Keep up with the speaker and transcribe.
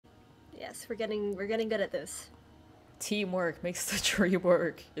Yes, we're getting good at this. Teamwork makes the dream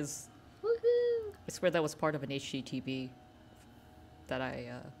work. Woohoo! I swear that was part of an HGTV that I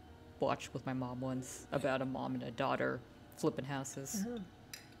watched with my mom once about a mom and a daughter flipping houses. Oh.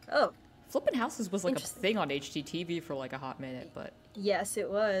 Oh, Flipping houses was like a interesting. thing on HGTV for like a hot minute, but Yes, it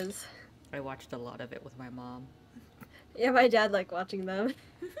was. I watched a lot of it with my mom. Yeah, my dad liked watching them.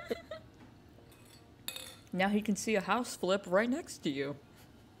 Now he can see a house flip right next to you.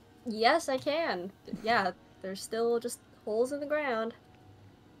 Yes, I can. Yeah, there's still just holes in the ground.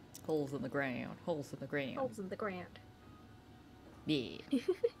 Holes in the ground. Holes in the ground. Holes in the ground. Yeah.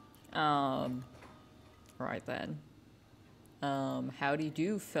 Right then. How do you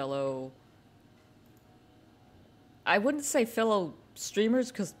do, fellow... I wouldn't say fellow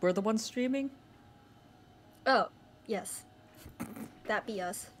streamers, because we're the ones streaming. Oh, yes. That be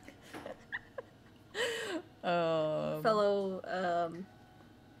us. Fellow,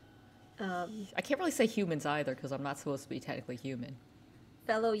 I can't really say humans either, because I'm not supposed to be technically human.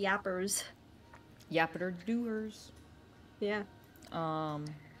 fellow yappers. Yapper doers. Yeah.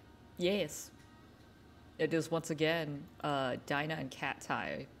 Yes. It is once again Dinah and Cat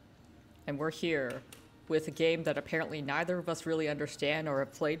Tie. And we're here with a game that apparently neither of us really understand or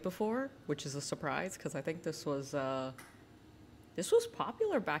have played before, which is a surprise because I think this was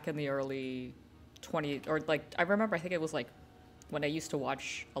popular back in the early 20 or like I remember I think it was like when I used to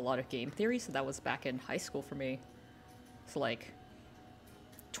watch a lot of game theory, so that was back in high school for me. So like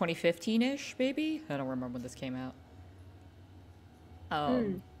 2015-ish maybe? I don't remember when this came out.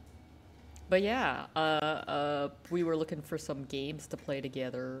 But yeah, we were looking for some games to play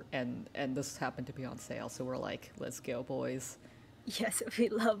together, and this happened to be on sale, so we're like, let's go, boys. Yes, we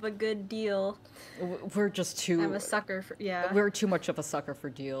love a good deal. We're just too... I'm a sucker for, yeah. We're too much of a sucker for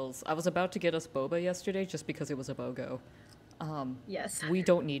deals. I was about to get us boba yesterday just because it was a BOGO. Yes. We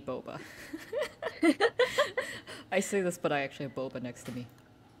don't need boba. I say this, but I actually have boba next to me.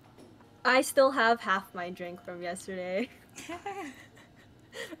 I still have half my drink from yesterday.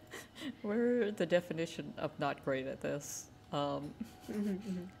 We're the definition of not great at this.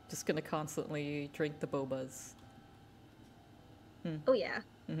 Just gonna constantly drink the bobas. Oh yeah.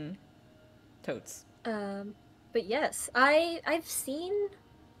 Totes. But yes, I've seen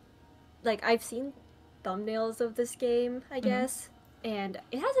thumbnails of this game, I guess, and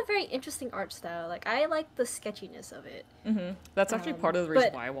it has a very interesting art style. Like I like the sketchiness of it. That's actually part of the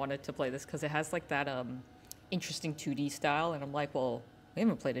reason why I wanted to play this, because it has like that interesting 2D style, and I'm like, well, we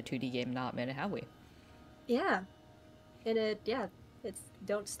haven't played a 2D game in a hot minute, have we? Yeah. And it's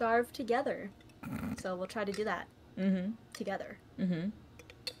Don't Starve Together. So we'll try to do that. Together.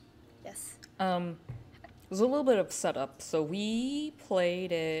 Yes. There's a little bit of setup. So we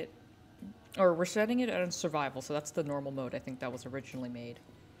played it, or we're setting it on survival, so that's the normal mode I think that was originally made.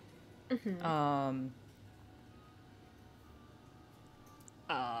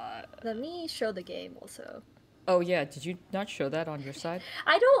 Let me show the game also. Oh yeah, did you not show that on your side?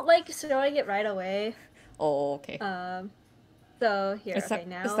 I don't like showing it right away. Oh, okay. So here,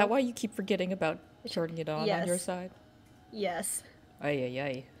 now. Is that why you keep forgetting about turning it on your Yes. side? Yes. Ay, ay,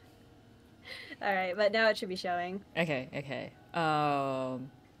 ay. Alright, but now it should be showing. Okay.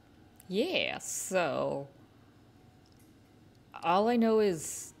 Yeah, so... All I know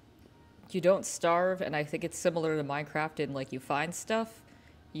is you don't starve, and I think it's similar to Minecraft in, like, you find stuff,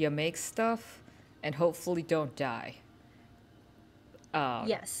 you make stuff, and hopefully don't die.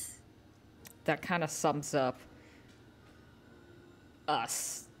 Yes. That kind of sums up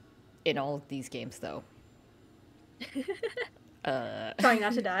us in all of these games, though. Trying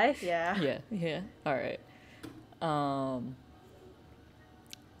not to die? Yeah. Yeah. Alright. I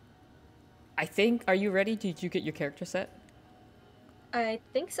think... Are you ready? Did you get your character set? I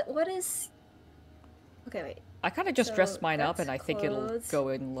think so. What is... Okay, wait. I kind of just dressed mine up, that's and I think it'll clothes. go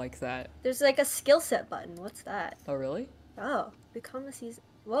in like that. There's like a skill set button. What's that? Oh, really? Oh, become a season...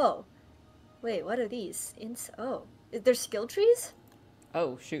 Whoa. Wait, what are these? Oh. There's skill trees?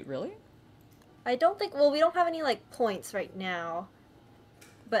 Oh, shoot, really? I don't think... Well, we don't have any, like, points right now.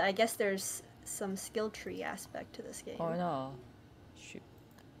 But I guess there's some skill tree aspect to this game. Oh, no. Shoot.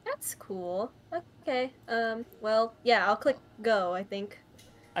 That's cool. Okay. Well, yeah, I'll click go, I think.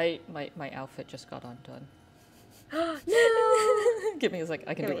 My outfit just got undone. No! Give me a sec.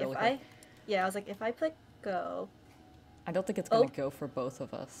 I can do it really quick. Yeah, I was like, if I click go... I don't think it's gonna go for both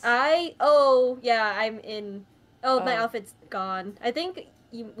of us. Oh, yeah, I'm in... Oh, my outfit's gone. I think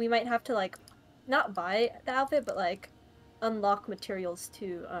we might have to, like, not buy the outfit, but, like, unlock materials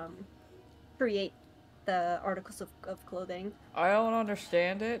to, create the articles of clothing. I don't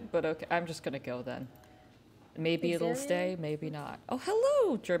understand it, but okay, I'm just gonna go then. Maybe it'll stay, Examine. maybe not. Oh,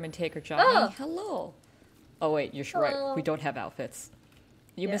 hello, German Taker Johnny. Oh, Hello. Oh, wait, you're right. hello. We don't have outfits.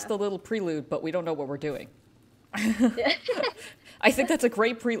 You missed Yeah. the little prelude, but we don't know what we're doing. Yeah. I think that's a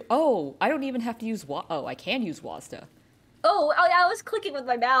great Oh, I don't even have to use Oh, I can use WASDA. Oh, I was clicking with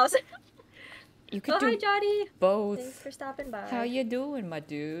my mouse. You could Oh, hi, do Johnny. both. Thanks for stopping by. How you doing, my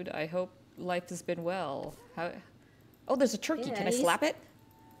dude? I hope life has been well. How? Oh, there's a turkey. Yeah, Can I slap it?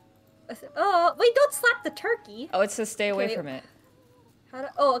 Oh, wait, don't slap the turkey. Oh, it says stay away wait. from it. How do...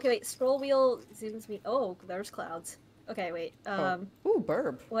 Oh, okay, wait. Scroll wheel zooms me. Oh, there's clouds. Okay, wait. Ooh,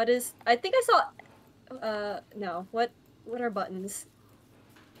 burb. What is... I think I saw... no. What are buttons?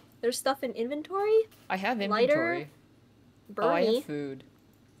 There's stuff in inventory? I have Lighter? inventory. Bernie? Oh, I have food.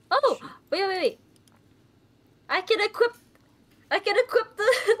 Oh, wait. I can equip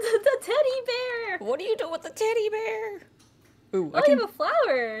the teddy bear. What do you do with the teddy bear? Ooh, Oh, you have a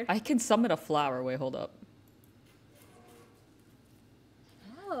flower. I can summon a flower. Wait, hold up.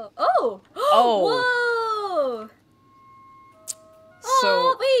 Oh. Oh. Oh. Whoa. So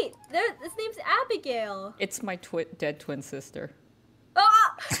Oh, wait. His name's Abigail. it's my dead twin sister.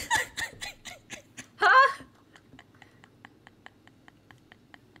 Ah! Huh?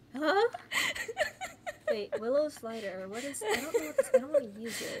 Huh? Wait, Willow Slider. What is... I don't know what this... I don't want to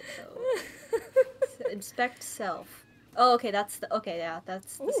use it, though. Inspect self. Oh, okay, that's the... Okay, yeah,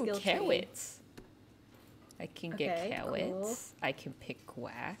 that's the Ooh, skill tree. carrots. I can get Okay, carrots. cool. I can pick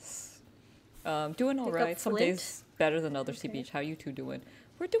grass. Doing all Pick up right. Some flint. days better than others. Okay. CBH, how you two doing?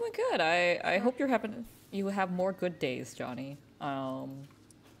 We're doing good. I hope you have more good days, Johnny.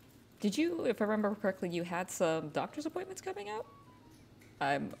 Did you, if I remember correctly, you had some doctor's appointments coming up?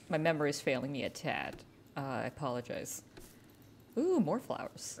 My memory is failing me a tad. I apologize. Ooh, more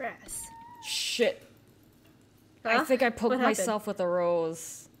flowers. Grass. Shit. I Huh? think I poked What happened? myself with a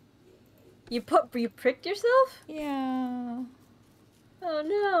rose. You pricked yourself? Yeah. Oh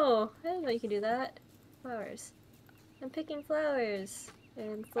no! I didn't know you could do that. Flowers. I'm picking flowers.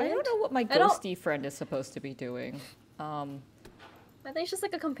 And I don't flint? know what my I don't- ghosty friend is supposed to be doing. I think it's just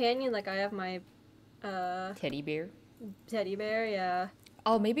like a companion. Like I have my Teddy bear. teddy bear. Yeah.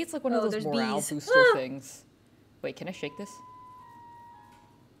 Oh, maybe it's like one of Oh, those there's morale bees. booster Ah! things. Wait, can I shake this?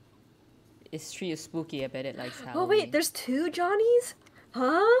 This tree is spooky. I bet it likes Halloween. Oh wait, there's two Johnnies?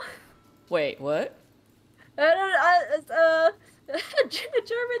 Huh? Wait, what?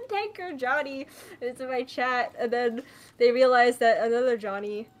 German tanker Johnny is in my chat, and then they realized that another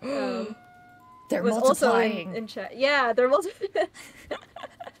Johnny They're was also multiplying. in chat. Yeah, they're multiplying.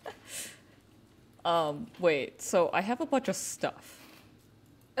 Wait. So I have a bunch of stuff,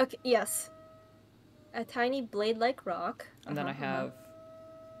 Okay, yes. A tiny blade-like rock. and then I Uh-huh. have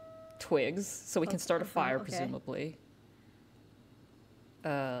twigs, so we can start a fire, okay. presumably.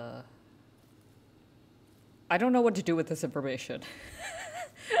 I don't know what to do with this information.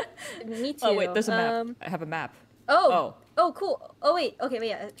 Me too. Oh wait, there's a map. I have a map. Oh. Oh, cool. Oh wait. Okay, wait.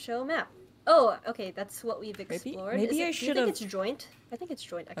 Yeah. Show map. Oh, okay. That's what we've explored. maybe Is it, I do you should've- think it's joint? I think it's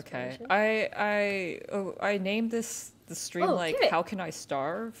joint Okay. exploration. I named the stream Oh, like carrot. How Can I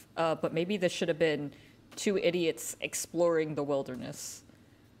Starve? But maybe this should have been two idiots exploring the wilderness.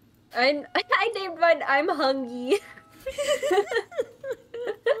 I named mine I'm hungry.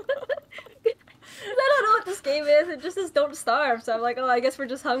 I don't know what this game is. It just says don't starve. So I'm like, oh, I guess we're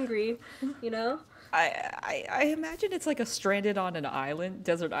just hungry. You know? I imagine it's like a stranded on an island,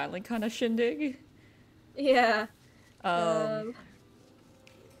 desert island kind of shindig. Yeah.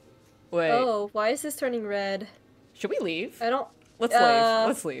 Wait, Oh, why is this turning red? should we leave? I don't. Let's leave.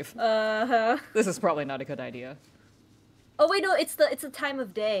 Let's leave. Uh-huh. This is probably not a good idea. Oh wait, no, it's the time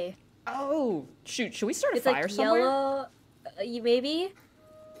of day. Oh, shoot. Should we start a It's fire like somewhere? yellow. You maybe?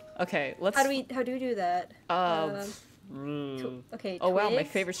 Okay, let's. How do we do that? Okay. Oh wow, my twigs?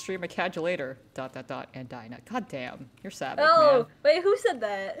 favorite streamer, Cadulator. ... and Dinah. God damn, you're savage, Oh, man. wait, who said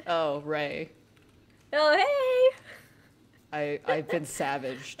that? Oh, Ray. Oh, I've been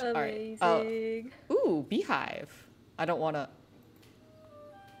savaged. hey! All right. Amazing. Ooh, beehive. I don't wanna.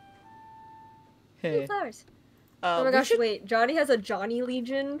 Ooh, Hey. flowers. Oh my we gosh, should- wait, Johnny has a Johnny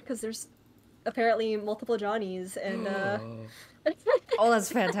Legion? Because there's apparently multiple Johnnies, and Oh,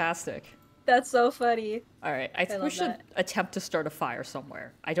 that's fantastic. that's so funny. All right, I think we love should that. attempt to start a fire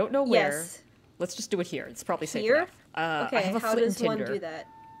somewhere. I don't know where. Yes. Let's just do it here. It's probably safe Here? enough. I Okay, have a how flint does and one tinder. do that?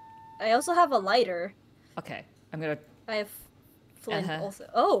 I also have a lighter. Okay, I'm gonna I have flint Uh-huh. also.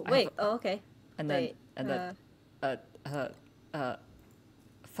 Oh, I have wait. a- Oh, okay. and then Wait,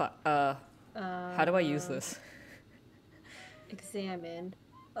 how do I use this? Examine.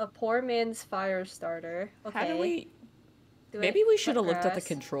 A poor man's fire starter. Okay. How do we? Maybe we should have looked at the grass.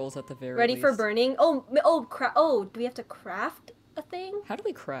 controls at the very Ready least. for burning? Oh, do we have to craft a thing? How do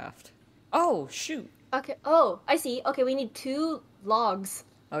we craft? Oh, shoot. Okay. Oh, I see. Okay, we need 2 logs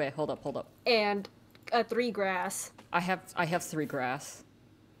Okay, hold up. and 3 grass. I have 3 grass.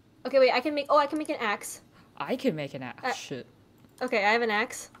 Okay, wait. I can make an axe. I can make an axe. Shit. Okay, I have an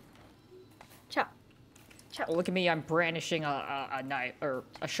axe. Chop. Chop. Oh, look at me, I'm brandishing a knife, or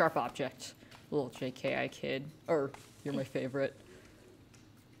a sharp object. Little JKI kid. Or, you're my favorite.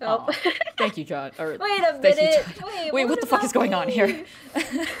 Oh. Aw. Thank you, John. Or, Wait a thank you, minute. John. Wait, what the fuck is going on here?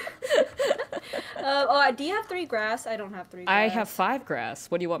 Do you have 3 grass? I don't have 3 grass. I have 5 grass.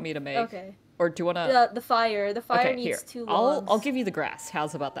 What do you want me to make? Okay. Or do you want to... The fire. The fire Okay, needs here. 2 logs. I'll give you the grass.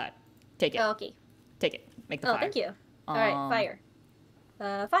 How's about that? Take it. Oh, okay. Take it. Make the Oh, fire. thank you. All right, Um, fire.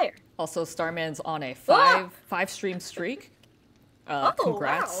 Fire. Also, Starman's on a Ah! 5 stream streak. Oh,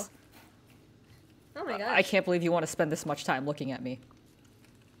 Congrats. wow. Oh my gosh. I can't believe you want to spend this much time looking at me.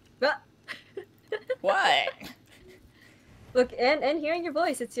 Ah. What? Look, and hearing your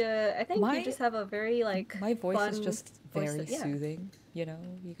voice, it's I think My- you just have a very like My voice is fun just voice very that- yeah. soothing. You know,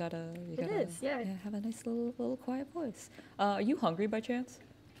 you gotta is, yeah. have a nice little quiet voice. Are you hungry by chance?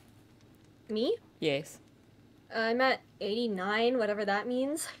 Me? Yes. I'm at 89, whatever that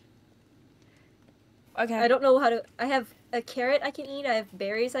means. Okay. I don't know how to. I have a carrot I can eat. I have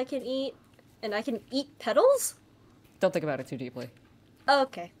berries I can eat, and I can eat petals. Don't think about it too deeply.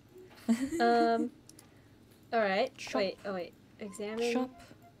 Okay. All right. Chop. Wait. Oh wait. Examine. Chop,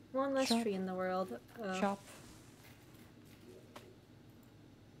 One less chop, tree in the world. chop.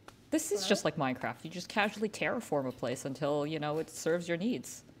 This is What? just like Minecraft. You just casually terraform a place until, you know, it serves your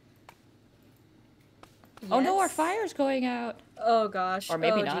needs. Oh no, our yes. fire's going out. Oh gosh. Or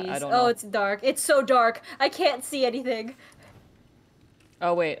maybe oh, not, I geez. don't Oh, know. it's dark. It's so dark. I can't see anything.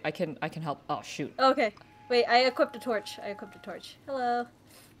 Oh wait, I can help. Oh shoot. Okay. Wait, I equipped a torch. Hello.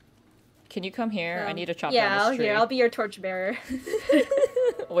 Can you come here? I need to chop Yeah, down this tree. I'll be your torch bearer.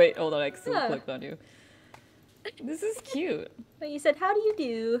 Wait, hold on, I accidentally Huh. clicked on you. This is cute. But you said, how do you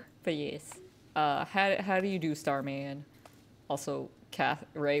do? But yes. How do you do, Starman? Also,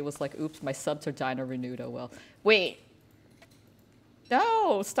 Ray was like, oops, my subs are Dino renewed, oh well. Wait!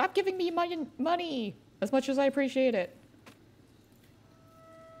 No! Stop giving me money! As much as I appreciate it.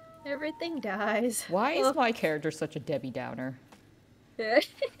 Everything dies. Why is Oh. my character such a Debbie Downer?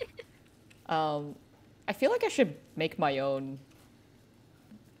 Oh. I feel like I should make my own...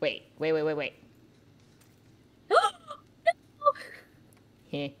 Wait.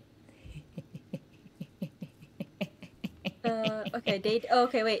 Heh. Okay, date. Oh,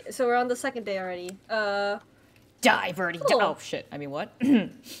 okay, wait. So we're on the second day already. Die, Verdi! Cool. Oh, shit. I mean, what?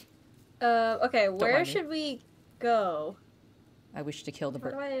 Okay, where mind me. should we go? I wish to kill the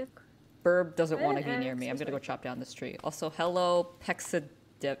Where bird. do I... Burb doesn't I want to have be near me. I'm access gonna go with- chop down this tree. Also, hello, Pexa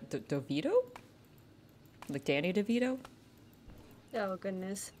DeVito? Like Danny DeVito? Oh,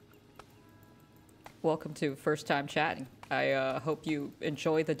 goodness. Welcome to first time chatting. I hope you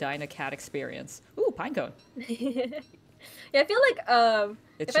enjoy the Dyna Cat experience. Ooh, pinecone. Yeah, I feel like,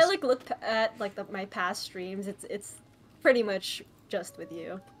 It's if I, just- like, look at, like, my past streams, it's pretty much just with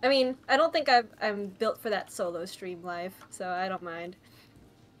you. I mean, I don't think I'm built for that solo stream life, so I don't mind.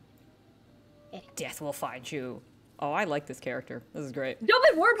 Death will find you. Oh, I like this character. This is great. Jump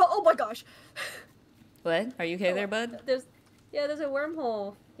in wormhole! Oh my gosh! What? Are you okay there, bud? There's a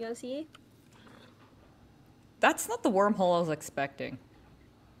wormhole. You wanna see? That's not the wormhole I was expecting.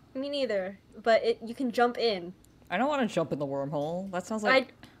 Me neither. But you can jump in. I don't want to jump in the wormhole. That sounds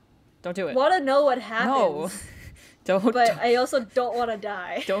like... Don't do I it. want to know what No. happens. Don't. But I also don't want to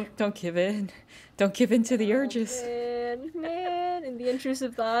die. Don't give in. Don't give in to the urges. Man, and the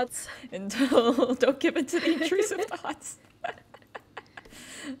intrusive thoughts. And don't give in to the intrusive thoughts.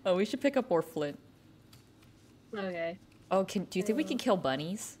 Oh, we should pick up more flint. Okay. Oh, do you think we can kill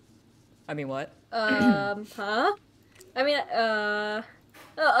bunnies? I mean, what? Huh? I mean, oh,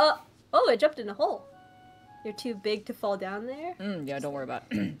 it jumped in a hole. You're too big to fall down there? Yeah, don't worry about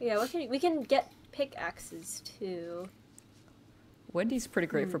it. Yeah, we can get pickaxes too. Wendy's pretty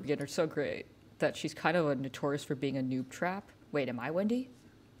great for beginners. So great that she's kind of notorious for being a noob trap. Wait, am I Wendy?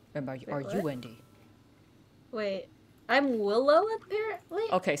 Are you what? Wendy? Wait, I'm Willow apparently?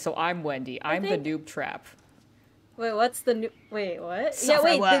 Okay, so I'm Wendy. I'm the think- noob trap. Wait, what's the new? Wait, what? Suffer Yeah,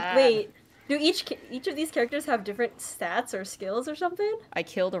 wait, word. wait. Do each of these characters have different stats or skills or something? I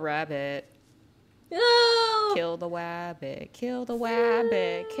killed a rabbit. No! Kill the wabbit. Kill the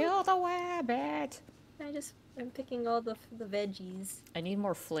wabbit. Kill the wabbit. I'm picking all the veggies. I need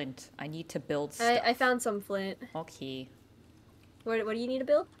more flint. I need to build stuff. I found some flint. Okay. What do you need to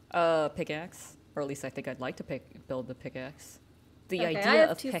build? Pickaxe. Or at least I think I'd like to build build the pickaxe. The Okay,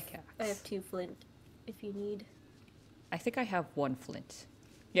 idea of pickaxe. I have 2 flint, if you need. I think I have 1 flint.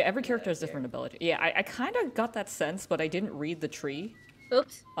 Yeah, every character has different ability. Yeah, I kind of got that sense, but I didn't read the tree.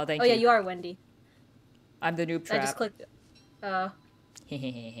 Oops. Oh, thank Oh you. yeah, you are Wendy. I'm the noob I trap. just clicked. I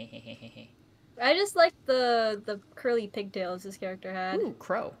Ooh, just like the curly pigtails this character had.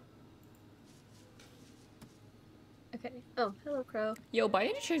 crow. Okay. Oh, hello, crow. Yo, by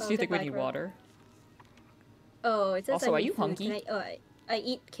any chance, do you think we goodbye, need crow. water? Oh, it says Also, I are need you food. hungry? Can I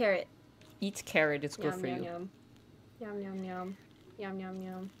eat carrot. Eat carrot, it's good Yum for yum you. yum. Yum yum yum. Yum yum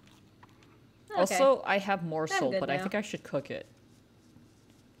yum. Okay. Also, I have morsel, good but I now. think I should cook it.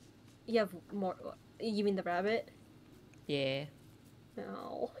 You have more. You mean the rabbit? Yeah.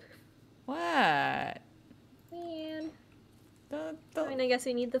 No. What? Man. Don't, I mean, I guess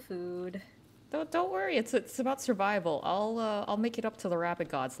we need the food. don't worry. It's about survival. I'll make it up to the rabbit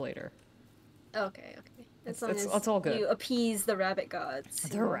gods later. Okay, okay. As It's- long it's- as it's all good. you appease the rabbit gods.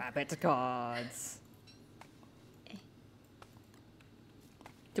 The rabbit gods.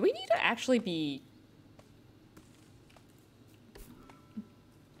 Do we need to actually be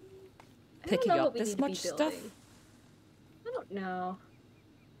picking up this much stuff? I don't know.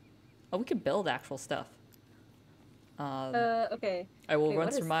 Oh, we can build actual stuff. Okay. I will Wait,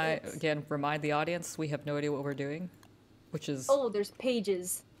 once what is this? remind the audience we have no idea what we're doing, which is Oh, there's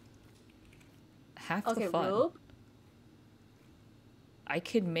pages. half Okay, the fun. rope. I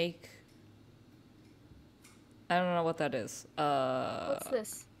could make. I don't know what that is. What's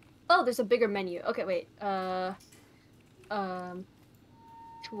this? Oh, there's a bigger menu. Okay, wait.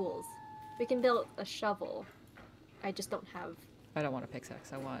 Tools. We can build a shovel. I just don't have. I don't want a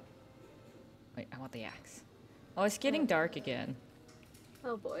pickaxe. I want the axe. Oh, it's getting dark again.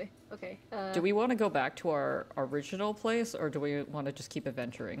 Oh boy. Okay. Do we want to go back to our original place, or do we want to just keep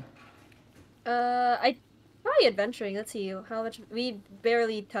adventuring? I probably adventuring. Let's see how much we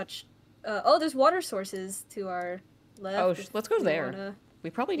barely touched. Oh, there's water sources to our left. Oh, if let's go we there. wanna- We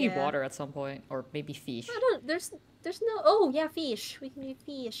probably need Yeah. water at some point, or maybe fish. I don't. There's no. Oh yeah, fish. We can do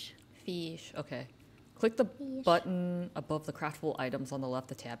fish. Fish. Okay. Click the Fish. button above the craftable items on the left.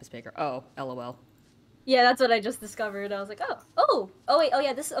 The tab is bigger. Oh, LOL. Yeah, that's what I just discovered. I was like, oh wait, oh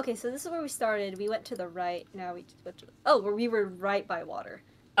yeah, this is okay. So this is where we started. We went to the right. Now we just went to. Oh, where we were right by water.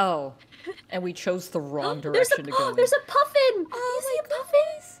 Oh, and we chose the wrong There's direction to go. In. There's a puffin. Oh Do you see my a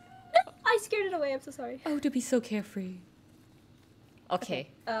puffin? No, I scared it away. I'm so sorry. Oh, to be so carefree. Okay.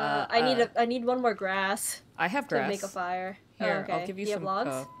 I need one more grass I have to grass. make a fire. Here, oh, okay. I'll give you Do some. have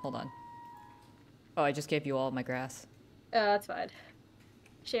logs? Hold on. Oh, I just gave you all my grass. That's fine.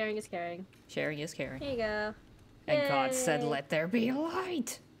 Sharing is caring. Sharing is caring. Here you go. And God said, Yay. "Let there be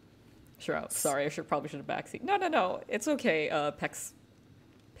light." Sure. Sorry, I probably should have backseat. No. It's okay. Pex.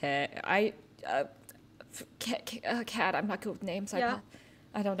 Cat. I'm not good with names. Yeah.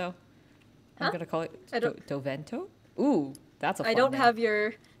 I don't know. I'm Huh? gonna call it I don't- Dovento. Ooh, that's a fun I don't name. have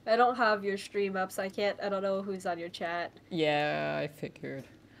your stream up, so I don't know who's on your chat. Yeah, I figured.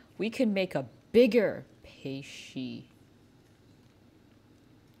 We can make a bigger Peishi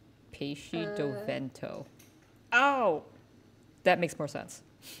Dovento. Oh! That makes more sense.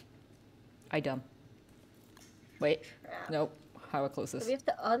 I dumb. Wait. Crap. Nope. How do I close So this? we have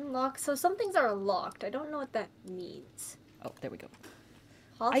to unlock. So some things are locked. I don't know what that means. Oh, there we go.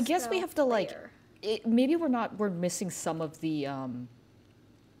 I guess we have to, like, Hostile maybe we're missing some of the, Ooh.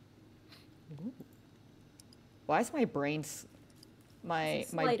 Why is my brain... My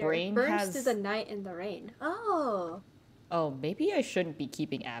Slider. brain Burns has... through the night in the rain. Oh. Oh, maybe I shouldn't be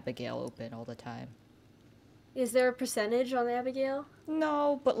keeping Abigail open all the time. Is there a percentage on the Abigail?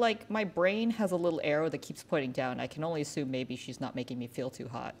 No, but like my brain has a little arrow that keeps pointing down. I can only assume maybe she's not making me feel too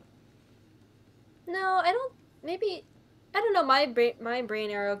hot. No, I don't. Maybe. I don't know. My brain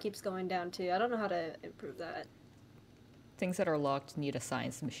arrow keeps going down too. I don't know how to improve that. Things that are locked need a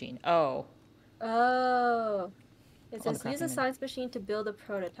science machine. Oh, Oh. It On the says use a crafting menu. science machine to build a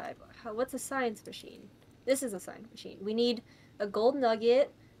prototype. What's a science machine? This is a science machine. We need a gold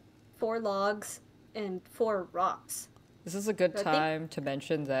nugget, 4 logs, and 4 rocks. this is a good I think- time to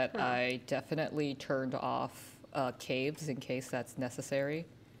mention that Huh. I definitely turned off caves in case that's necessary.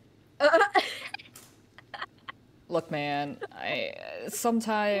 Look, man, I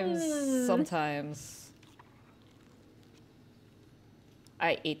sometimes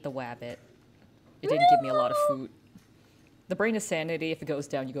I ate the wabbit. It didn't give me a lot of food. The brain is sanity. If it goes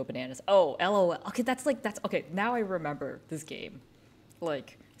down, you go bananas. Oh, LOL. Okay, that's okay. Now I remember this game.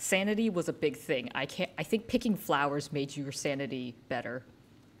 Like sanity was a big thing. I think picking flowers made your sanity better.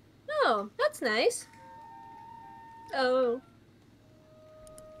 Oh, that's nice. Oh.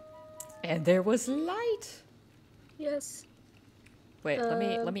 And there was light. Yes. Wait,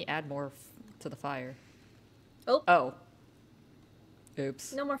 let me add more to the fire. Oh. Oh.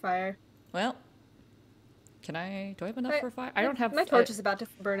 Oops. No more fire. Well, do I have enough for fire? I don't have... My torch is about to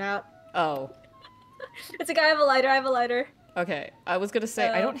burn out. Oh. It's okay, I have a lighter, I have a lighter. Okay, I was gonna say,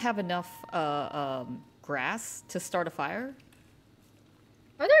 I don't have enough, grass to start a fire.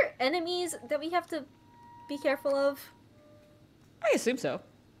 Are there enemies that we have to be careful of? I assume so.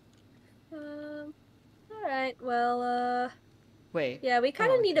 Alright, well, Wait. yeah, we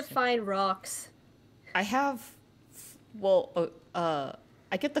kind of Oh, need to interesting. find rocks. I have... Well,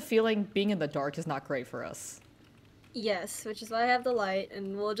 I get the feeling being in the dark is not great for us. Yes, which is why I have the light,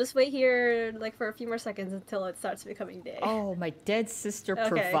 and we'll just wait here, like, for a few more seconds until it starts becoming day. Oh, my dead sister Okay,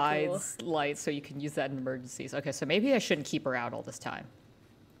 provides light so you can use that in emergencies. Okay, so maybe I shouldn't keep her out all this time.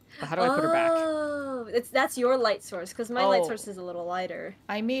 But how do I put her back? Oh, that's your light source, because my light Oh. source is a little lighter.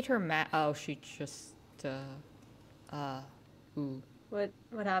 I made her Oh, she just, ooh. What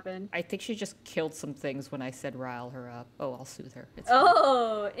happened? I think she just killed some things when I said rile her up. Oh, I'll soothe her. It's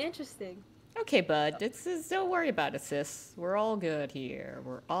Oh, interesting. fine. Okay, bud. Don't worry about it, sis. We're all good here.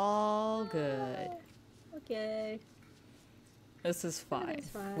 We're all good. Okay. This is fine. is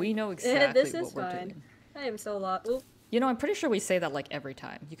fine. We know exactly This is what we're fine. doing. I am so lost. Oop. You know, I'm pretty sure we say that like every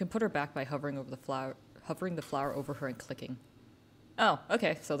time. You can put her back by hovering the flower over her and clicking. Oh,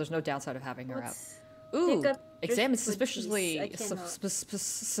 okay. So there's no downside of having her out. Ooh, Pick up examine driftwood suspiciously. piece. I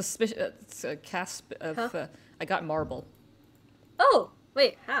cannot. Cast of. Huh? I got marble. Oh,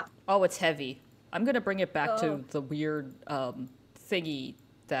 wait, how? Oh, it's heavy. I'm gonna bring it back Oh. to the weird thingy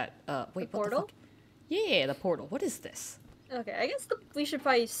that. Wait, The what the portal? fuck? Yeah, the portal. What is this? Okay, I guess we should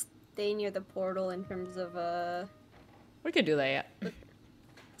probably stay near the portal in terms of We could do that.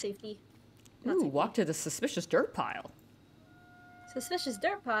 safety. Not Ooh, safety. walk to the suspicious dirt pile. Suspicious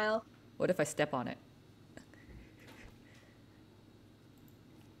dirt pile. What if I step on it?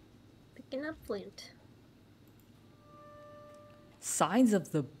 Picking up flint. Signs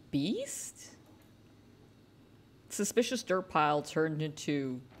of the beast? Suspicious dirt pile turned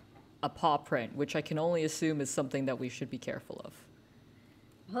into a paw print, which I can only assume is something that we should be careful of.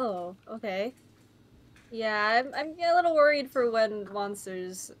 Oh, okay. Yeah, I'm a little worried for when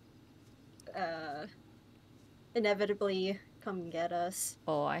monsters inevitably come get us.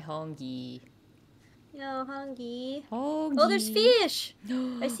 Oh, I hungry. Yo, hungry. Hungry. Oh, there's fish!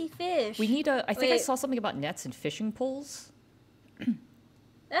 I see fish. We need I think I Wait. saw something about nets and fishing poles.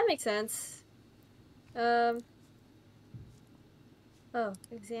 That makes sense. Oh,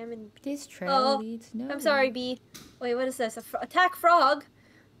 examine. This trail Oh, leads no. I'm sorry, bee. Wait, what is this? Attack frog!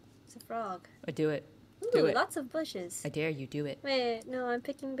 It's a frog. I do it. Ooh, Do it. lots of bushes. I dare you, do it. Wait, no, I'm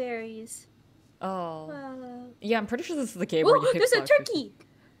picking berries. Oh. Wow. Yeah, I'm pretty sure this is the game where Ooh, you pick there's a flowers. turkey!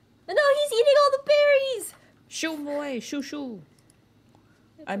 No, he's eating all the berries! Shoo him away, shoo shoo.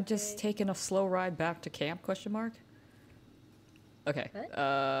 It's I'm just okay. taking a slow ride back to camp, question mark? Okay.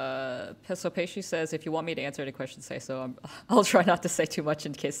 What? So Paisley says, if you want me to answer any questions, say so. I'll try not to say too much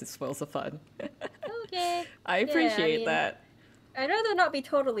in case it spoils the fun. Okay. I appreciate mean, that. I'd rather not be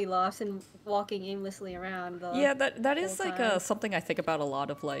totally lost and walking aimlessly around, though. Yeah, that is whole like time. something I think about a lot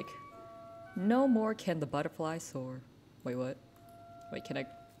of like, no more can the butterfly soar. Wait, what? Wait, can I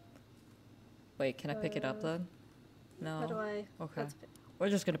pick it up then? No. How do I... Okay. That's- We're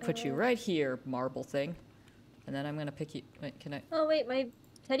just gonna put you Uh, right here, marble thing. And then I'm gonna pick you. Wait, can I? Oh, wait, my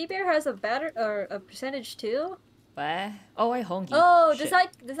teddy bear has a a percentage too? What? Oh, I hungry. Oh, Shit.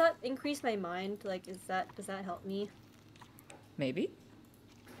 does that increase my mind? Like, does that help me? Maybe.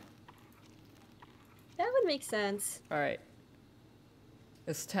 That would make sense. All right.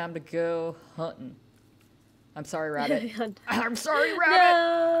 It's time to go hunting. I'm sorry, rabbit. I'm sorry, rabbit.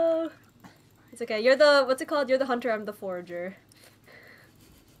 No! It's okay. You're the, what's it called? You're the hunter, I'm the forager.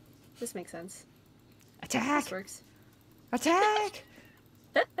 This makes sense. Attack! This works. Attack!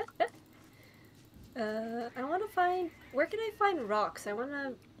 I want to find, where can I find rocks? I want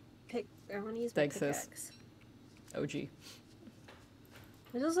to use my Thanks, sis. pickaxe. OG.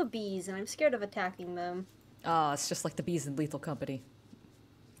 There's also bees, and I'm scared of attacking them. Ah, it's just like the bees in Lethal Company.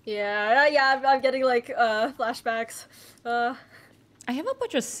 Yeah, I'm getting, like, flashbacks. I have a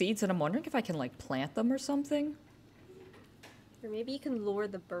bunch of seeds, and I'm wondering if I can like plant them or something. Or maybe you can lure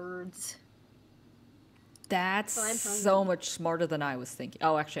the birds. That's Oh, I'm so hungry. much smarter than I was thinking.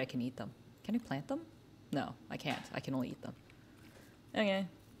 Oh, actually, I can eat them. Can I plant them? No, I can't. I can only eat them. Okay.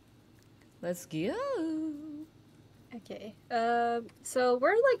 Let's go. Okay. So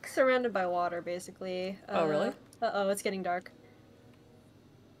we're, like, surrounded by water, basically. Oh, really? Uh-oh, it's getting dark.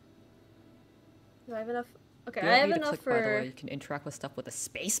 Do I have enough? Okay, You I don't have need to enough click, by the way. for... You can interact with stuff with a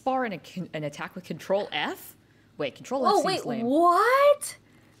space bar and attack with Control F? Wait, Control F Oh, seems wait, lame. what?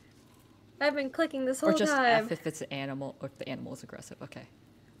 I've been clicking this Or whole just time. F if it's an animal, or if the animal is aggressive. Okay.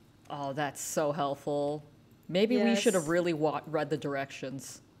 Oh, that's so helpful. Maybe we should have Yes. really read the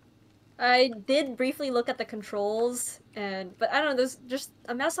directions. I did briefly look at the controls, but I don't know, there's just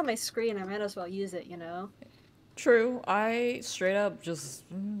a mess on my screen, I might as well use it, you know? True, I straight up just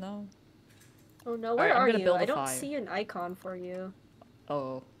no. Oh no, All where right, I'm are gonna you? build I a don't fire. see an icon for you.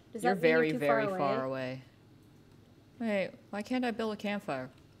 Oh, Does you're that mean you're very, too very far far away? away. Wait, why can't I build a campfire?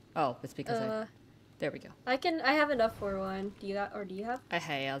 Oh, it's because I. Uh, There we go. I have enough for one. Do you have? I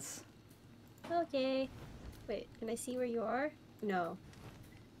has. Okay. Wait, can I see where you are? No.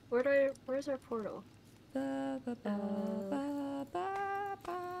 Where's our portal?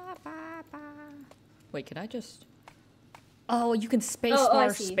 Wait, can I just? Oh, you can I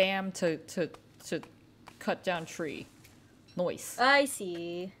spacebar see. spam to cut down tree. Nice. I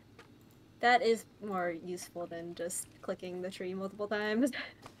see. That is more useful than just clicking the tree multiple times.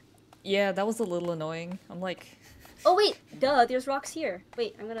 Yeah, that was a little annoying. I'm like, Oh wait, duh, there's rocks here.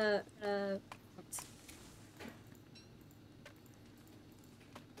 Wait, I'm gonna oops.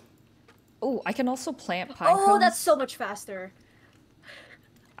 oh, I can also plant pine Oh, cones. that's so much faster.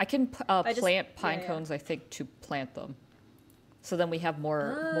 I can I just- plant pine yeah. cones, I think, to plant them. So then we have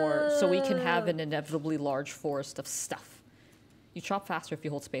more, so we can have an Oh. inevitably large forest of stuff. You chop faster if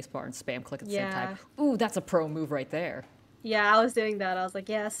you hold spacebar and spam click at the same time. Yeah. Ooh, that's a pro move right there. Yeah, I was doing that. I was like,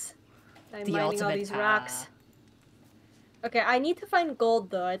 yes. I'm The mining all ultimate these rocks. Okay, I need to find gold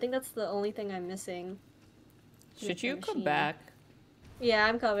though. I think that's the only thing I'm missing. Should Make you the come machine. back? Yeah,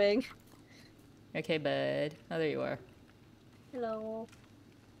 I'm coming. Okay, bud. Oh, there you are. Hello.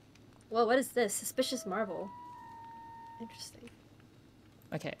 Whoa, what is this? Suspicious marble. Interesting.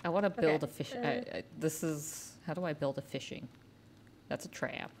 Okay, I want to build a Okay, fish. This is how do I build a fishing? That's a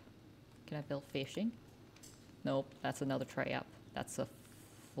trap. Can I build fishing? Nope, that's another trap. That's a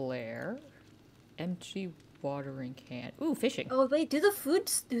flare. Empty watering can. Ooh, fishing. Oh wait, do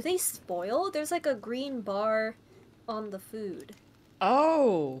they spoil? There's like a green bar on the food.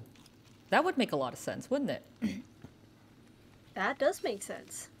 Oh, that would make a lot of sense, wouldn't it? That does make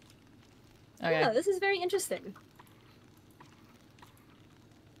sense. Okay. Yeah, this is very interesting.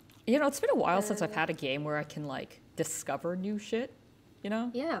 You know, it's been a while since I've had a game where I can like discover new shit. You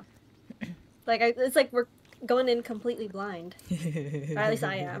know? Yeah. It's like we're going in completely blind. Or at least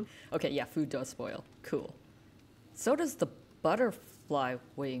I am. Okay, yeah, food does spoil. Cool. So does the butterfly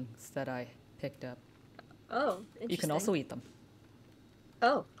wings that I picked up. Oh, interesting. You can also eat them.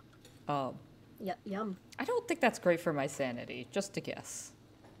 Oh, Um, yum. I don't think that's great for my sanity, just to guess.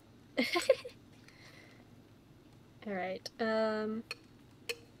 Alright,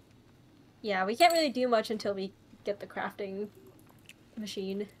 yeah, we can't really do much until we get the crafting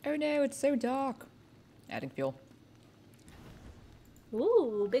machine. Oh no, it's so dark. Adding fuel.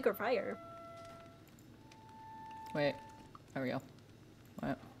 Ooh, bigger fire. Wait, there we go.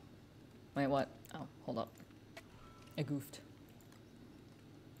 What? Wait, what? Oh, hold up. I goofed.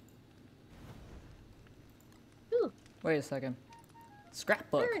 Ooh, Wait a second.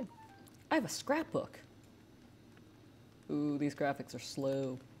 Scrapbook. burn. I have a scrapbook. Ooh, these graphics are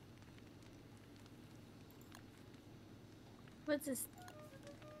slow. What's this?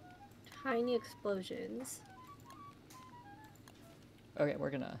 Tiny explosions. Okay,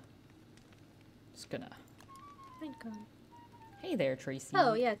 just gonna. Pine cone. Hey there, Tracy.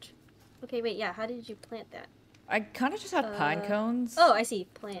 Oh, yeah. Okay, wait, yeah, how did you plant that? I kind of just had pine cones. Oh, I see.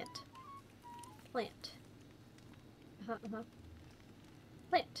 Plant. Plant.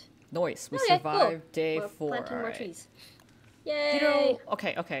 Plant. Nice. We Okay, survived cool. day We're 4. planting more alright. trees. Yay! You know,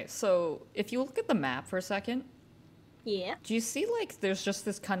 okay. So if you look at the map for a second, Yeah. do you see like there's just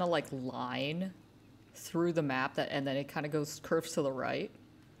this kind of like line through the map and then it kind of curves to the right?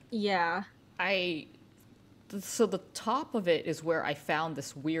 Yeah. So the top of it is where I found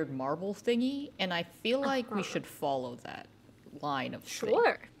this weird marble thingy, and I feel like we should follow that line of thing.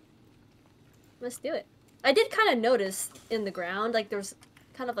 Sure. Let's do it. I did kind of notice in the ground, like there's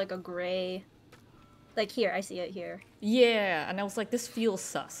kind of like a gray. Like here, I see it here. Yeah, and I was like, this feels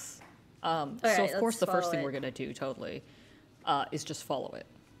sus. So Alright, of course let's the first follow thing it. we're gonna do totally is just follow it.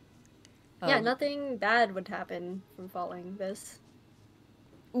 Yeah, nothing bad would happen from following this.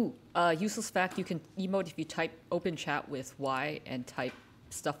 Ooh, useless fact, you can emote if you type open chat with Y and type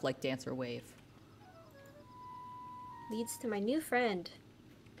stuff like dance or wave. Leads to my new friend.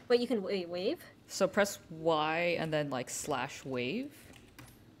 Wait, you can wave? So press Y and then like /wave.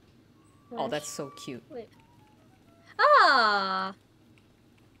 Oh, that's so cute. Wait. Ah!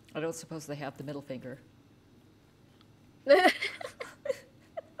 I don't suppose they have the middle finger.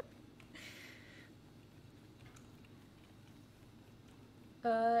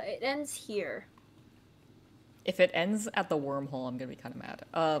 It ends here. If it ends at the wormhole, I'm gonna be kind of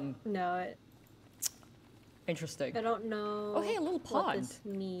mad. No, Interesting. I don't know. Oh, hey, a little what pond. this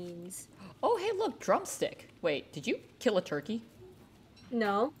means. Oh, hey, look, drumstick. Wait, did you kill a turkey?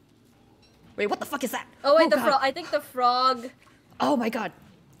 No. Wait, what the fuck is that? Oh wait, the God. frog. I think the frog. Oh my god.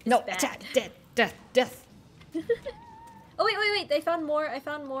 No, bad. attack, death. Oh wait. They found more. I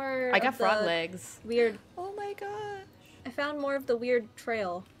found more. I of got frog the legs. Weird. Oh my gosh. I found more of the weird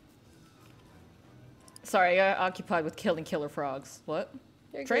trail. Sorry, I got occupied with killing killer frogs. What?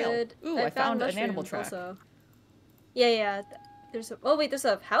 You're Trail. good. Ooh, I found an animal mushrooms track. Also. Yeah. There's a. Oh wait, there's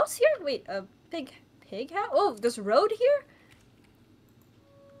a house here. Wait, a pig house. Oh, there's a road here.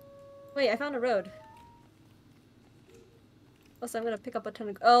 Wait, I found a road. Also, I'm gonna pick up a ton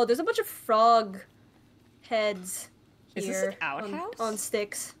of. Oh, there's a bunch of frog heads here. Is this an outhouse? On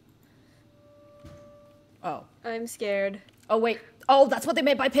sticks. Oh. I'm scared. Oh wait. Oh, that's what they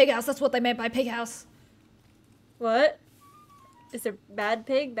meant by pig house. That's what they meant by pig house. What? Is there bad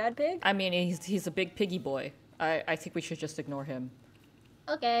pig? Bad pig? I mean, he's a big piggy boy. I think we should just ignore him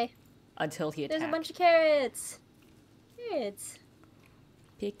Okay. until he attacks. There's a bunch of carrots. Carrots.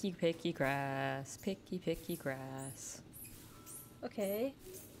 Picky grass. Picky grass. Okay.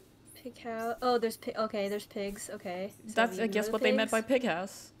 Pig house. Oh, there's pig. Okay, there's pigs. Okay. So That's, we I guess, ignore what the they meant by pigs? pig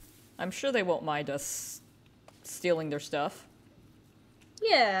house. I'm sure they won't mind us stealing their stuff.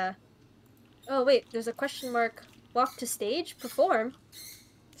 Yeah. Oh wait, there's a question mark. Walk to stage. Perform.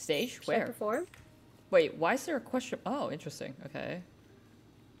 Stage? Should I Where? perform? Wait, why is there a question? Oh, interesting. Okay.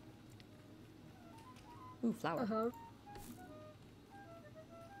 Ooh, flower. Uh huh.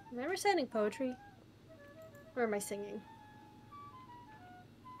 Am I reciting poetry? Or am I singing?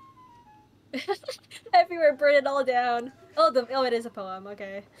 Everywhere, burn it all down. Oh, it is a poem.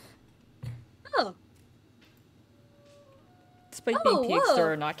 Okay. Oh. Despite Oh, being pigs whoa.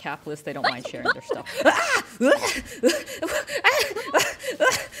 or not capitalist, they don't mind sharing their stuff.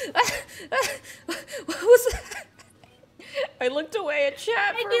 What was that? I looked away at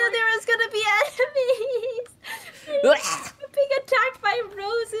chat. I knew there was gonna be enemies. there. I'm being attacked by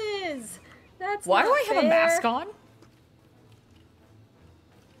roses. That's Why do not I have a fair. mask on?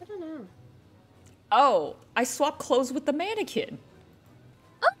 I don't know. Oh, I swapped clothes with the mannequin.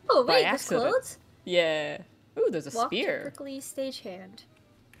 Oh By wait, there's accident. clothes. Yeah. Ooh, there's a Walk spear. to prickly stagehand.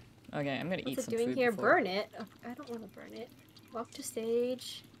 Okay, I'm gonna eat What's it some doing food here? before. Burn it. Oh, I don't want to burn it. Walk to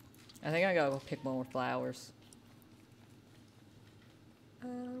stage. I think I gotta go pick more flowers. Oh,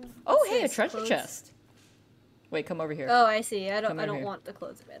 Oh, hey, a this? treasure Clothes? chest. Wait, come over here. Oh, I see. I Come don't over here. want the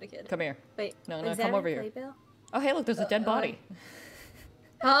clothes of Anakin. Come here. Wait. No, is no, that come a over here. playbill? Oh, hey, look, there's a dead body.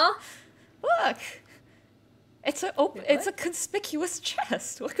 Huh? Look! It's a Wait, it's a what? conspicuous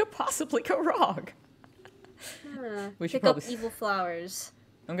chest. What could possibly go wrong? Huh. We should Pick up probably- evil flowers.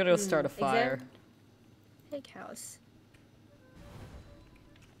 I'm gonna go start a fire. Pig house.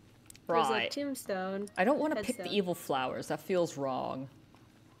 There's a Right. tombstone. I don't want to pick the headstone. evil flowers. That feels wrong.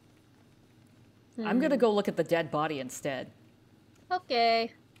 I'm gonna go look at the dead body instead.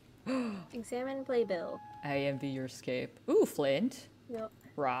 Okay. Examine playbill. I envy your escape. Ooh, flint. Nope.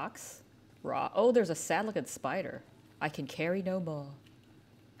 Rocks. Oh, there's a sad-looking spider. I can carry no more.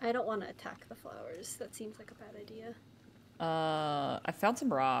 I don't want to attack the flowers. That seems like a bad idea. I found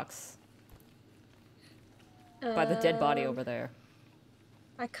some rocks by the dead body over there.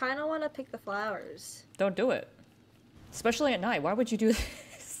 I kind of want to pick the flowers. Don't do it. Especially at night. Why would you do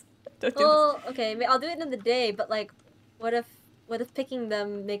this? Don't do Well, okay, I'll do it in the day, but like, what if picking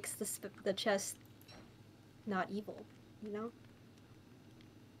them makes the chest not evil? You know?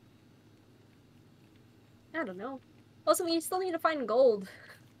 I don't know. Also, we still need to find gold. this.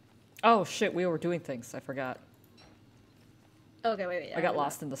 Oh shit, we were doing things. I forgot. Okay, wait. I got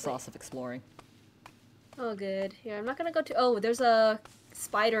lost in the sauce of exploring. Oh, good. Here, I'm not gonna go to. Oh, there's a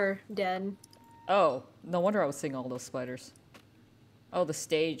spider den. Oh, no wonder I was seeing all those spiders. Oh, the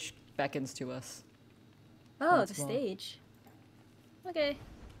stage beckons to us. Oh, Once the more. stage. Okay.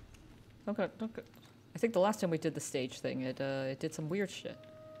 Okay. I think the last time we did the stage thing, it did some weird shit.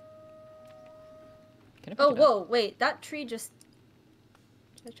 Can I pick Oh, it up? whoa, wait. That tree just.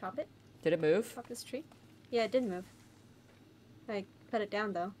 Can I chop it? Did it move? Chop this tree? Yeah, it did move. I cut it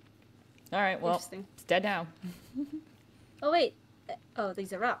down though. All right. Well, Interesting. it's dead now. Oh wait. Oh,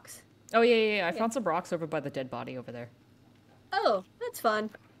 these are rocks. Oh yeah. I Okay. found some rocks over by the dead body over there. Oh, that's fun.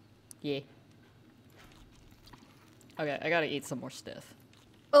 Yeah. Okay, I gotta eat some more stuff.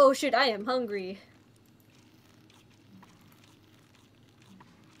 Oh shoot, I am hungry.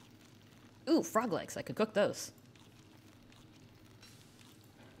 Ooh, frog legs. I could cook those.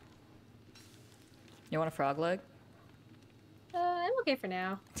 You want a frog leg? I'm okay for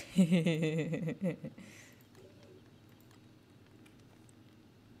now.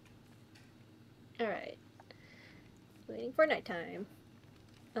 Alright. Waiting for nighttime.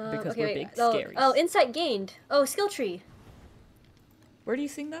 Because okay, we're wait. big Oh, scaries. oh, insight gained. Oh, skill tree. Where do you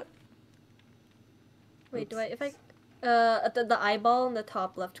see that? Wait, Oops. do I, if I, at the eyeball in the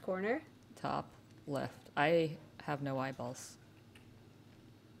top left corner? Top left. I have no eyeballs.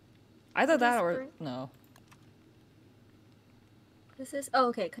 Either What that is or burn- no. What is this? Oh,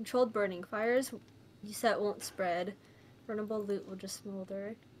 okay. Controlled burning. Fires you set won't spread. Burnable loot will just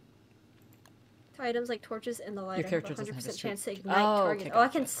smolder. To items like torches in the light, Your I have a character doesn't have a 100% streak. chance to ignite Oh, target. okay, Oh, I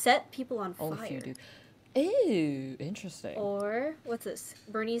can gotcha. set people on Only fire. few do. Ew, interesting. Or, what's this?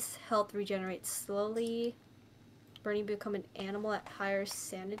 Bernie's health regenerates slowly. Bernie become an animal at higher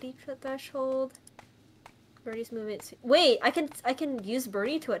sanity threshold. Bernie's movement. Wait, I can use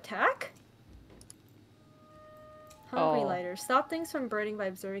Bernie to attack? Hungry Oh. lighter. Stop things from burning by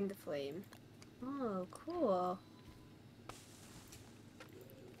observing the flame. Oh, cool.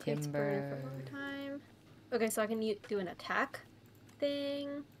 Takes burning for a long time. Okay, so I can do an attack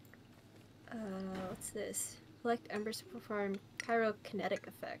thing. What's this? Collect embers to perform pyrokinetic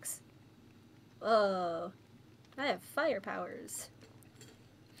effects. Whoa. I have fire powers.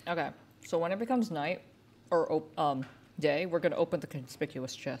 Okay, so when it becomes night, or day, we're gonna open the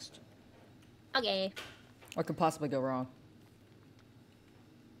conspicuous chest. Okay. What could possibly go wrong?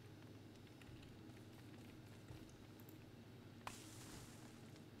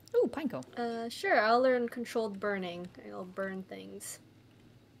 Ooh, Pineco. Sure, I'll learn controlled burning. I'll burn things.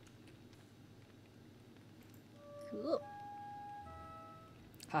 Cool.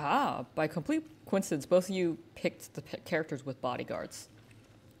 Haha, by complete coincidence, both of you picked the characters with bodyguards.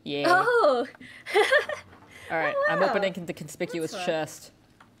 Yay. Oh! Alright, Oh, I'm wow. opening the conspicuous That's fun. chest.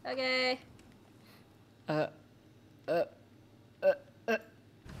 Okay.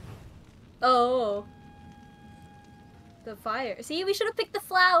 Oh. The fire. See, we should have picked the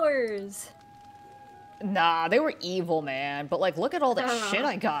flowers. Nah, they were evil, man. But, like, look at all the Ah. shit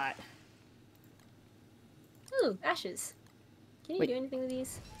I got. Ooh, ashes. Can you Wait. do anything with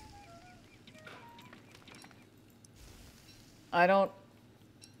these? I don't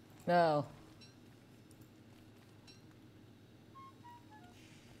know.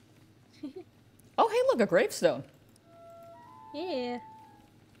 Oh, hey, look, a gravestone. Yeah.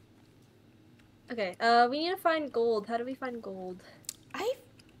 Okay, we need to find gold. How do we find gold? I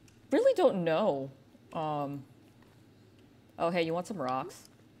really don't know. Oh, hey, you want some rocks?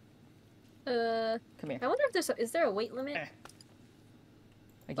 Come here. I wonder if is there a weight limit?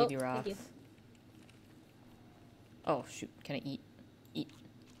 I give Oh, you thank rocks. you. Oh, shoot. Can I eat? Eat.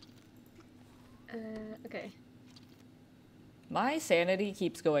 Okay. My sanity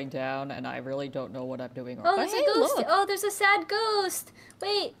keeps going down, and I really don't know what I'm doing wrong. Oh, there's hey, a ghost. look! Oh, there's a sad ghost.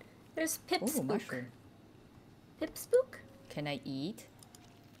 Wait, there's Pip Ooh, Spook. mushroom. Pip Spook? Can I eat?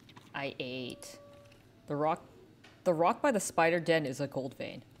 I ate. The rock by the spider den is a gold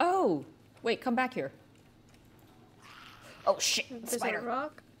vein. Oh! Wait, come back here. Oh, shit! There's Spider. a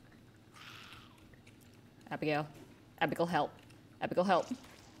rock. Abigail. Abigail, help. Abigail, help.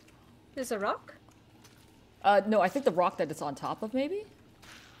 There's a rock? No, I think the rock that it's on top of, maybe?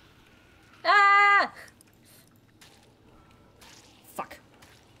 Ah! Fuck.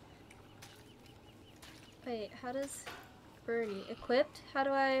 Wait, how does Bernie equipped? What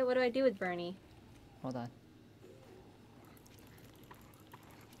do I do with Bernie? Hold on.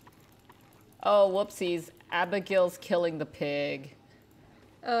 Oh, whoopsies. Abigail's killing the pig.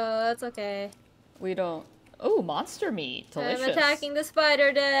 Oh, that's okay. We don't... Oh, monster meat. Delicious. I'm attacking the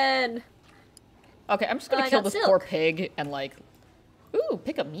spider den. Okay, I'm just gonna I kill got this poor silk. pig and like... Ooh,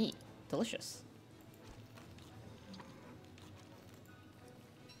 pick up meat. Delicious.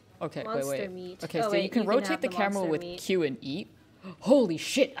 Okay, Monster wait. meat. Okay, Oh, so wait, you can you can rotate have the the camera monster with meat. Q and eat. Holy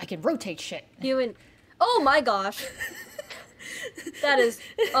shit, I can rotate shit. You and oh my gosh. That is.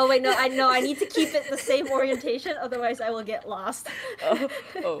 Oh wait, no, I need to keep it the same orientation, otherwise I will get lost.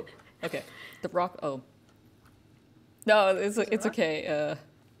 Oh, okay. The rock. Oh. No, it's rock? okay.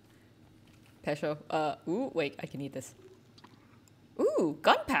 Pesho. Ooh, wait, I can eat this. Ooh,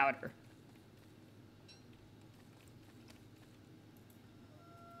 gunpowder.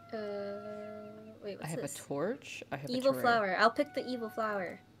 Wait, what's I have this? a torch. I have Evil a tray. flower. I'll pick the evil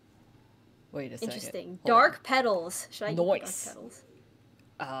flower. Wait a second. Interesting. Hold Dark petals. Should I eat the dark Nice. petals?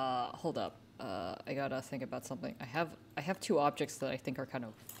 on. Hold up. I gotta think about something. I have two objects that I think are kind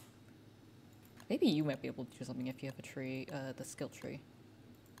of. Maybe you might be able to do something if you have a tree. The skill tree.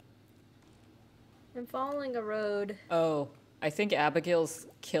 I'm following a road. Oh, I think Abigail's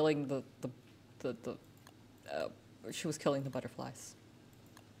killing the She was killing the butterflies.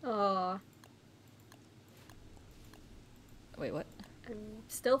 Oh, Wait, what? I'm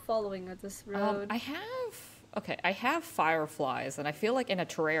still following this road. I have fireflies, and I feel like in a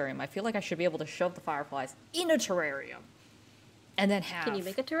terrarium, I feel like I should be able to shove the fireflies in a terrarium, and then have Can you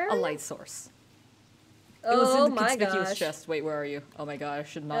make a terrarium? a light source. It Oh was in the my conspicuous gosh. chest. Wait, where are you? Oh my god, I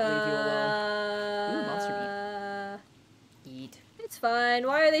should not leave you alone. Ooh, monster meat. Eat. It's fine.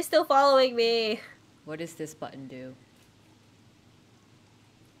 Why are they still following me? What does this button do?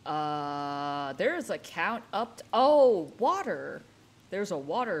 There's a count up to, oh, water. There's a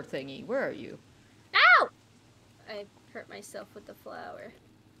water thingy. Where are you? Ow! I hurt myself with the flower.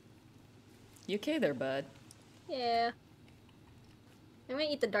 You okay there, bud? Yeah. I'm gonna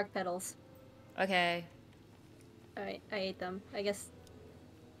eat the dark petals. Okay. Alright, I ate them. I guess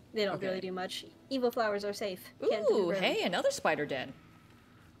they don't Okay. really do much. Evil flowers are safe. Can't Ooh, burn. hey, another spider den.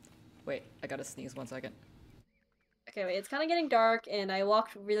 Wait, I gotta sneeze 1 second. Okay, wait, it's kind of getting dark, and I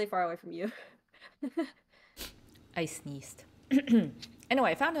walked really far away from you. I sneezed.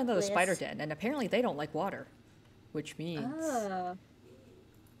 Anyway, I found another Yes. spider den, and apparently they don't like water. Which means... Ah.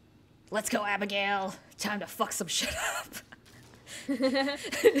 Let's go, Abigail! Time to fuck some shit up!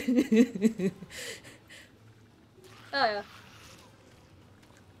 Oh, yeah.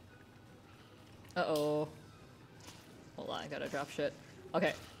 Uh-oh. Hold on, I gotta drop shit.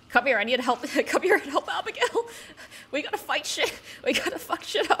 Okay, come here, I need help. Come here and help Abigail! We gotta fight shit! We gotta fuck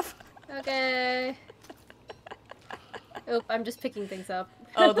shit up! Okay. Oh, I'm just picking things up.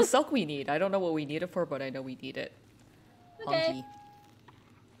 Oh, the silk we need. I don't know what we need it for, but I know we need it. Okay.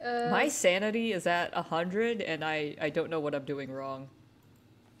 Hunky. My sanity is at 100, and I don't know what I'm doing wrong.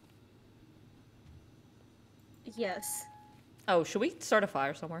 Yes. Oh, should we start a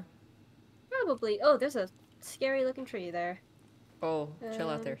fire somewhere? Probably. Oh, there's a scary looking tree there. Oh, chill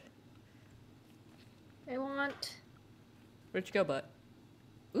out there. I want... Where'd you go, butt?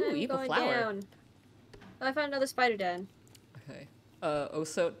 Ooh, I'm evil going flower. down. Oh, I found another spider den. Okay.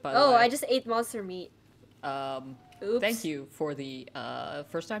 Osot, by the Oh, way. I just ate monster meat. Oops. Thank you for the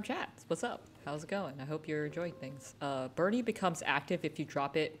first time chat. What's up? How's it going? I hope you're enjoying things. Bernie becomes active if you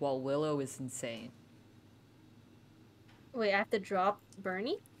drop it while Willow is insane. Wait, I have to drop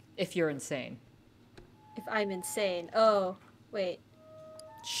Bernie? If you're insane. If I'm insane. Oh, wait.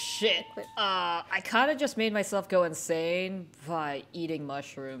 Shit. Quit. I kind of just made myself go insane by eating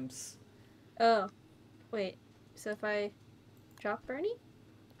mushrooms. Oh, wait. So if I drop Bernie?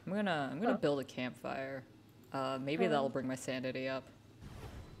 I'm gonna build a campfire. Maybe that'll bring my sanity up.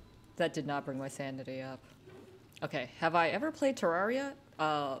 That did not bring my sanity up. Okay, have I ever played Terraria?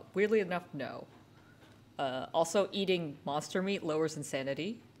 Weirdly enough, no. Also, eating monster meat lowers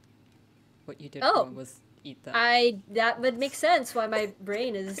insanity. What you did wrong was eat that. That would make sense why my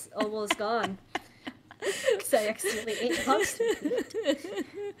brain is almost gone. Because I accidentally ate monster meat.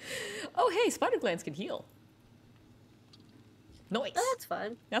 Oh, hey, spider glands can heal. Nice. Oh, that's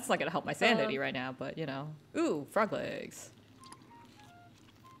fun. That's not gonna help my sanity right now, but you know. Ooh, frog legs.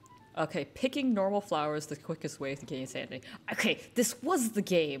 Okay, picking normal flowers the quickest way to gain sanity. Okay, this was the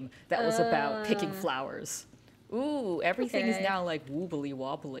game that was about picking flowers. Ooh, everything is Okay. now like woobly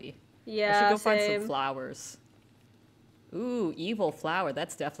wobbly. Yeah, I should go find same. some flowers. Ooh, evil flower.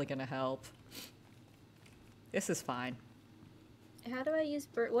 That's definitely gonna help. This is fine. How do I use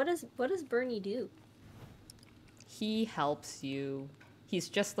what does Bernie do? He helps you. He's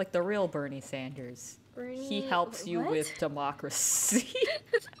just like the real Bernie Sanders. Bernie... He helps you what? with democracy.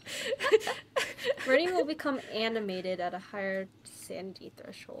 Bernie will become animated at a higher sanity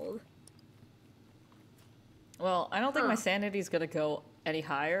threshold. Well, I don't think my Huh. sanity is gonna go any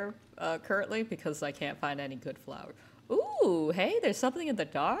higher currently because I can't find any good flower. Ooh, hey, there's something in the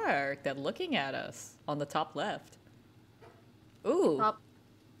dark that's looking at us on the top left. Ooh, Top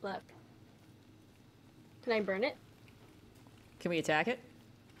left. Can I burn it? can we attack it?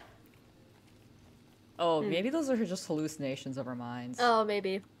 Oh, maybe those are just hallucinations of our minds. Oh,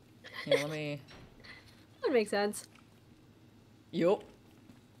 maybe. Here, let me... That makes sense. Yup.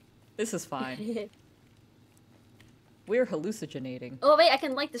 This is fine. We're hallucinating. Oh, wait, I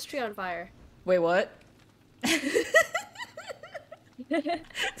can light this tree on fire. Wait, what?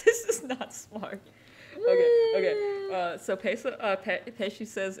 This is not smart. Okay. So Pesci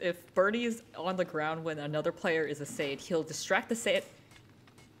says if Bernie is on the ground when another player is insane, he'll distract the sand.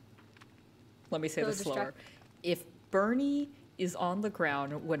 Let me say He'll this slower. distract- If Bernie is on the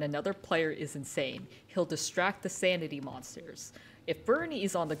ground when another player is insane, he'll distract the sanity monsters. If Bernie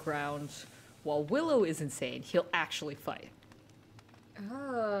is on the ground while Willow is insane, he'll actually fight.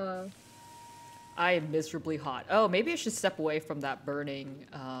 Oh. I am miserably hot. Oh, maybe I should step away from that burning.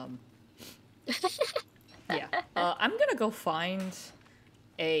 Yeah. I'm gonna go find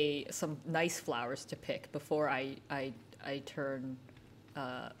some nice flowers to pick before I turn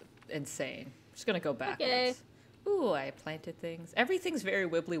insane. I'm just gonna go backwards. Okay. Ooh, I planted things. Everything's very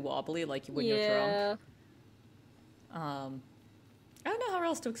wibbly wobbly, like when you're drunk. I don't know how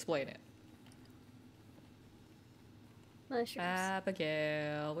else to explain it. Mushrooms.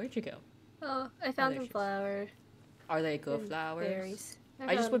 Abigail, where'd you go? Oh, I found there some she is. flowers. Are they good and flowers? Berries.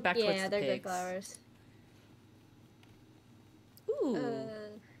 I just went back towards yeah, the they're pigs. good flowers. Ooh.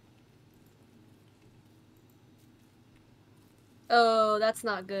 Oh, that's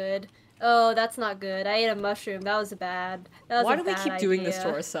not good. Oh, that's not good. I ate a mushroom. That was bad. That was Why a do we bad keep doing this to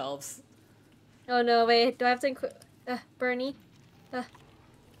idea. ourselves? Oh no, wait. Do I have to Bernie?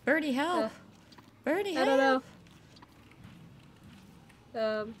 Bernie, help! Bernie, I help!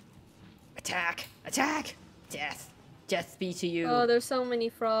 don't know. Attack! Attack! Death! Death be to you! Oh, there's so many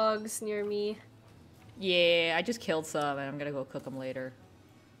frogs near me. Yeah, I just killed some and I'm gonna go cook them later.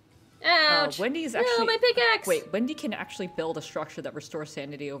 Ouch! Wendy's No, actually... my pickaxe! Wait, Wendy can actually build a structure that restores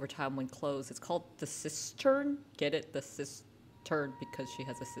sanity over time when closed. It's called the cistern. Get it? The cistern because she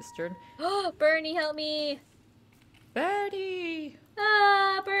has a cistern. Oh, Bernie, help me! Bernie!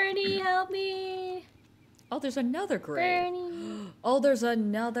 Ah, Bernie, help me! Oh, there's another grave. Bernie! Oh, there's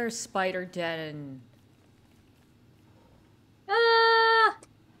another spider den. Ah!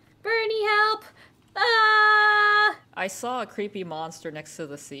 Bernie, help! Ah! I saw a creepy monster next to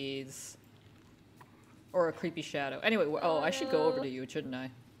the seeds. Or a creepy shadow. Anyway, I should go over to you, shouldn't I?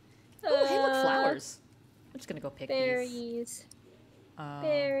 Oh, hey, look, flowers. I'm just gonna go pick these. Berries.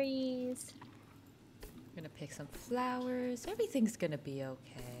 Berries. I'm gonna pick some flowers. Everything's gonna be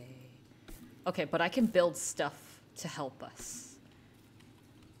okay. Okay, but I can build stuff to help us.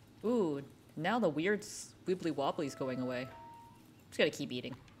 Ooh, now the weird wibbly wobbly's going away. Just gotta keep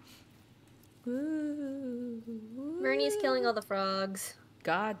eating. Ooh, Bernie's killing all the frogs.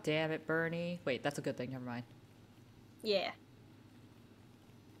 God damn it, Bernie. Wait, that's a good thing. Never mind. Yeah.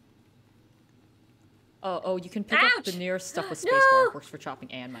 Oh, you can pick up the Ouch! nearest stuff with No! spacebar. It works for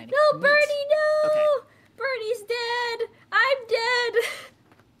chopping and mining. No, Neat. Bernie, no! Okay. Bernie's dead! I'm dead!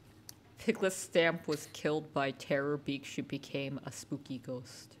 Piglet Stamp was killed by Terror Beak. She became a spooky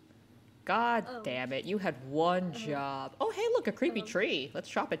ghost. God damn it. You had one job. Oh, hey, look, a creepy tree. Let's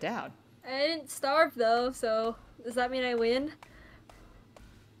chop it down. I didn't starve though, so does that mean I win?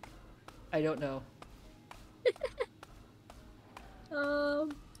 I don't know.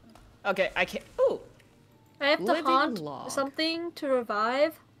 Okay, I can't. Oh! I have to Living haunt log. something to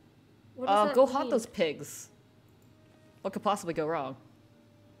revive? What does that Go mean? haunt those pigs. What could possibly go wrong?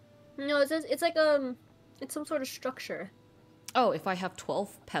 No, it says it's like it's some sort of structure. Oh, if I have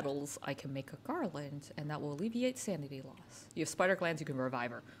 12 petals, I can make a garland, and that will alleviate sanity loss. You have spider glands, you can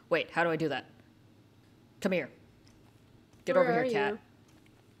revive her. Wait, how do I do that? Come here. Get Where over are here, cat. you?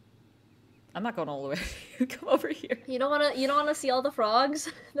 I'm not going all the way. Come over here. You don't wanna see all the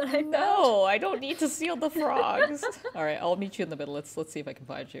frogs that I found? No, I don't need to seal the frogs. All right, I'll meet you in the middle. Let's see if I can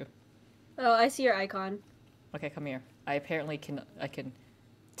find you. Oh, I see your icon. Okay, come here. I apparently can.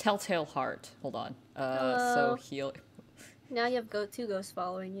 Telltale heart. Hold on. So Hello. heal. Now you have two ghosts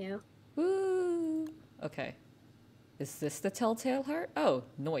following you. Woo. Okay. Is this the telltale heart? Oh,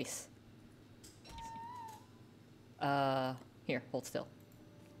 noise. Here, hold still.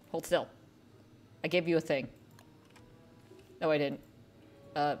 Hold still. I gave you a thing. No, I didn't.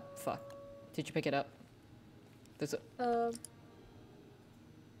 Fuck. Did you pick it up? There's a...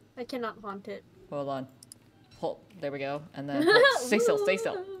 I cannot haunt it. Hold on. Hold. There we go. And then... hold. Stay still, stay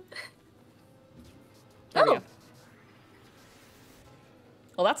still. There we go.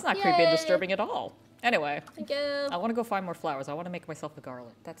 Well, that's not creepy and Yay. disturbing at all. Anyway, Thank you. I want to go find more flowers. I want to make myself a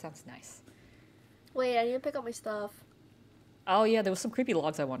garland. That sounds nice. Wait, I need to pick up my stuff. Oh yeah, there was some creepy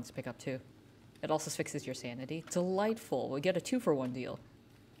logs I wanted to pick up too. It also fixes your sanity. Delightful. We get a 2-for-1 deal.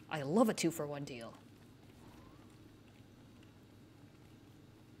 I love a 2-for-1 deal.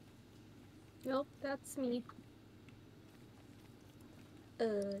 Nope, that's me.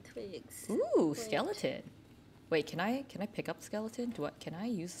 Twigs. Ooh, Wait. skeleton. Wait, can I pick up skeleton? Can I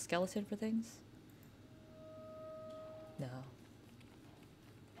use skeleton for things? No.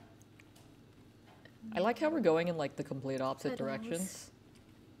 I like how we're going in like the complete opposite Petals. directions.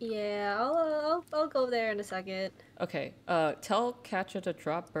 Yeah, I'll go there in a second. Okay, tell Katja to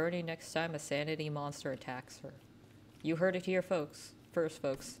drop Bernie next time a sanity monster attacks her. You heard it here, folks. First,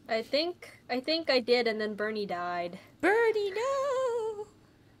 folks. I think I did, and then Bernie died. Bernie, no!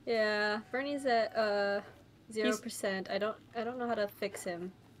 Yeah, Bernie's at 0%. I don't know how to fix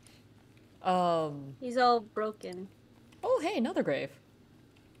him. He's all broken. Oh, hey, another grave.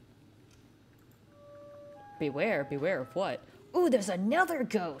 Beware, beware of what? Ooh, there's another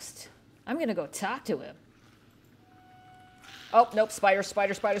ghost. I'm gonna go talk to him. Oh, nope, spider,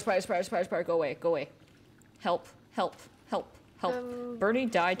 spider, spider, spider, spider, spider, spider, go away, go away. Help, help, help, help. Bernie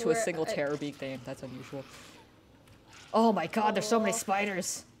died to a single terror beak name. That's unusual. Oh my god, there's so many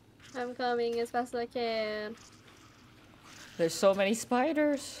spiders. I'm coming as fast as I can. There's so many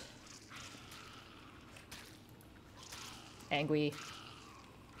spiders. Angry.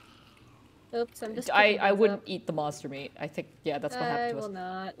 Oops, I'm just. I wouldn't eat the monster meat. I think, yeah, that's what happened to us. I will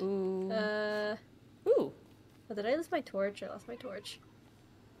not. Ooh. Ooh. Oh, did I lose my torch? I lost my torch.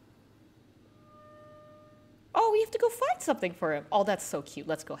 Oh, we have to go find something for him. Oh, that's so cute.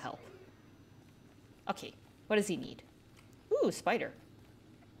 Let's go help. Okay, what does he need? Ooh, spider.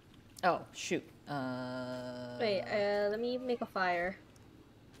 Oh, shoot. Wait, let me make a fire.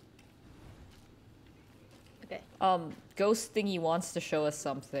 Okay. Ghost thingy wants to show us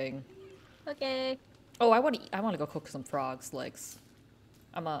something. Okay. Oh, I want to go cook some frogs' legs.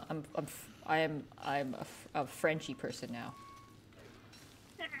 I'm a Frenchy person now.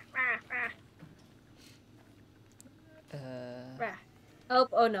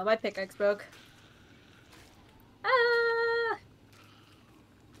 Oh no, my pickaxe broke. Ah!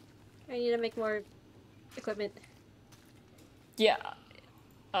 I need to make more equipment. Yeah.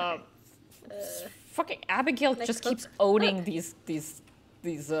 Fucking Abigail just keeps owning these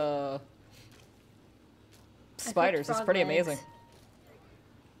spiders. It's pretty amazing.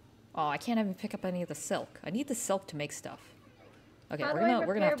 Oh, I can't even pick up any of the silk. I need the silk to make stuff. Okay,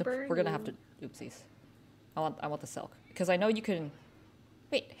 we're gonna have to oopsies. I want the silk because I know you can.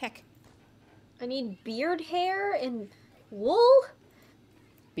 Wait, heck. I need beard hair and wool.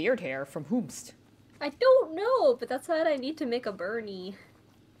 Beard hair from whomst? I don't know, but that's what I need to make a Bernie.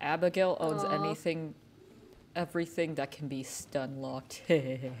 Abigail owns everything that can be stun locked.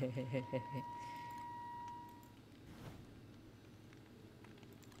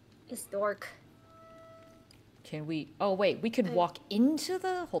 It's dork. Can we? Oh wait, we could walk into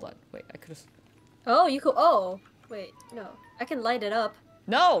the. Hold on, wait. I could have. Oh, you could. Oh, wait, no. I can light it up.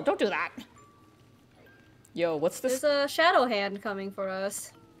 No, don't do that. Yo, what's this? There's a shadow hand coming for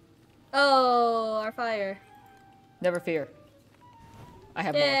us. Oh, our fire. Never fear. I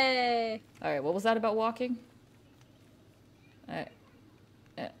have Yay! more. All right, what was that about walking?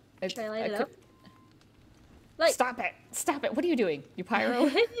 Should I light it up? Stop it! Stop it! What are you doing? You pyro?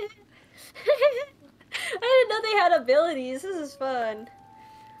 I didn't know they had abilities. This is fun.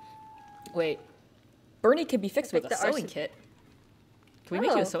 Wait. Bernie can be fixed with a sewing kit. Can we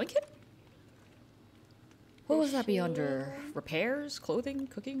make you a sewing kit? What would that be under? Repairs? Clothing?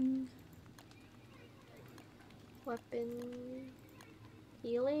 Cooking? Weapon...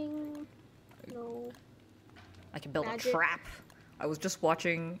 Healing? No. I can build a trap. I was just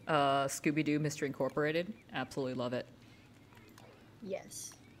watching Scooby-Doo Mystery Incorporated. Absolutely love it.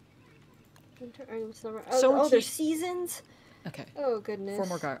 Yes. Winter, summer. Oh, there's seasons? Okay. Oh, goodness. 4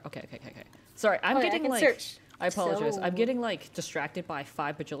 more guard. Okay. Sorry, I'm getting like... Search. I apologize. I'm getting like distracted by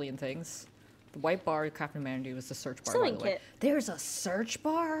 5 bajillion things. The white bar, Craft Humanity was the search bar, by the way. There's a search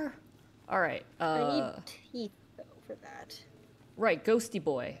bar? Alright, I need teeth, though, for that. Right, Ghosty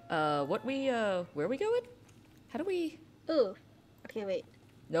Boy. Where are we going? How do we... Ooh. Okay, wait.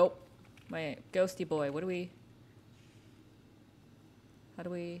 Nope. Wait, Ghosty Boy, what do we... How do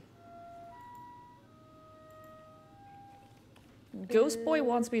we... Ghost Boy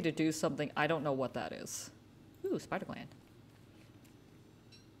wants me to do something. I don't know what that is. Ooh, spider gland.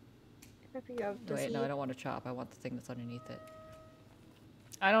 Wait, no, I don't want to chop. I want the thing that's underneath it.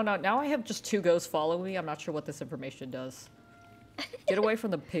 I don't know. Now I have just 2 ghosts following me. I'm not sure what this information does. Get away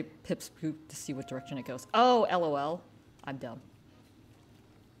from the Pip's poop to see what direction it goes. Oh, LOL. I'm dumb.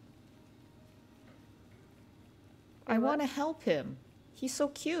 I want to help him. He's so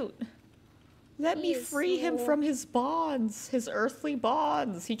cute. Let me free him from his bonds. His earthly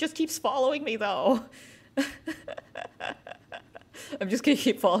bonds. He just keeps following me, though. I'm just gonna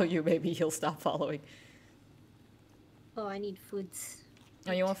keep following you. Maybe he'll stop following. Oh, I need foods.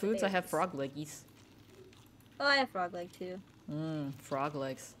 Oh, you want foods? I have frog leggies. Oh, I have frog leg too. Frog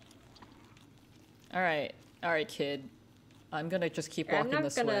legs. Alright, kid. I'm gonna just keep walking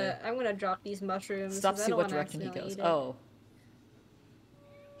this way. I'm gonna drop these mushrooms. Stop, see what direction he goes. Oh.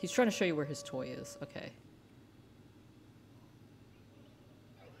 He's trying to show you where his toy is. Okay.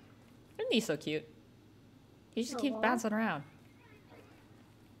 Isn't he so cute? He just keeps bouncing around.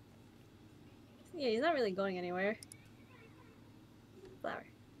 Yeah, he's not really going anywhere. Flower.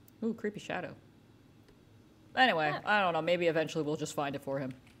 Ooh, creepy shadow. Anyway, I don't know. Maybe eventually we'll just find it for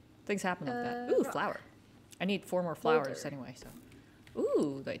him. Things happen like that. Ooh, rock. Flower. I need 4 more flowers anyway, so.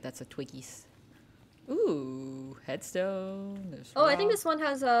 Ooh, wait, that's a Twiggies. Ooh, headstone. There's Oh, I think rock. this one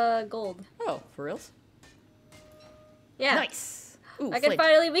has gold. Oh, for reals? Yeah. Nice. Ooh, I can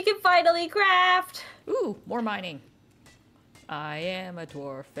flint. we can finally craft. Ooh, more mining. I am a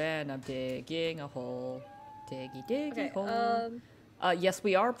dwarf and I'm digging a hole. Diggy diggy Okay. hole. Yes,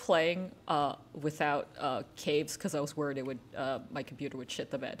 we are playing without caves because I was worried it would my computer would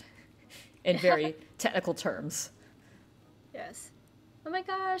shit the bed. In very technical terms. Yes. Oh my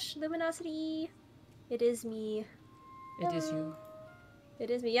gosh, luminosity. It is me. It is you. It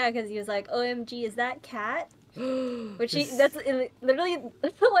is me. Yeah, because he was like, "OMG, is that cat?" Which he This- that's literally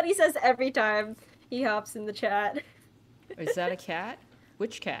what he says every time he hops in the chat. Is that a cat?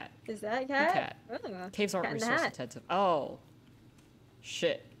 Which cat? Is that Who cat? cat? I don't know. Caves aren't Cat in the resource hat. intensive. Oh.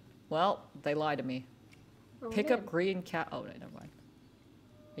 Shit. Well, they lied to me. Oh, Pick up good. green cat. Oh, no, never mind.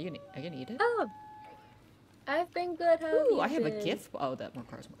 Are you gonna eat it? Oh, I've been good. How have Ooh, you I have a been? gift. Oh, that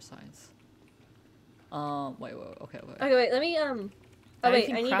requires more science. Wait, okay, wait. Okay, wait. Let me Oh Now you wait,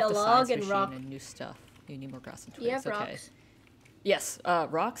 can I need craft a science log and machine rock. and new stuff. You need more grass and Do you twigs. have Okay. rocks? Yes.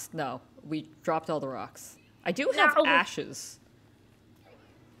 Rocks? No, we dropped all the rocks. I do have No! ashes.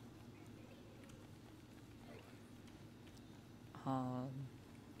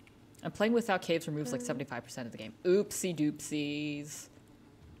 And playing without caves removes like 75% of the game. Oopsie doopsies.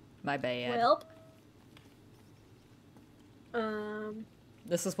 My bad. Welp. Um.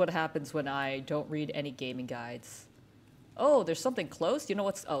 This is what happens when I don't read any gaming guides. Oh, there's something close. Do you know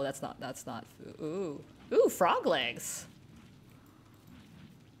what's? Oh, that's not. Ooh, frog legs.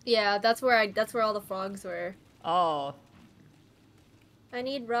 Yeah, that's where all the frogs were. Oh. I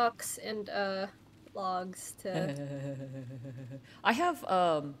need rocks and logs to. I have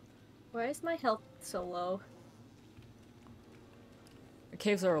Why is my health so low?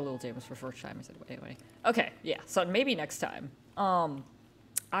 caves are a little dangerous for first timers anyway. Okay, yeah. So maybe next time.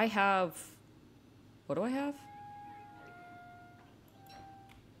 I have. What do I have?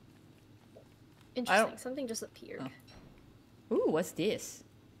 Interesting. Something just appeared. Oh. Ooh, what's this?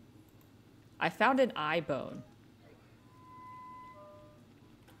 I found an eye bone.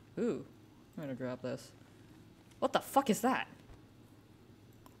 Ooh, I'm gonna grab this. What the fuck is that?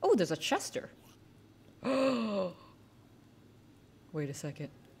 Oh, there's a Chester. Wait a second.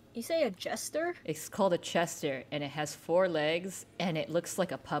 You say a jester? It's called a Chester, and it has 4 legs, and it looks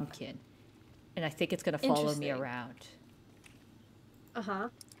like a pumpkin. And I think it's gonna follow me Interesting. around.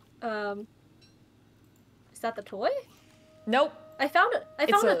 Uh-huh. Is that the toy? Nope. I found it. I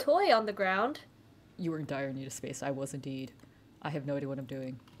It's found a a- toy on the ground. You were in dire need of space. I was indeed. I have no idea what I'm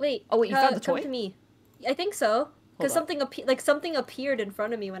doing. Wait. Oh, wait, you found the come toy? to me. I think so. Because Hold something appeared in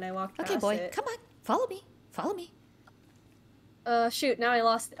front of me when I walked past Okay, boy, it. come on. Follow me. Follow me. Shoot, now I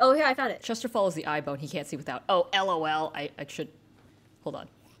lost it. Oh, yeah, I found it. Chester follows the eye bone. He can't see without. Oh, LOL. I should. Hold on.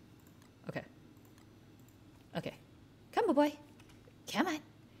 Okay. Okay. Come on, boy. Come on.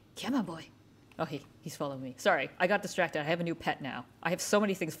 Come on, boy. Oh, he's following me. Sorry, I got distracted. I have a new pet now. I have so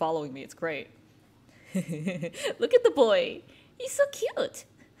many things following me. It's great. Look at the boy. He's so cute.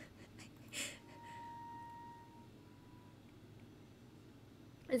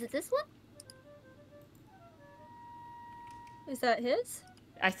 Is it this one? Is that his?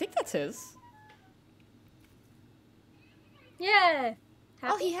 I think that's his. Yeah. Oh,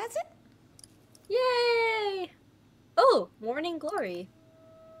 Happy? he has it? Yay! Oh, morning glory.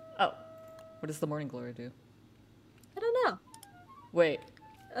 Oh. What does the morning glory do? I don't know. Wait.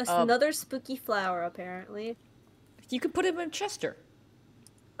 Another spooky flower, apparently. You could put him in Chester.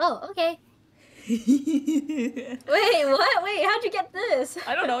 Oh, okay. Wait, what? Wait, how'd you get this?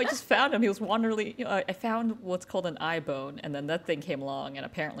 I don't know. I just found him. He was wandering. I found what's called an eye bone, and then that thing came along, and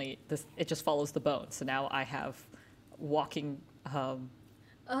apparently it just follows the bone. So now I have walking. Oh,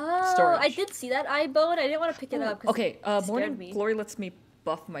 Storage. I did see that eye bone. I didn't want to pick it up. 'Cause Okay. it scared Morning me. glory lets me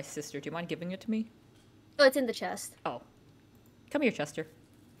buff my sister. Do you mind giving it to me? Oh, it's in the chest. Oh, come here, Chester.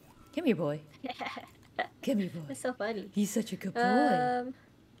 Come here, boy. Come here, boy. It's so funny. He's such a good boy. Um,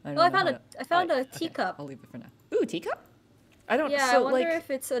 don't oh, I know found how to- I found a okay, teacup. I'll leave it for now. Ooh, teacup? I don't. Yeah, so I wonder like.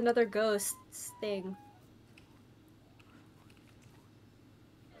 if it's another ghost thing.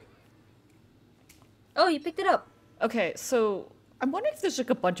 Oh, you picked it up. Okay, so I'm wondering if there's like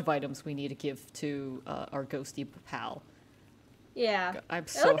a bunch of items we need to give to our ghosty pal. Yeah. I'm I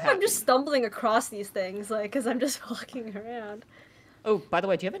so like how happy. I'm just stumbling across these things, like, because I'm just walking around. Oh, by the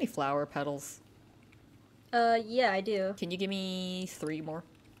way, do you have any flower petals? Yeah, I do. Can you give me 3 more?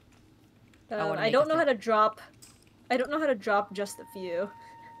 wanna I make don't a know thing. how to drop. I don't know how to drop just a few.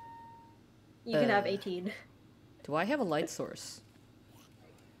 You can have 18. Do I have a light source?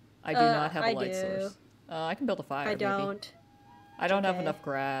 I do not have a I light do. source. I can build a fire. I maybe. don't. I don't have okay. enough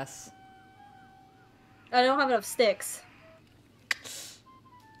grass. I don't have enough sticks.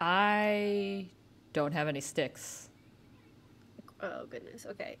 I don't have any sticks. Oh goodness.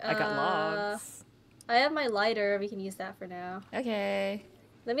 Okay. I got logs. I have my lighter. We can use that for now. Okay.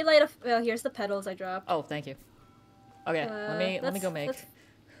 Let me light a. Oh, here's the petals I dropped. Oh, thank you. Okay, let me go make.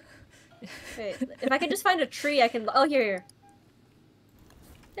 Wait, if I can just find a tree, I can. Oh, here.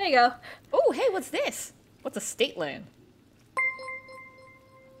 There you go. Oh, hey, what's this? What's a state land?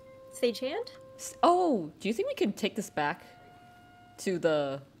 Stagehand? Oh, do you think we can take this back to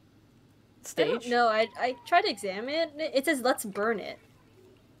the stage? No, I tried to examine it. It says let's burn it.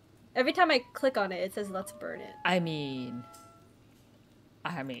 Every time I click on it, it says let's burn it. I mean.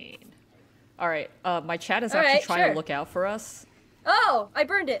 All right. My chat is actually trying to look out for us. Oh, I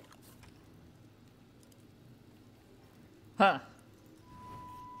burned it. Huh.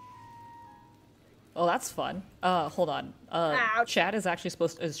 Oh, that's fun. Hold on. Ouch. Chat is actually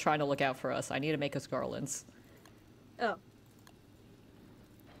is trying to look out for us. I need to make us garlands. Oh.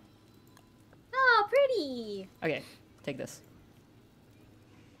 Oh, pretty. Okay, take this.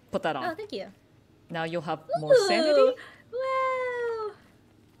 Put that on. Oh, thank you. Now you'll have more sanity. Wow.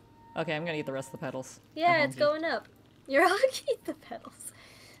 Okay, I'm gonna eat the rest of the petals. Yeah, it's going up. You're all gonna eat the petals.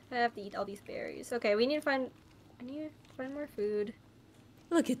 I have to eat all these berries. Okay, we need to find. I need to find more food.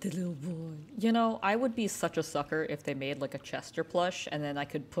 Look at the little boy. You know, I would be such a sucker if they made like a Chester plush and then I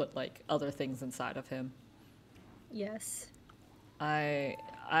could put like other things inside of him. Yes.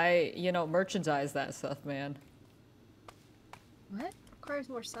 You know, merchandise that stuff, man. What? Requires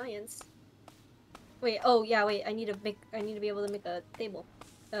more science. Wait, oh yeah, wait, I need to be able to make a table.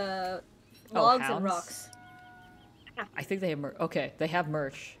 Logs and rocks. I think they have okay, they have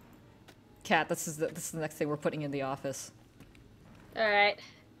merch. Cat, this is the next thing we're putting in the office. Alright.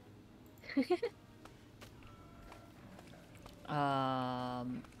 Oh,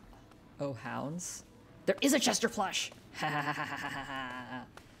 hounds. There is a Chester plush!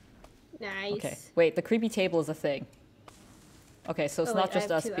 Nice. Okay, wait, the creepy table is a thing. Okay, so it's not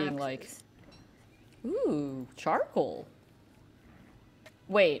just us being like... Ooh, charcoal.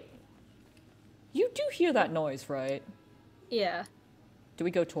 Wait. You do hear that noise, right? Yeah. Do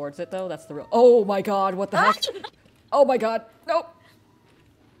we go towards it, though? That's the real... Oh my god, what the heck? Oh my god, nope!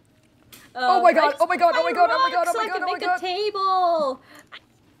 Oh my god, oh my god, oh my god, oh my god, oh my god, oh my god! Make a table!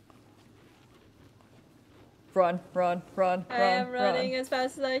 Run, run, run, I run, am running as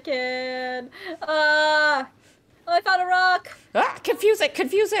fast as I can. Oh, I found a rock. Ah, confuse it,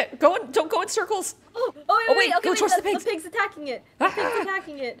 confuse it. Don't go in circles. Oh wait, okay, go towards the pigs. The pig's attacking it. The pig's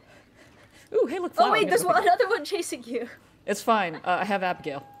attacking it. Ooh, hey, look, flower. Oh wait, there's another one chasing you. It's fine. I have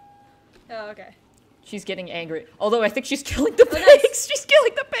Abigail. Oh, okay. She's getting angry. Although I think she's killing the pigs. Nice. She's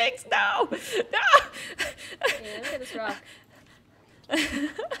killing the pigs. No, no. Yeah, look at this rock.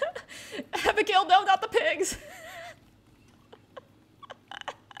 Abigail, no, not the pigs.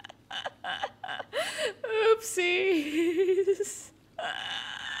 Oopsies.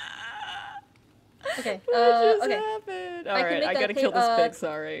 Okay. What just okay. happened? All right, I gotta kill this pig.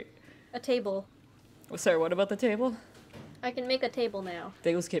 Sorry. A table. Oh, sorry. What about the table? I can make a table now. They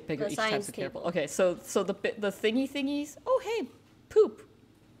always get bigger The each time, science so careful. table. Okay, so the thingies. Oh, hey, poop.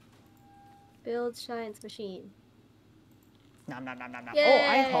 Build science machine. Nom nom nom nom nom. Yay! Oh,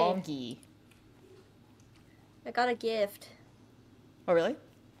 I'm hungry. I got a gift. Oh, really?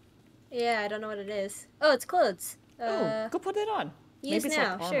 Yeah, I don't know what it is. Oh, it's clothes. Oh, go put it on. Use Maybe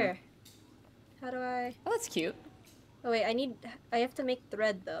now, it's like sure. How do I? Oh, that's cute. Oh wait, I have to make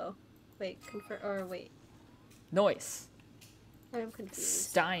thread though. Wait, wait. Noise. I'm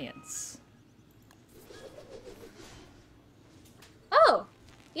confused. Science. Oh!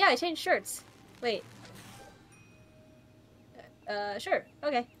 Yeah, I changed shirts. Wait. Sure.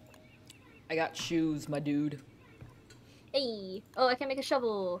 Okay. I got shoes, my dude. Hey! Oh, I can make a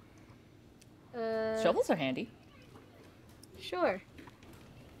shovel. Shovels are handy. Sure.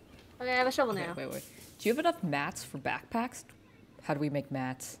 Okay, I have a shovel now. Wait. Do you have enough mats for backpacks? How do we make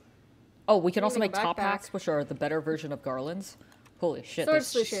mats? Oh, we can also make top hats, which are the better version of garlands. Holy shit, Sword there's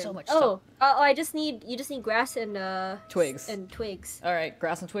solution. so much stuff. I just need grass and twigs. And twigs. All right,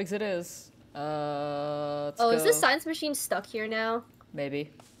 grass and twigs it is. Let's go. Is this go. science machine stuck here now?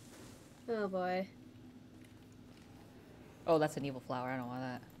 Maybe. Oh boy. Oh, that's an evil flower. I don't want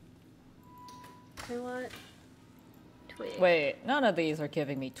that. I want twigs. Wait, none of these are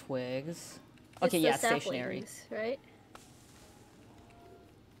giving me twigs. Okay, yeah, stationary. Right?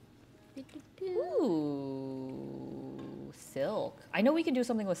 Ooh, silk. I know we can do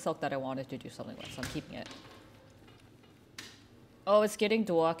something with silk that I wanted to do something with, so I'm keeping it. Oh, it's getting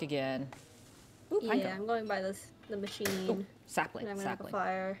dark again. Ooh, yeah, I'm going by the machine. Ooh, sapling, And I'm gonna sapling. make a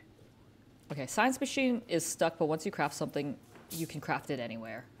fire. Okay, science machine is stuck, but once you craft something, you can craft it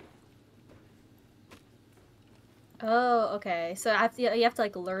anywhere. Oh, okay. So you have to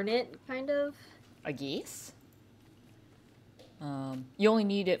like learn it, kind of. I guess? You only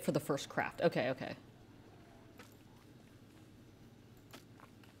need it for the first craft. Okay, okay.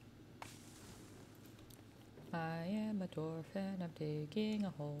 I am a dwarf and I'm digging a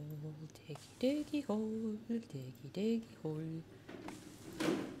hole. Diggy, diggy hole. Diggy, diggy hole.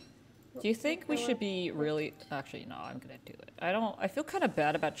 Do you think we should be really... Actually, no, I'm gonna do it. I feel kind of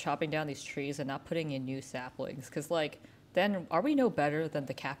bad about chopping down these trees and not putting in new saplings. Because, like, then are we no better than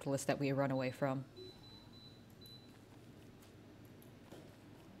the capitalists that we run away from?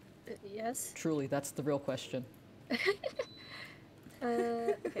 Yes. Truly, that's the real question.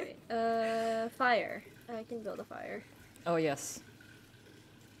 Okay. Fire. I can build a fire. Oh, yes.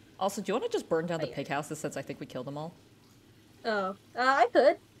 Also, do you want to just burn down the Fire. pig houses since I think we killed them all? Oh, I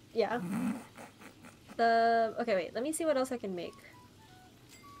could. Yeah. Okay, wait. Let me see what else I can make.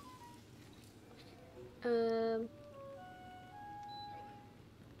 A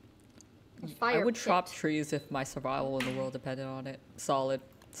fire I would pit. chop trees if my survival in the world depended on it. Solid.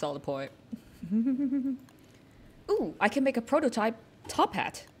 Solid point. Ooh, I can make a prototype top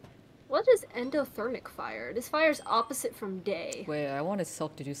hat. What is endothermic fire? This fire is opposite from day. Wait, I wanted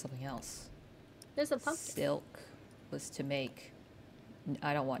silk to do something else. There's a pumpkin. Silk was to make...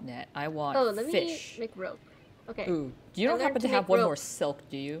 I don't want net. I want let fish. me make rope. Okay. Ooh, you don't happen to have one more silk,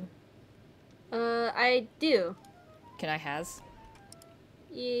 do you? I do. Can I has?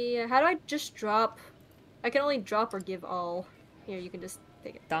 Yeah, how do I just drop? I can only drop or give all. Here, you can just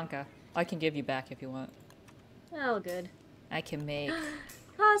take it. Danka. I can give you back if you want. Oh, good. I can make...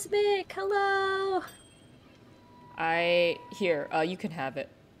 Cosmic, hello! Here, you can have it.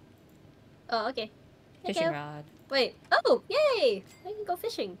 Oh, okay. Thank Fishing you. rod. Wait. Oh, yay! I can go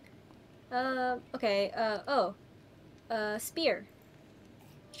fishing. Okay. Spear.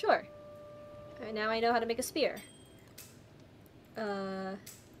 Sure. Alright, now I know how to make a spear. Do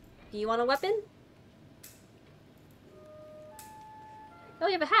you want a weapon? Oh,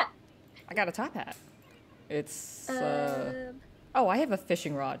 you have a hat. I got a top hat. It's, Oh, I have a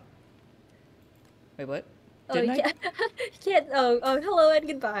fishing rod. Wait, what? Didn't I? You can't. Oh, hello and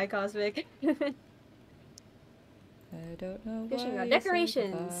goodbye, Cosmic. I don't know Fishing why rod. you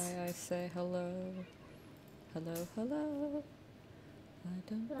Decorations. say goodbye, I say hello. Hello, hello. I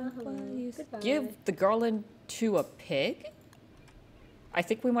don't know Hello. why you Goodbye. give the garland to a pig? I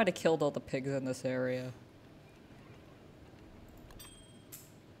think we might have killed all the pigs in this area.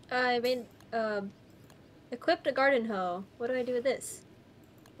 I made, equipped a garden hoe. What do I do with this?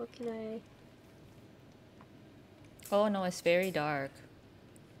 What can I... Oh no, it's very dark.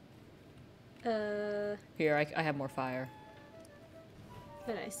 Oh, Here, I have more fire.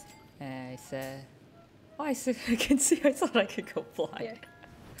 nice. I said... Oh, I see. I can see. I thought I could go fly. Here.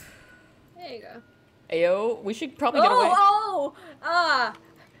 There you go. Ayo, we should probably get away. Oh! Ah!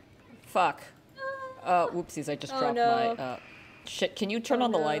 Fuck. Whoopsies, I just dropped no. my, Shit, can you turn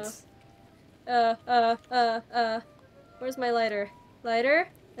on the no. lights? Where's my lighter? Lighter?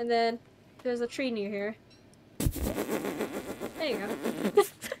 And then there's a tree near here. There you go.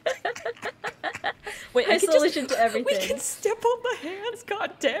 Wait, I solution to everything. We can step on the hands,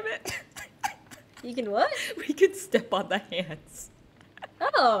 god damn it! You can what? We can step on the hands.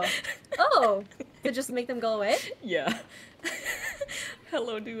 Oh! Oh! To just make them go away? Yeah.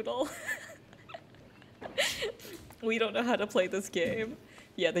 Hello, Doodle. We don't know how to play this game.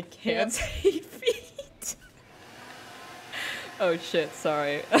 Yeah, the hands hate feet. Oh shit,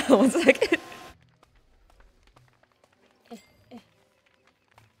 sorry. 1 second.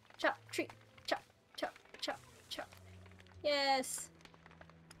 Chop, tree. Chop, chop, chop, chop. Yes.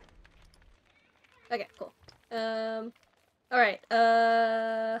 Okay, cool. Alright,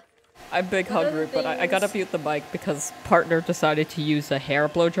 I'm big What hungry, other but I gotta things? mute the mic because partner decided to use a hair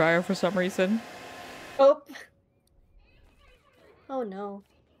blow dryer for some reason. Oh. Oh no.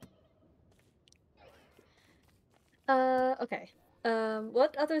 Okay.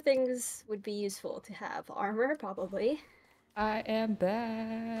 What other things would be useful to have? Armor, probably. I am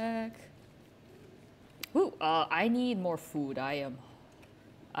back. Ooh, I need more food. I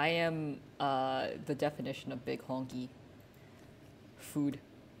am the definition of big honky. Food.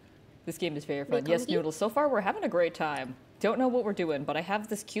 This game is very fun. Big Yes, honky? Noodles. So far, we're having a great time. Don't know what we're doing, but I have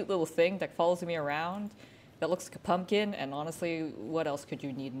this cute little thing that follows me around that looks like a pumpkin, and honestly, what else could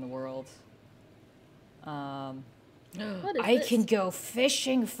you need in the world? What is I this? can go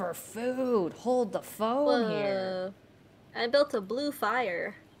fishing for food. Hold the phone here. Whoa. I built a blue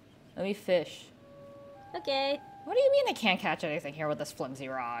fire. Let me fish. Okay. What do you mean I can't catch anything here with this flimsy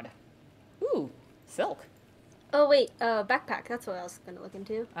rod? Ooh, silk. Oh wait, backpack. That's what I was gonna look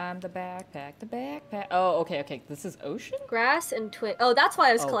into. I'm the backpack, the backpack. Oh, okay, okay. This is ocean? Grass and twig. Oh, that's why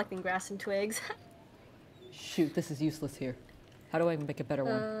I was Oh. collecting grass and twigs. Shoot, this is useless here. How do I make a better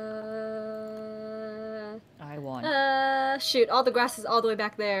one? I want. Shoot, all the grass is all the way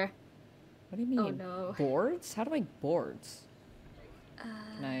back there. What do you mean? Oh no. Boards? How do I make boards?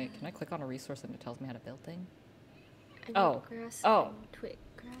 Can I click on a resource and it tells me how to build thing? Oh. Grass Oh. and twig.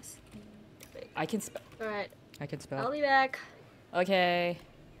 Grass and twig. I can spell. Alright. I can spell. I'll be back. Okay.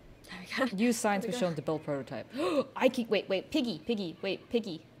 There we go. Use science There was we go. shown to build prototype. I can wait, piggy,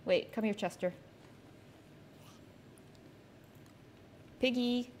 wait, come here, Chester.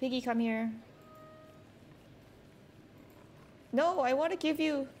 Piggy, come here. No, I want to give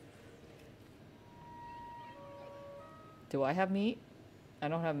you. Do I have meat? I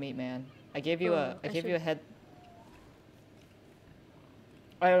don't have meat, man. I gave you Oh, I I gave you should- a head.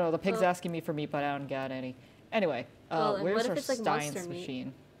 I don't know. The pig's Oh. asking me for meat, but I don't got any. Anyway, Well, and where's what if our it's, like, science monster meat?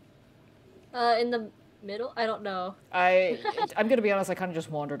 machine? In the middle? I don't know. I'm gonna be honest. I kind of just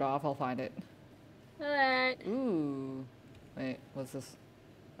wandered off. I'll find it. Alright. Ooh. Wait, what's this?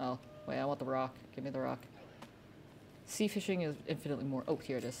 Oh, wait, I want the rock. Give me the rock. Sea fishing is infinitely more. Oh,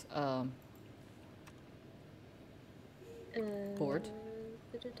 here it is. Board.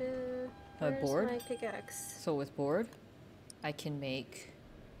 Where's Board? my pickaxe? So with board, I can make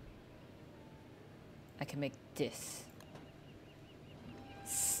this.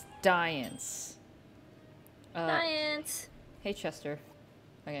 Science. Science! Hey Chester.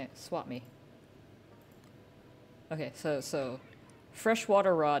 Okay, swap me. Okay, so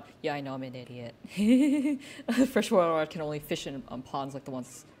freshwater rod. Yeah, I know I'm an idiot. Freshwater rod can only fish in ponds like the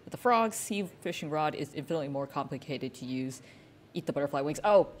ones with the frogs. Sea fishing rod is infinitely more complicated to use. Eat the butterfly wings.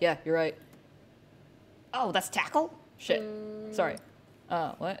 Oh, yeah, you're right. Oh, that's tackle? Shit. Sorry.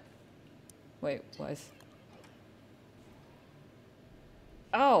 What? Wait, why is...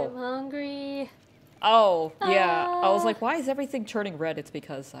 I'm Oh. hungry. Oh, yeah. I was Ah. like, why is everything turning red? It's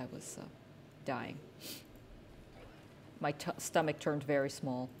because I was dying. My stomach turned very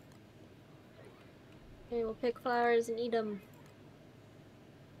small. Okay, we'll pick flowers and eat them.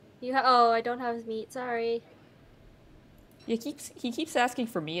 Oh, I don't have meat. Sorry. He keeps asking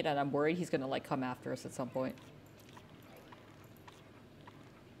for meat, and I'm worried he's gonna like come after us at some point.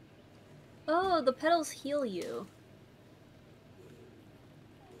 Oh, the petals heal you.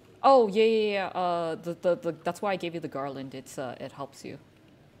 Oh yeah. That's why I gave you the garland. It helps you.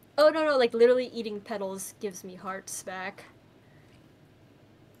 Oh, no, like literally eating petals gives me hearts back.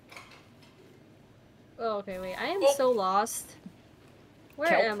 Oh, okay, wait. I am so lost. Where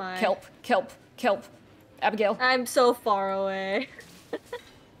Kelp, am I? Kelp. Abigail. I'm so far away.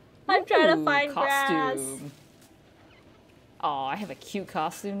 I'm trying to Ooh, find grass. costume. Oh, I have a cute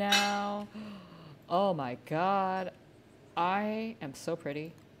costume now. Oh my god. I am so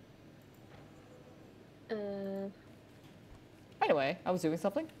pretty. Anyway, I was doing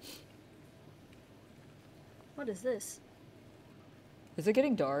something. What is this? Is it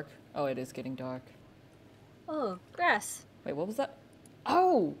getting dark? Oh, it is getting dark. Oh, grass. Wait, what was that?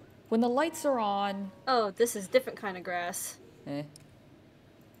 Oh, when the lights are on. Oh, this is different kind of grass. Eh.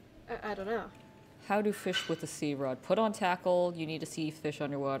 I don't know. How to fish with a sea rod. Put on tackle. You need to see fish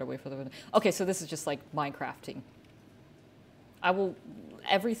underwater. Wait for the... Okay, so this is just like Minecrafting.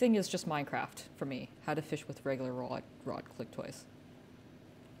 Everything is just Minecraft for me. How to fish with regular rod. Click twice.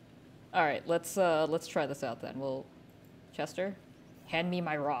 All right, let's try this out then. Chester, hand me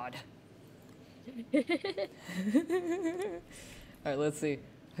my rod. All right, let's see.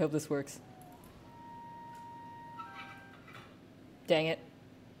 I hope this works. Dang it.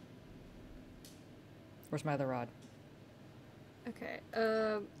 Where's my other rod? Okay. I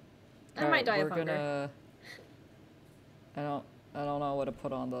All might right, die of we're hunger. gonna... I don't know what to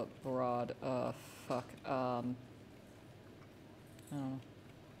put on the rod. Fuck. I don't know.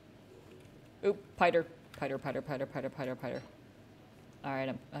 Oop, Piter. All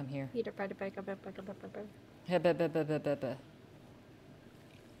right, I'm here. Peter,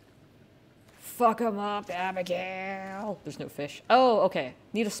 Fuck 'em up, Abigail. There's no fish. Oh, okay.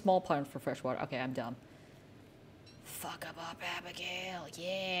 Need a small pond for fresh water. Okay, I'm dumb. Fuck 'em up, Abigail.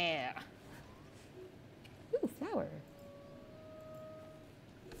 Yeah. Ooh, flower.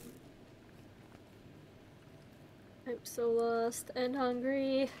 I'm so lost and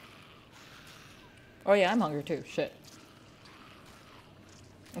hungry. Oh yeah, I'm hungry too. Shit.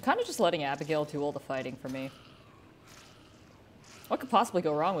 I'm kind of just letting Abigail do all the fighting for me. What could possibly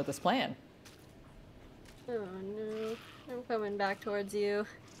go wrong with this plan? Oh no. I'm coming back towards you.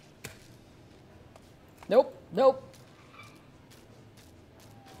 Nope.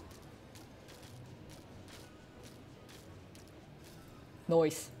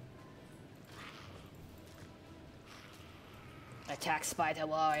 Noise. Attack Spider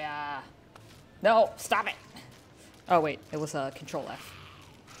Warrior. No, stop it. Oh wait, it was Control F.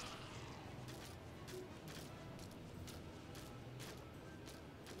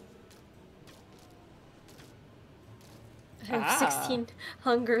 I have 16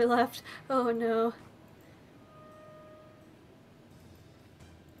 hunger left. Oh no.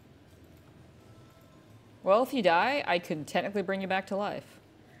 Well, if you die, I can technically bring you back to life.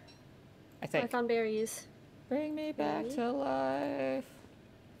 I think. I found berries. Bring me back to life.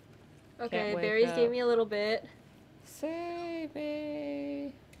 Okay, berries gave me a little bit. Save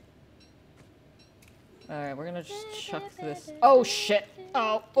me. Alright, we're gonna just chuck this. Oh shit!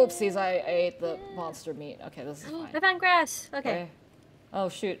 Oh, oopsies, I ate the monster meat. Okay, this is fine. I found grass! Okay. Oh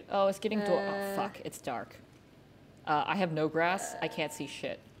shoot. Oh, it's getting to. Oh fuck, it's dark. I have no grass. I can't see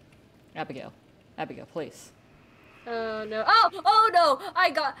shit. Abigail. Abigail, please. Oh no. Oh no!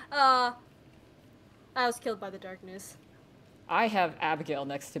 I was killed by the darkness. I have Abigail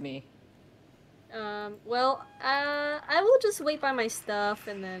next to me. Well, I will just wait by my stuff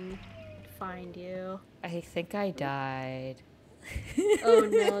and then find you. I think I died.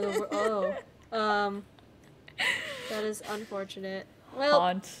 Oh no, that is unfortunate. Well,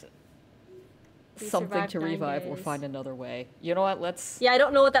 Haunt something to revive or find another way. You know what, let's... Yeah, I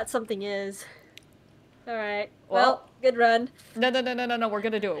don't know what that something is. Alright, well, good run. No, we're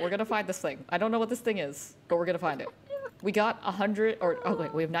gonna do it. We're gonna find this thing. I don't know what this thing is, but we're gonna find it. We got 100, oh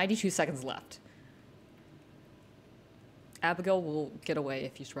wait, we have 92 seconds left. Abigail will get away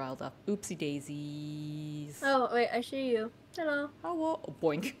if she's riled up. Oopsie daisies. Oh, wait, I see you. Hello. Oh, well,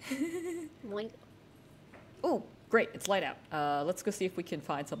 boink. Boink. Oh, great, it's light out. Let's go see if we can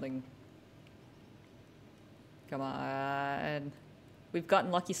find something. Come on. We've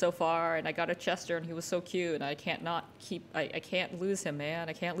gotten lucky so far, and I got a Chester, and he was so cute, and I can't not keep... I can't lose him, man.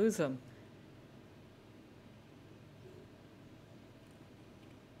 I can't lose him.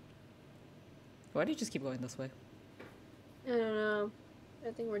 Why do you just keep going this way? I don't know.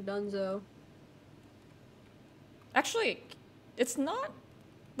 I think we're donezo. Actually, it's not...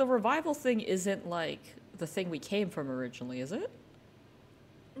 The revival thing isn't, like, the thing we came from originally, is it?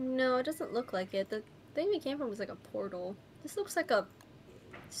 No, it doesn't look like it. The thing we came from was like a portal. This looks like a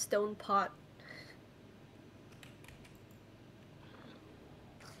stone pot.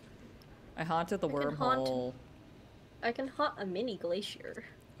 I haunted the wormhole. I can haunt a mini glacier.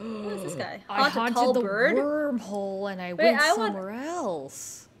 What is this guy? I haunted the wormhole and I went somewhere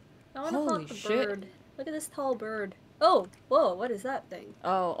else. I want to haunt the bird. Look at this tall bird. Oh, whoa, what is that thing?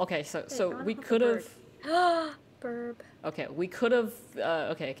 Oh, okay, so we could have... Burb. Okay, we could have...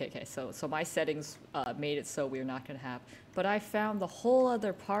 okay. So my settings made it so we're not going to have... But I found the whole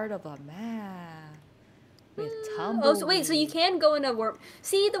other part of a map. With tumbleweed. Oh, so wait, so you can go in a worm...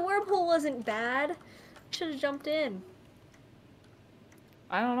 See, the wormhole wasn't bad. Should have jumped in.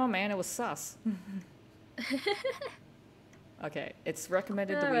 I don't know, man. It was sus. Okay, it's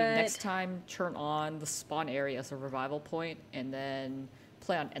recommended that we next time turn on the spawn area as a revival point and then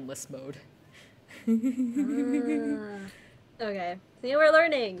play on endless mode. Okay, see, we're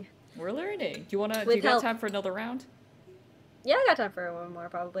learning. We're learning. Do you got time for another round? Yeah, I got time for one more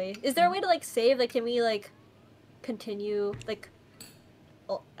probably. Is there a way to like save? Like, can we like continue like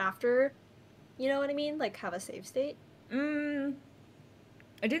after? You know what I mean? Like have a save state.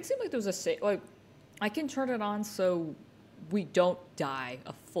 It didn't seem like there was a save. Like, I can turn it on so we don't die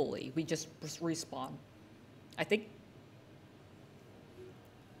fully. We just respawn. I think.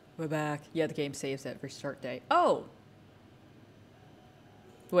 We're back. Yeah, the game saves at restart day. Oh!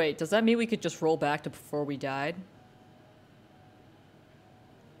 Wait, does that mean we could just roll back to before we died?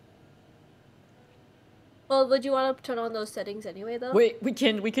 Well, would you want to turn on those settings anyway, though? Wait, we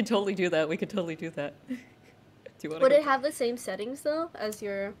can totally do that. We can totally do that. Do you want to Would it have the same settings, though, as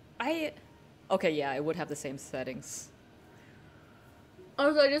your... Okay, yeah, it would have the same settings.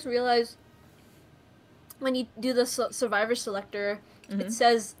 Also, I just realized when you do the survivor selector, it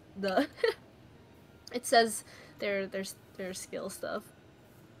says the... it says their skill stuff.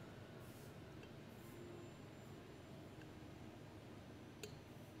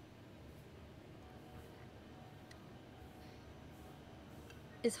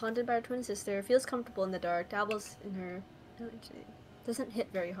 Is haunted by her twin sister, feels comfortable in the dark, dabbles in her... Doesn't hit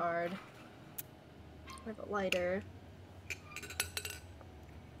very hard. I have a lighter.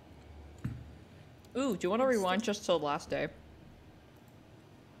 Ooh, do you want to rewind just till the last day?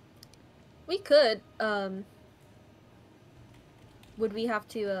 We could. Would we have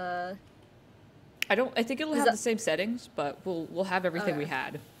to, I think it'll have the same settings, but we'll have everything we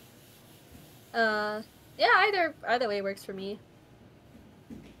had. Yeah, either way works for me.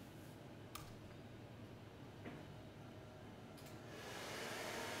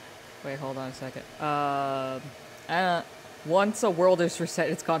 Wait, hold on a second. Once a world is reset,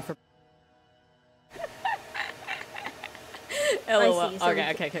 it's gone from. LOL. I see. So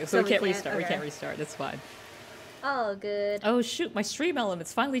Okay. So so we we can't can't- restart. We okay. can't restart. It's fine. Oh, good. Oh shoot! My stream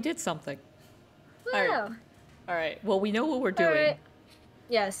elements finally did something. All right. Wow. All right. Well, we know what we're All doing. right.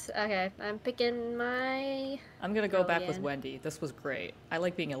 Yes. Okay. I'm picking my. I'm gonna go back with Brilliant. Wendy. This was great. I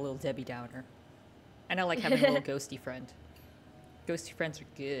like being a little Debbie Downer, and I like having a little ghosty friend. Ghosty friends are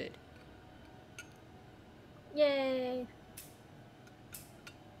good. Yay.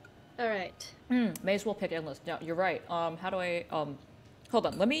 All right. May as well pick endless. No, you're right. How do I hold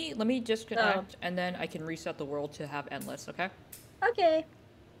on. Let me disconnect and then I can reset the world to have endless, okay? Okay.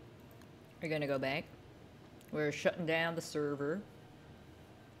 We're gonna go back. We're shutting down the server.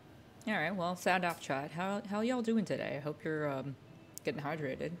 Alright, well, sound off chat. How y'all doing today? I hope you're getting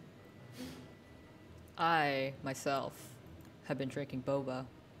hydrated. I myself have been drinking boba.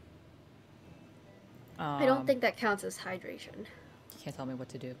 I don't think that counts as hydration. You can't tell me what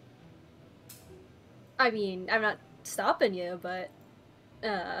to do. I mean, I'm not stopping you, but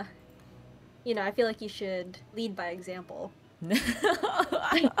you know, I feel like you should lead by example.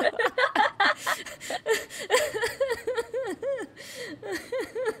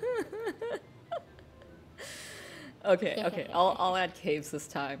 Okay. I'll add caves this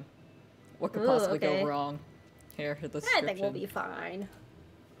time. What could Ooh, possibly okay. go wrong? Here, the I description. think we'll be fine.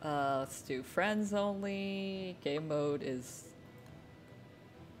 Let's do friends only. Game mode is.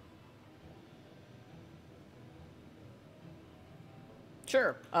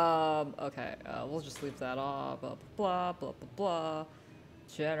 Sure. Okay. We'll just leave that off. Blah blah blah blah blah.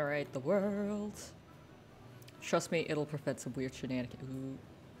 Generate the world. Trust me, it'll prevent some weird shenanigans. Ooh.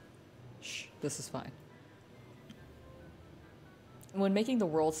 Shh. This is fine. When making the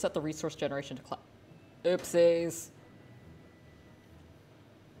world, set the resource generation to Oopsies.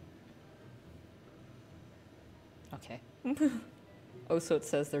 Okay. Oh, so it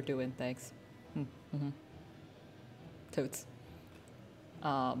says they're doing, thanks. Totes.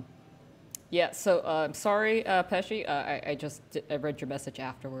 Yeah, so, I'm sorry, Pesci, I read your message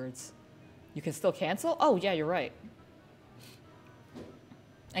afterwards. You can still cancel? Oh, yeah, you're right.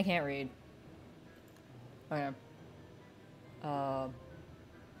 I can't read. Okay.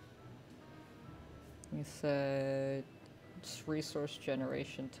 You said just resource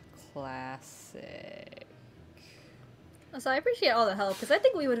generation to classic. So I appreciate all the help, because I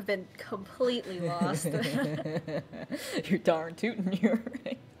think we would have been completely lost. You're darn tootin', you're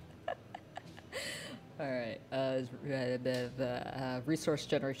right. Alright, resource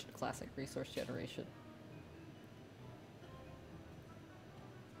generation to classic, resource generation.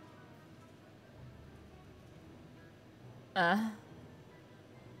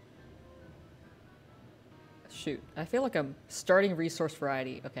 Shoot, I feel like I'm starting resource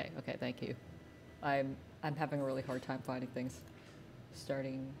variety. Okay, thank you. I'm having a really hard time finding things.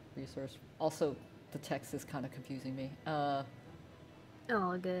 Starting resource. Also, the text is kind of confusing me. Oh,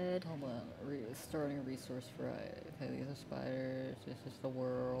 good. Hold on. Starting resource variety. Okay, these are spiders. This is the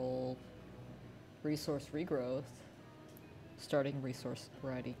world. Resource regrowth. Starting resource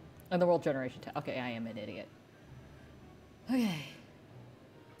variety. And the world generation tab. Okay, I am an idiot. Okay.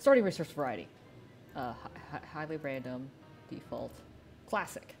 Starting resource variety. Highly random. Default.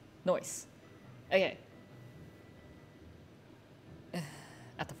 Classic. Noise. Okay.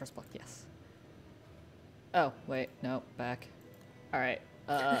 At the first block, yes. Oh, wait, no, back. Alright,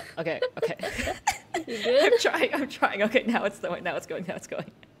 okay. You good? I'm trying. Okay, now it's going. Let's go.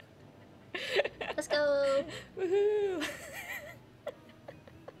 Woohoo!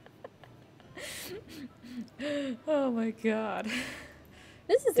 Oh my god.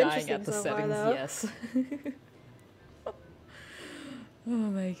 This is Dying interesting at the so settings, far, though. yes. Oh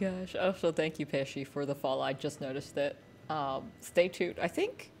my gosh. Also, thank you, Pesci, for the follow. I just noticed it. Stay tuned. I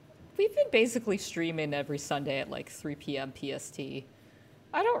think we've been basically streaming every Sunday at like 3 p.m. PST.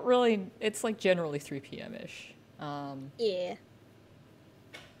 I don't really... It's like generally 3 p.m.-ish. Yeah.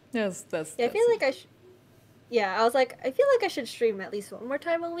 Yes, that's... Yeah, I feel like I should... Yeah, I was like, I feel like I should stream at least one more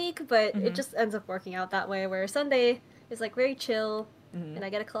time a week, but it just ends up working out that way, where Sunday is like very chill, and I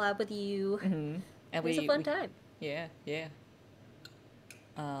get a collab with you. And it's a fun time. Yeah.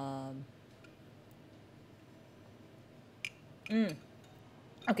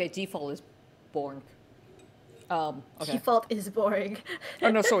 Okay, default is Bork. Okay. Default is boring.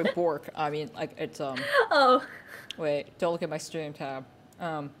 Oh no, sorry, Bork. I mean, like, it's, Oh. Wait, don't look at my stream tab.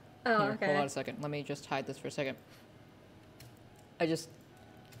 Oh, Here, okay. hold on a second. Let me just hide this for a second.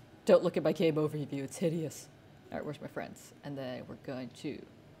 Don't look at my game overview. It's hideous. Alright, where's my friends? And then we're going to...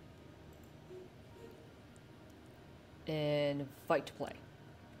 invite to play.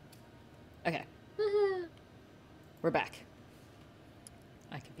 We're back.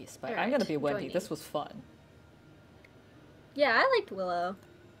 I could be a spider. I'm Alright, gonna be Wendy. joining. This was fun. Yeah, I liked Willow.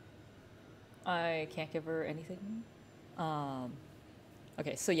 I can't give her anything.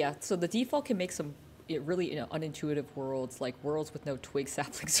 Okay, so yeah, so the default can make some really unintuitive worlds, like worlds with no twigs,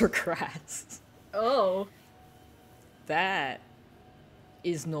 saplings, or grass. Oh. That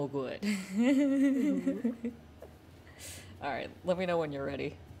is no good. Alright, let me know when you're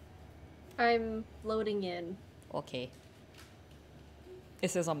ready. I'm loading in. Okay. It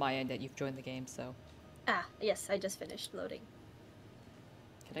says on my end that you've joined the game, so. Ah, yes, I just finished loading.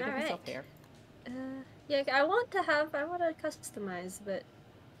 Can I give myself hair? Yeah, I want to customize, but...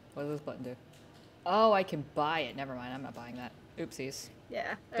 What does this button do? Oh, I can buy it. Never mind, I'm not buying that. Oopsies.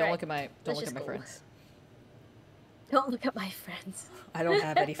 Yeah. Don't look at my just go. friends. Don't look at my friends. I don't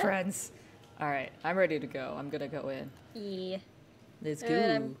have any friends. Alright, I'm ready to go. I'm gonna go in. Yeah. Let's And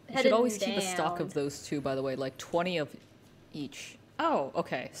go. I'm You should always heading keep a stock down. of those two, by the way, like 20 of each. Oh,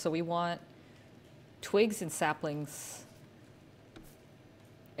 okay. So we want twigs and saplings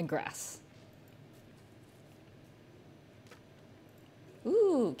and grass.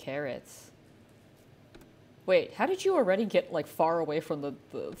 Ooh, carrots. Wait, how did you already get like far away from the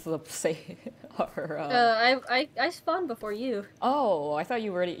say or, I spawned before you. Oh, I thought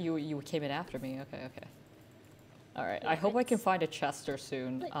you already you came in after me. Okay, okay. All right. I hope I can Let's- find a Chester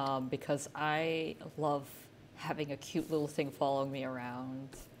soon, because I love having a cute little thing following me around.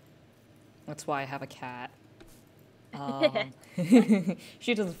 That's why I have a cat.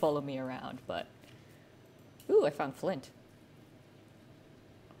 She doesn't follow me around, but ooh, I found flint.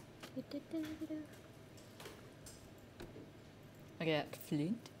 I got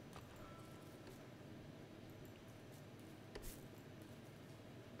flint.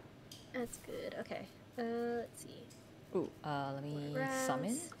 That's good. Okay. Let's see. Ooh, let me Grass.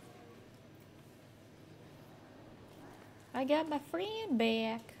 summon. I got my friend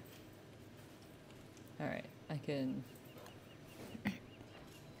back. Alright, I can...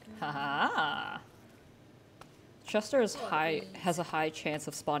 Haha! Chester is has a high chance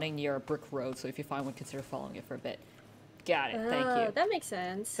of spawning near a brick road, so if you find one, consider following it for a bit. Got it, thank you. That makes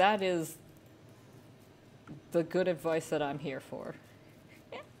sense. That is the good advice that I'm here for.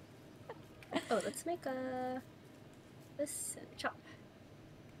 Oh, let's make this and chop.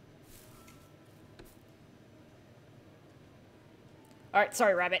 Alright,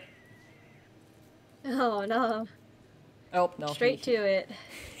 sorry, rabbit. Oh no. Oh, no. Straight to it.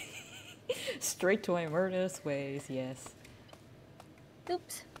 Straight to my murderous ways, yes.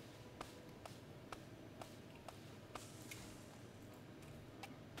 Oops.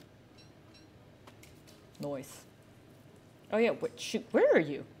 Noise. Oh yeah, shoot, where are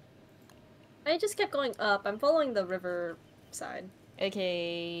you? I just kept going up. I'm following the river side.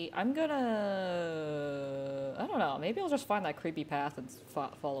 Okay, I'm gonna... I don't know, maybe I'll just find that creepy path and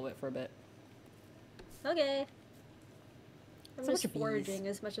follow it for a bit. Okay. I'm So just much bees. foraging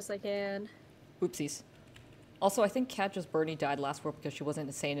as much as I can. Oopsies. Also, I think Cat just Bernie died last world because she wasn't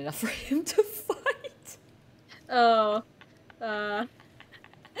insane enough for him to fight. Oh.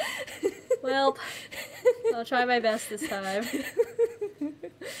 Well, I'll try my best this time.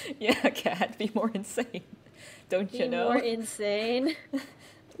 Yeah, Cat, be more insane. Don't you Be know? more insane.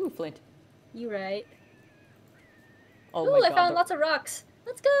 Ooh, flint. You right. Oh Ooh, my god. I found lots of rocks.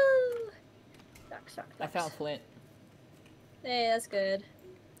 Let's go! Rocks, rocks, I rocks. found flint. Hey, that's good.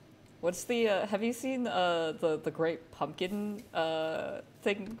 What's the, have you seen, the Great Pumpkin,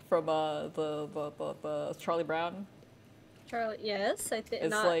 thing from, the Charlie Brown? Charlie, yes, I think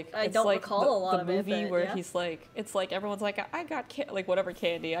It's not. like, I it's don't like recall a lot the of movie it, but where yeah. he's like, it's like everyone's like, I got like whatever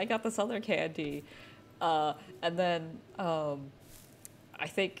candy, I got this other candy, and then I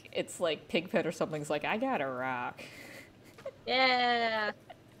think it's like Pigpen or something's like, I got a rock. Yeah.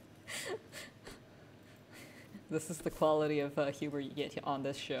 This is the quality of humor you get on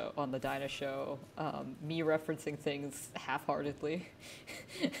this show, on the Dinah show. Me referencing things half-heartedly.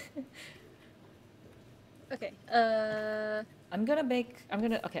 Okay.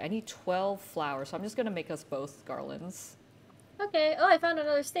 Okay, I need 12 flowers, so I'm just gonna make us both garlands. Okay. Oh, I found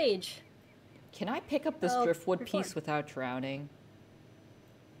another stage. Can I pick up this Oh, driftwood record. piece without drowning?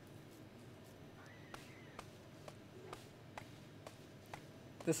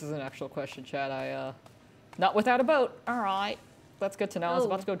 This is an actual question, Chad. Not without a boat. Alright. That's good to know. I was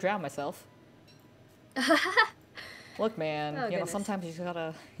about to go drown myself. Look, man, Oh, goodness. sometimes you just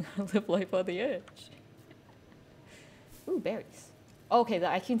gotta live life on the edge. Ooh, berries. Okay,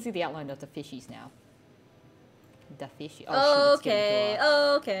 I can see the outline of the fishies now. The fishy. Oh, shoot, it's getting Okay.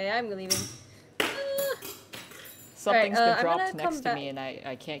 dark. Okay, I'm leaving. Something's Alright, been I'm dropped gonna next come to me back. and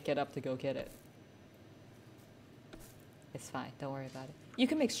I can't get up to go get it. It's fine. Don't worry about it. You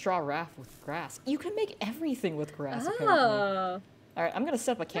can make straw raft with grass. You can make everything with grass, apparently. Oh, Alright, I'm gonna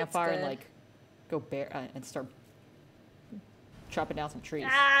set up a campfire and, good. like, go and start chopping down some trees.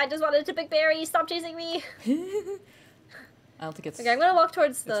 I just wanted to pick berries. Stop chasing me. I don't think it's... Okay, I'm gonna walk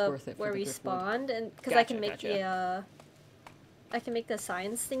towards worth it for where the we driftwood. spawned, and because I Gotcha, can make gotcha. I can make the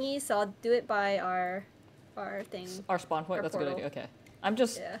science thingy, so I'll do it by our thing. Our spawn point? Our That's a good portal. idea. Okay. I'm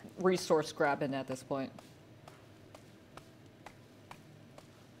just Yeah. resource grabbing at this point.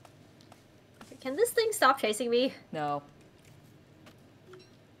 Can this thing stop chasing me? No.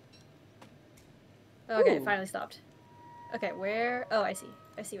 Okay, it Ooh. finally stopped. Okay, where? Oh, I see.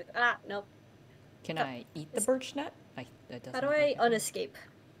 I see what. Ah, nope. Can Oh, I eat the it's- birch nut? That doesn't How do look I like it. unescape?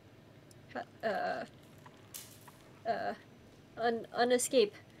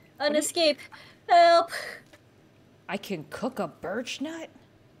 Unescape. Unescape! Help! I can cook a birch nut?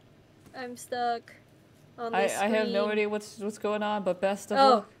 I'm stuck on I this screen. have no idea what's going on, but best of Oh,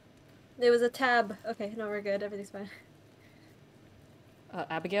 luck. there was a tab. Okay, no, we're good. Everything's fine.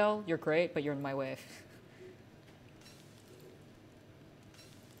 Abigail, you're great, but you're in my way.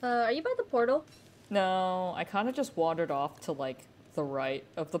 Are you by the portal? No, I kind of just wandered off to, like, the right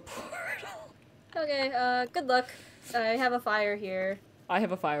of the portal. Okay, good luck. I have a fire here. I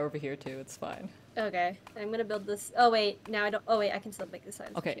have a fire over here, too. It's fine. Okay, I'm gonna build this. Oh, wait, now I don't. Oh, wait, I can still make the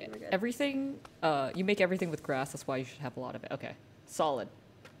signs. Okay, We're good. everything, you make everything with grass, that's why you should have a lot of it. Okay, solid.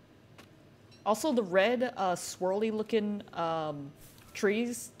 Also, the red, swirly-looking,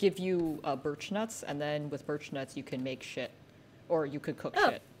 trees give you, birch nuts, and then with birch nuts you can make shit. Or you could cook Oh.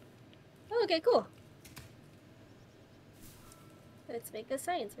 shit. Oh, okay, cool. Let's make a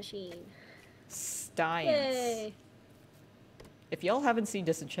science machine. Science. Yay! If y'all haven't seen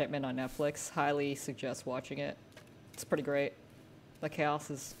Disenchantment on Netflix, highly suggest watching it. It's pretty great. The chaos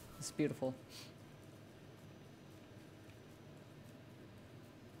is beautiful.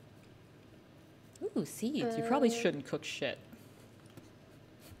 Ooh, seeds. You probably shouldn't cook shit.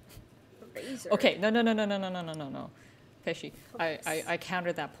 Razor. Okay, no. Fishy. I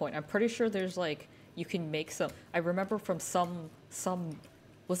countered that point. I'm pretty sure there's like, you can make some, I remember from some,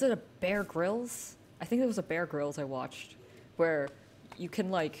 was it a Bear Grylls? I think it was a Bear Grylls I watched, where you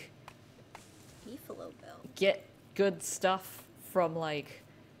can like, Beefalo Bell. get good stuff from like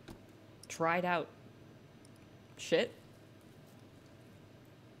dried out shit.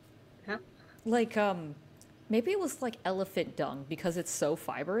 Huh? Like maybe it was like elephant dung because it's so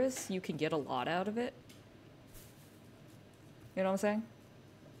fibrous, you can get a lot out of it. You know what I'm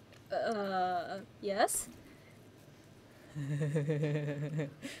saying? Yes?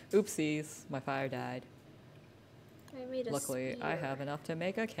 Oopsies, my fire died. I made a Luckily, I spear. have enough to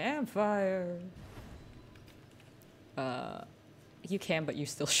make a campfire. You can, but you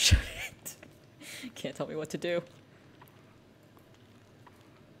still shouldn't. Can't tell me what to do.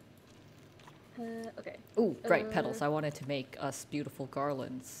 Okay. Ooh, right, petals. I wanted to make us beautiful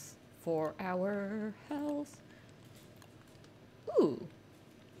garlands for our house. Ooh.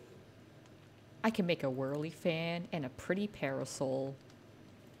 I can make a whirly fan and a pretty parasol.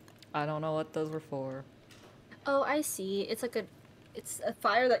 I don't know what those were for. Oh, I see. It's like it's a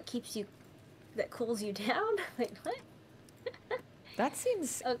fire that that cools you down? Wait, what? That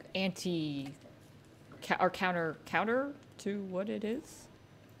seems Okay. or counter to what it is.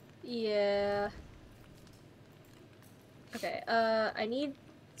 Yeah. Okay, I need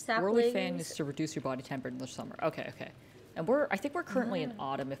saplings. Whirly fan is to reduce your body temperature in the summer. Okay. And I think we're currently in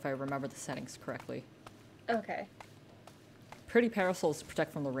autumn if I remember the settings correctly. Okay. Pretty parasols to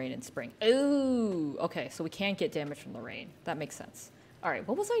protect from the rain in spring. Ooh, okay, so we can't get damage from the rain. That makes sense. All right,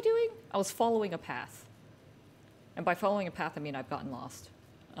 what was I doing? I was following a path. And by following a path, I mean I've gotten lost.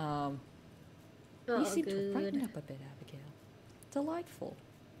 You seem to brighten up a bit, Abigail. Delightful.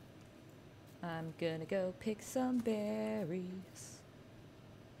 I'm gonna go pick some berries.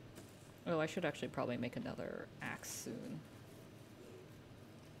 Oh, I should actually probably make another axe soon.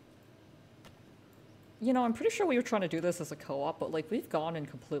 You know, I'm pretty sure we were trying to do this as a co-op, but like we've gone in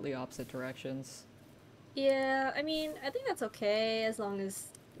completely opposite directions. Yeah, I mean, I think that's okay as long as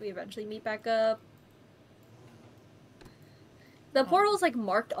we eventually meet back up. The portal's like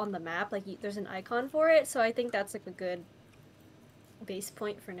marked on the map, like there's an icon for it, so I think that's like a good base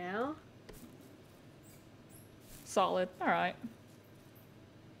point for now. Solid. All right.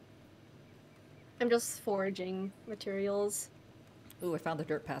 I'm just foraging materials. Ooh, I found the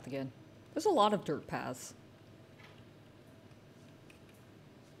dirt path again. There's a lot of dirt paths.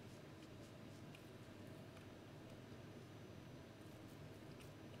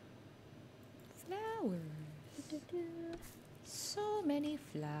 Flowers. So many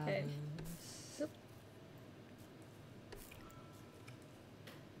flowers. Okay. Oop.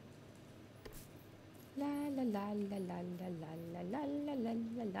 la la la la la la la la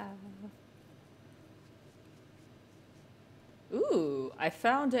la la. Ooh, I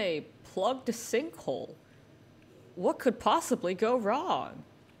found a plugged sinkhole. What could possibly go wrong?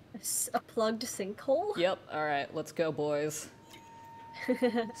 A plugged sinkhole? Yep, alright, let's go, boys.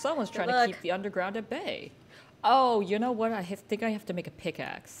 Someone's Good trying to luck. keep the underground at bay. Oh, you know what? Think I have to make a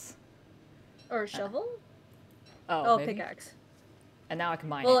pickaxe. Or a shovel? Oh, Oh, maybe? pickaxe. And now I can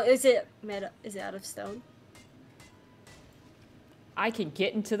mine Well, it. is it out of stone? I can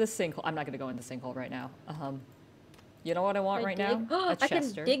get into the sinkhole. I'm not gonna go in the sinkhole right now. You know what I want right now? A I can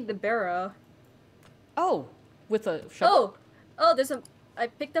chester. dig the barrow. Oh, with a shovel. Oh, I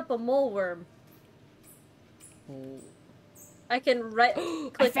picked up a mole worm. Oh. I can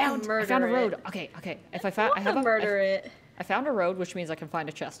click to murder I found a road. it. Okay. If I found, It. I found a road, which means I can find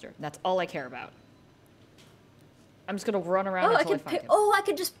a chester. That's all I care about. I'm just gonna run around until I find him. Oh, I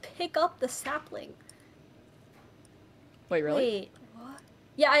could just pick up the sapling. Wait, really? Wait, what?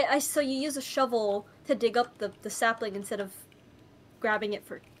 Yeah, so you use a shovel to dig up the sapling instead of grabbing it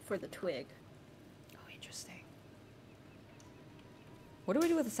for the twig. Oh, interesting. What do we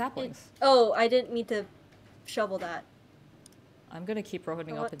do with the saplings? Oh, I didn't mean to shovel that. I'm gonna keep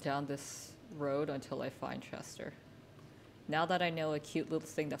running What? up and down this road until I find Chester. Now that I know a cute little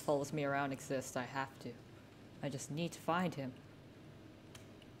thing that follows me around exists, I have to. I just need to find him.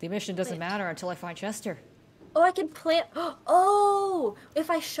 The mission doesn't Wait. matter until I find Chester. Oh, I can plant. Oh, if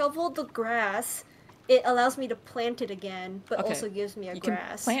I shovel the grass, it allows me to plant it again, but Okay. also gives me a You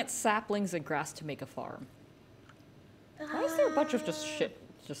grass. can plant saplings and grass to make a farm. Why is there a bunch of just shit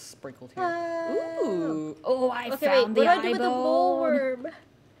just sprinkled here? Ooh! Oh, I Okay, found wait, the what do I do with the mole eye-bone! worm?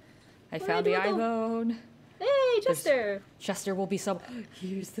 I What found do the I do with the- eye-bone. Hey, Chester! Chester will be some.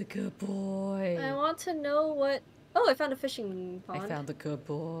 Here's the good boy. I want to know what. Oh, I found a fishing pond. I found the good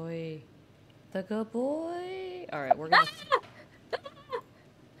boy. The good boy. All right, we're gonna.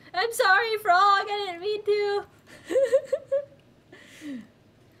 I'm sorry, Frog. I didn't mean to.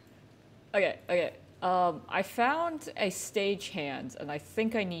 Okay. I found a stagehand, and I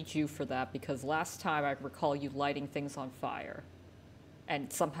think I need you for that because last time I recall you lighting things on fire,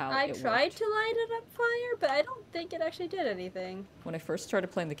 and somehow I it tried worked. to light it on fire, but I don't think it actually did anything. When I first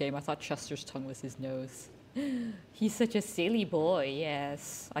started playing the game, I thought Chester's tongue was his nose. He's such a silly boy.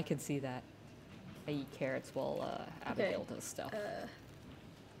 Yes, I can see that. I eat carrots while Abigail does stuff.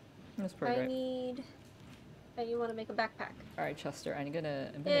 That's pretty I great. need. Oh, you want to make a backpack? All right, Chester, I'm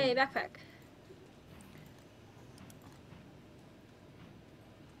gonna. Yay, backpack.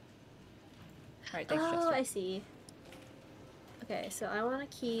 All right, thanks, Oh, Chester. I see. Okay, so I want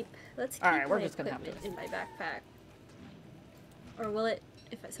to keep. Let's keep Alright, we're my just gonna have equipment this. in my backpack. Or will it?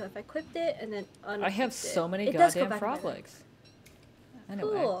 So if I equipped it and then I have unequipped so many it does go goddamn back in my frog bag. legs. Anyway.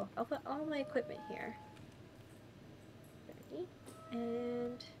 Cool. I'll put all my equipment here. Ready?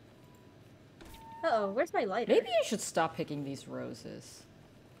 And. Uh-oh, where's my lighter? Maybe I should stop picking these roses.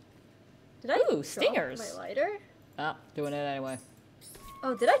 Did I Ooh, drop stingers. my lighter? Ah, doing it anyway.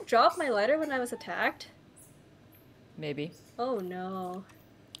 Oh, did I drop my lighter when I was attacked? Maybe. Oh no.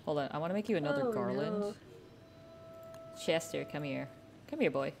 Hold on, I want to make you another Oh, garland. no. Chester, come here. Come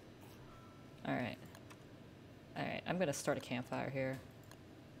here, boy. Alright. Alright, I'm gonna start a campfire here.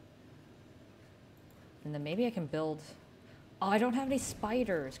 And then maybe I can build... Oh, I don't have any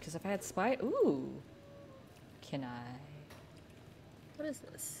spiders, because if I had Ooh! Can I... What is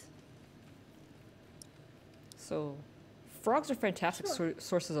this? So, frogs are fantastic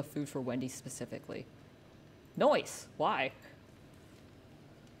sources of food for Wendy specifically. Noise! Why?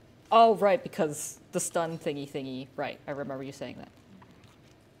 Oh, right, because the stun thingy. Right, I remember you saying that.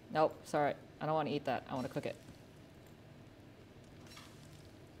 Nope, sorry. I don't want to eat that. I want to cook it.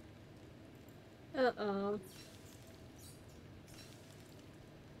 Uh-oh.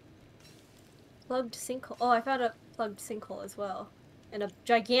 Plugged sinkhole. Oh, I found a plugged sinkhole as well. And a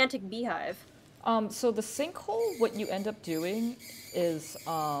gigantic beehive. So the sinkhole, what you end up doing is,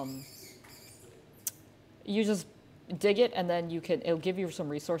 you just dig it and then it'll give you some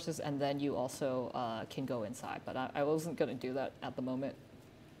resources and then you also, can go inside. But I wasn't gonna do that at the moment.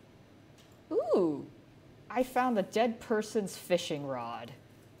 Ooh! I found a dead person's fishing rod.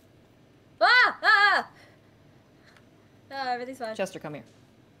 Ah! Ah! Ah, everything's fine. Chester, come here.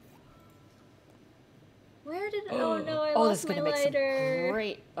 Where did... Oh no, I Oh, lost this is my gonna make some lighter.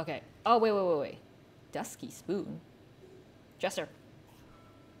 great... Okay. Oh, wait. Dusky spoon. Chester.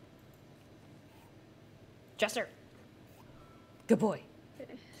 Good boy.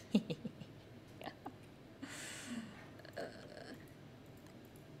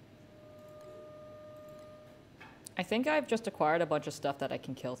 I think I've just acquired a bunch of stuff that I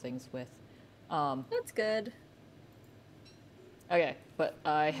can kill things with. That's good. Okay, but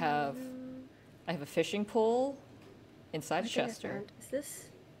I have a fishing pole inside I a think I Chester. found. Is this?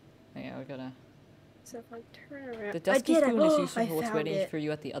 Yeah, we're gonna. So if I turn around, The I dusky did. spoon is Oh, useful I for what's found waiting it. for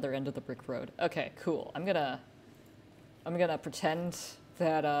you at the other end of the brick road. Okay, cool. I'm gonna pretend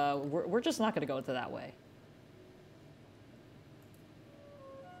that we're just not gonna go into that way.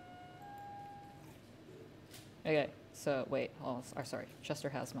 Okay, so wait. Oh, sorry. Chester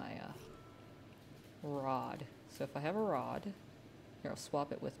has my rod. So if I have a rod, here I'll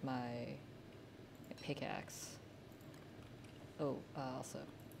swap it with my pickaxe. Oh, also.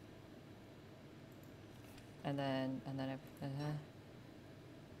 And then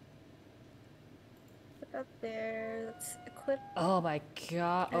Put up there. Let's equip. oh my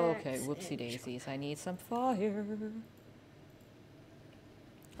god. Okay, Axe whoopsie and daisies. I need some fire.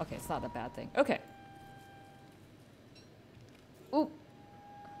 Okay, it's not a bad thing. Okay. Ooh.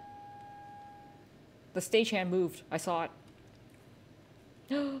 The stagehand moved. I saw it.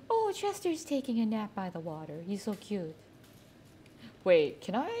 Oh, Chester's taking a nap by the water. He's so cute. Wait,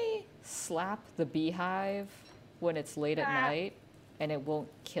 can I slap the beehive when it's late at night and it won't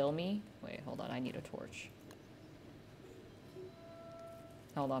kill me? Wait, hold on. I need a torch.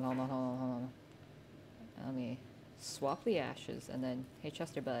 Hold on. Let me swap the ashes and then, hey,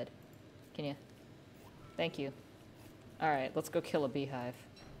 Chester bud, can you? Thank you. All right, let's go kill a beehive.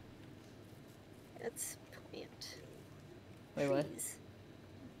 Let's plant. Wait, what? Trees.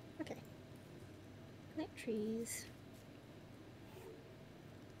 Okay. Plant trees.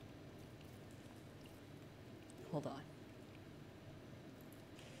 Hold on.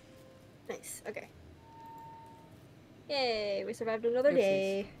 Nice. Okay. Yay! We survived another Oopsies.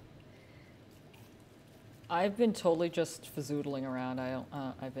 day. I've been totally just fazoodling around. I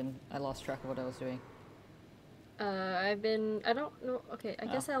lost track of what I was doing. I don't know. Okay, I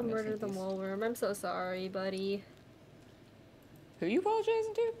guess I'll I'm gonna murder take the these. mole worm. I'm so sorry, buddy. Who are you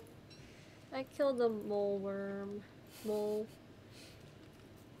apologizing to? I killed the mole worm. Mole.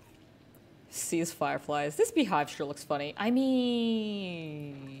 Sees fireflies. This beehive sure looks funny. I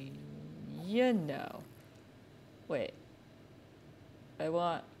mean, you know. Wait. Hold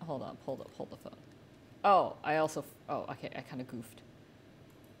on, hold the phone. Oh, okay, I kind of goofed.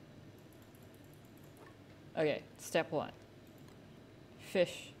 Okay, step 1.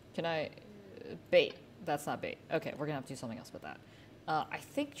 Fish. Can I, bait. That's not bait. Okay, we're gonna have to do something else with that. I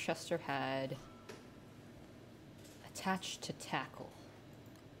think Chester had attached to tackle.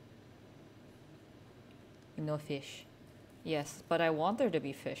 No fish. Yes, but I want there to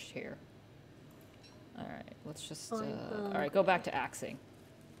be fish here. Alright, let's just, alright, go back to axing.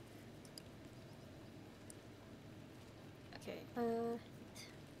 Okay.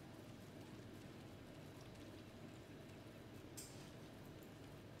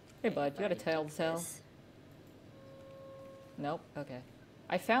 Hey bud, you got a tail to tell? Nope, okay.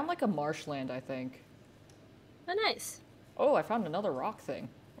 I found like a marshland, I think. Oh, nice. Oh, I found another rock thing.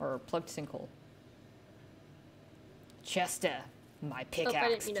 Or plugged sinkhole. Chester, my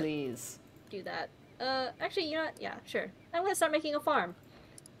pickaxe, mean to please. do that. Actually, you know what? Yeah, sure. I'm gonna start making a farm.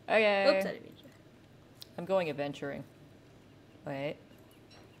 Okay. Oops, I didn't mean to. I'm going adventuring. Wait.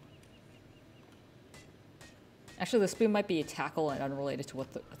 Actually, the spoon might be a tackle and unrelated to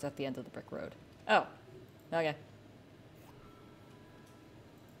what's at the end of the brick road. Oh. Okay.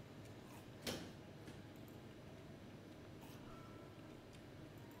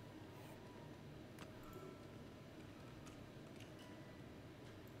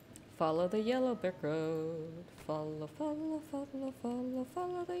 Follow the yellow brick road. Follow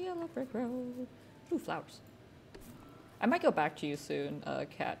the yellow brick road. Ooh, flowers. I might go back to you soon,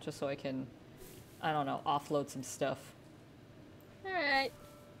 Kat, just so I can, I don't know, offload some stuff. Alright.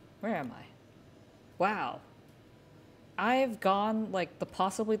 Where am I? Wow. I've gone, like,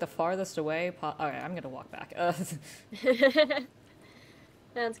 possibly the farthest away. Alright, I'm gonna walk back.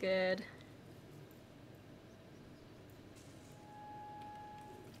 Sounds good.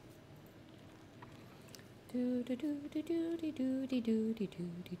 The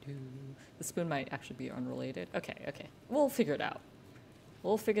spoon might actually be unrelated. Okay. We'll figure it out.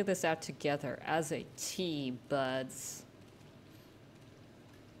 We'll figure this out together as a team, buds.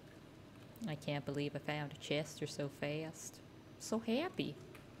 I can't believe I found a Chester so fast. So happy.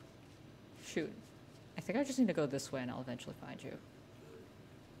 Shoot. I think I just need to go this way and I'll eventually find you.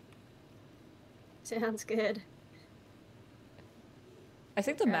 Sounds good. I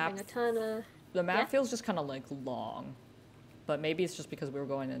think the Grabbing map... a ton of... The map feels just kind of like long, but maybe it's just because we were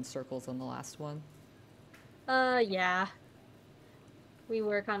going in circles on the last one. Yeah. We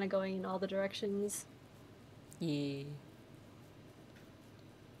were kind of going in all the directions. Yeah.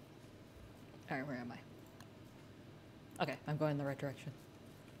 Alright, where am I? Okay, I'm going in the right direction.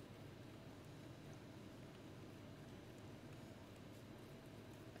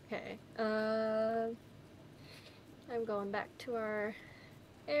 Okay. I'm going back to our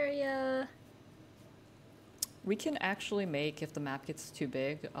area. We can actually make, if the map gets too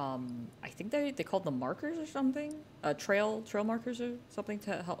big, I think they called them markers or something? Trail markers or something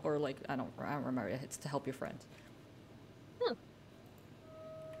to help, or like, I don't remember, it's to help your friend. Huh.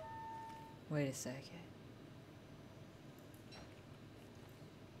 Wait a second.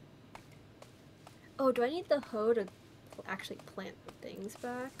 Oh, do I need the hoe to actually plant the things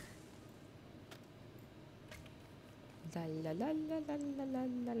back? La la la la la la la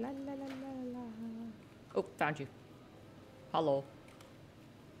la la la la la. Oh, found you. Hello.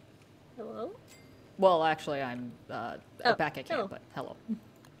 Hello? Well, actually, I'm Oh, back at camp, hello. but hello.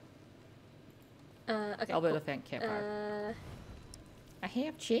 Okay. I'll build Cool. a fan campfire. I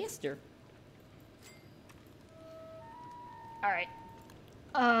have Chester. All right.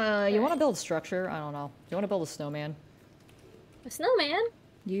 You want to build a structure? I don't know. You want to build a snowman? A snowman?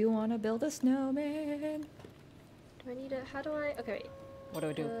 You want to build a snowman? Do I need a? How do I? Okay, wait. What do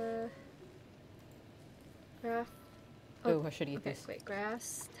I do? Grass. Oh, I should eat Okay, this. wait.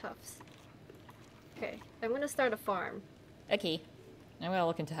 Grass tufts. Okay, I'm gonna start a farm. Okay. I'm gonna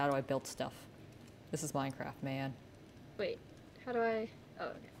look into how do I build stuff. This is Minecraft, man. Wait, how do I? Oh,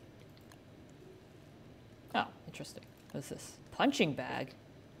 okay. Oh, interesting. What is this? Punching bag?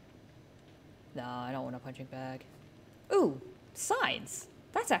 No, I don't want a punching bag. Ooh, signs.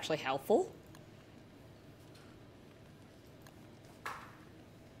 That's actually helpful.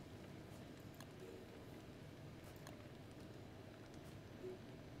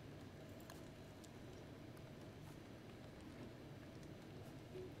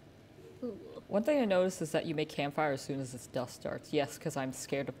 Ooh. One thing I noticed is that you make campfire as soon as its dusk starts. Yes, because I'm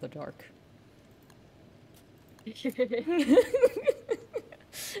scared of the dark. Your character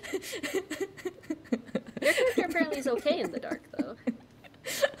apparently is okay in the dark, though.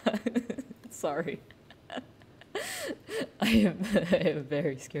 Sorry. I am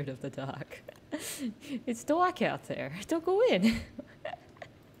very scared of the dark. It's dark out there. Don't go in.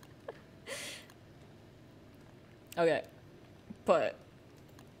 Okay. But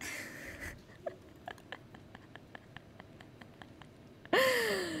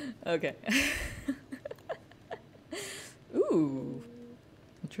okay. Ooh.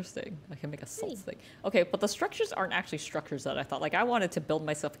 Interesting. I can make a salt thing. Okay, but the structures aren't actually structures that I thought. Like, I wanted to build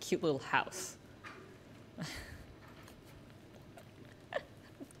myself a cute little house.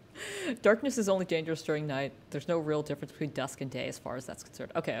 Darkness is only dangerous during night. There's no real difference between dusk and day as far as that's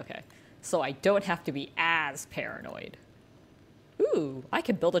concerned. Okay, okay. So I don't have to be as paranoid. Ooh, I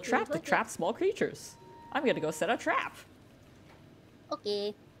can build a trap to trap small creatures. I'm gonna go set a trap.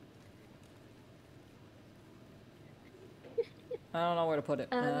 Okay. I don't know where to put it.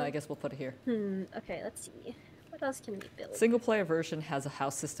 I guess we'll put it here. Okay, let's see. What else can we build? Single player version has a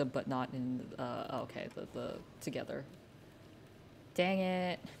house system, but not in, okay, the together. Dang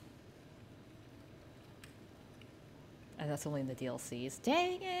it. And that's only in the DLCs.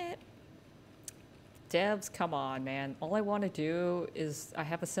 Dang it. Devs, come on, man. All I want to do is, I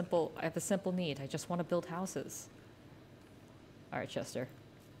have a simple need. I just want to build houses. All right, Chester.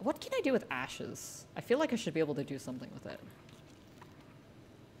 What can I do with ashes? I feel like I should be able to do something with it.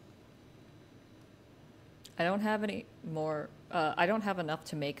 I don't have any more, I don't have enough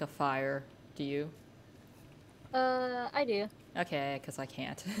to make a fire. Do you? I do. Okay, because I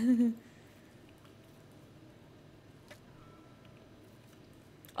can't.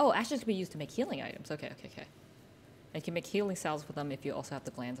 Oh, ashes can be used to make healing items. Okay, okay, okay. And you can make healing salves with them if you also have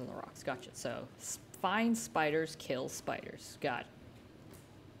the glands on the rocks. Gotcha. So, find spiders, kill spiders. Got it.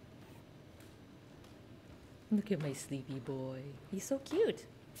 Look at my sleepy boy. He's so cute.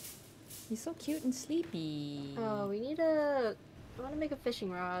 He's so cute and sleepy. Oh, we need a... I want to make a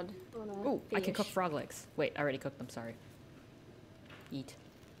fishing rod. Oh, I can cook frog legs. Wait, I already cooked them, sorry. Eat.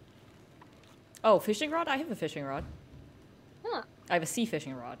 Oh, fishing rod? I have a fishing rod. Huh. I have a sea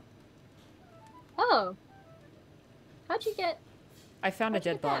fishing rod. Oh. How'd you get... I found a How'd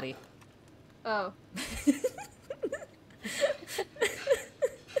you dead get that? body. Oh.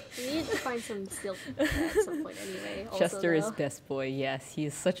 We need to find some steel at some point anyway. Also, Chester is though. best boy, yes. He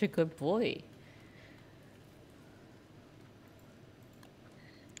is such a good boy.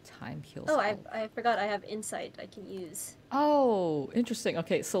 Time kills. Oh, I forgot I have insight I can use. Oh, interesting.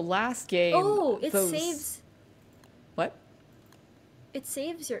 Okay, so last game. Oh, it those... saves... What? It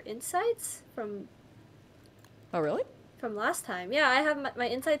saves your insights from Oh, really? last time. Yeah, I have my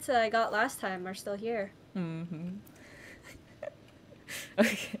insights that I got last time are still here. Mm-hmm.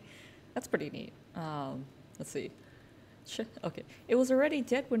 Okay. That's pretty neat. Let's see. Okay. It was already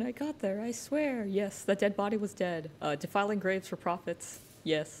dead when I got there, I swear. Yes, the dead body was dead. Defiling graves for profits.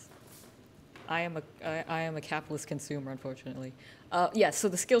 Yes. I am a capitalist consumer, unfortunately. Yeah, so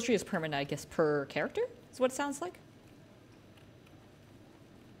the skill tree is permanent, I guess, per character? Is what it sounds like?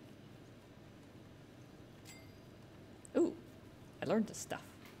 Ooh, I learned this stuff.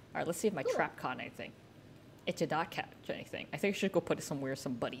 Alright, let's see if my trap caught anything. It did not catch anything. I think I should go put it somewhere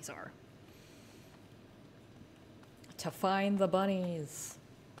some buddies are. To find the bunnies.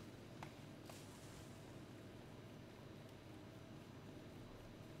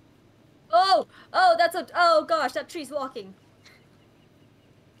 Oh! Oh, that's a... Oh, gosh, that tree's walking.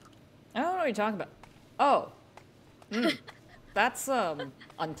 I don't know what you're talking about. Oh. That's,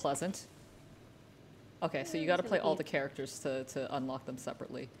 unpleasant. Okay, so you gotta play all the characters to unlock them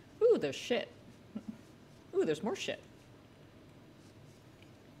separately. Ooh, there's shit. Ooh, there's more shit.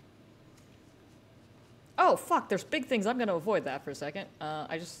 Oh, fuck, there's big things. I'm gonna avoid that for a second.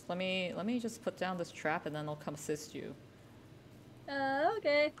 Let me just put down this trap and then I'll come assist you.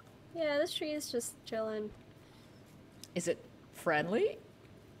 Okay. Yeah, this tree is just chilling. Is it friendly?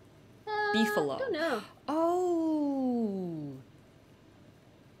 Beefalo. I don't know. Oh.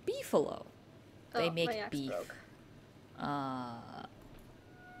 Beefalo. They make my axe beef. broke.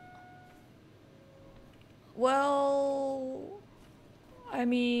 Well, I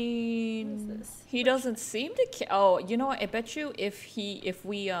mean, he What doesn't seem to oh, you know what? I bet you if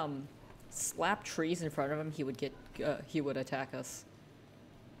we slap trees in front of him, he would attack us.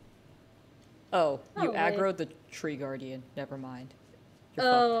 Oh, you aggroed the tree guardian. Never mind. You're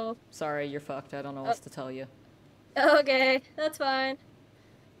fucked. Sorry, you're fucked. I don't know what else to tell you. Okay, that's fine.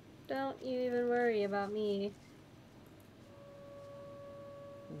 Don't you even worry about me.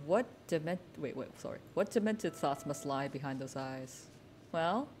 What demented thoughts must lie behind those eyes?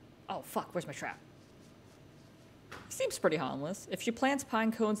 Well, oh fuck, where's my trap? He seems pretty harmless. If she plants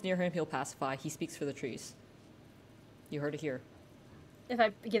pine cones near him, he'll pacify. He speaks for the trees. You heard it here. If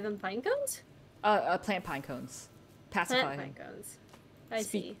I give him pine cones? Plant pine cones. Pacify him. Pine cones. I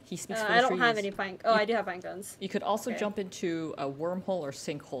see. He speaks for the I trees. don't have any pine... Oh, I do have pine cones. You could also jump into a wormhole or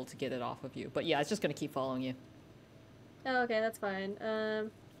sinkhole to get it off of you. But yeah, it's just gonna keep following you. Oh, okay, that's fine.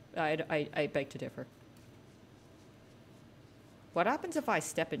 I beg to differ. What happens if I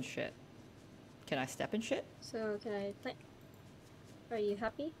step in shit? Can I step in shit? So, can I plant... Are you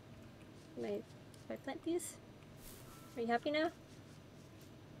happy? Can I plant these? Are you happy now?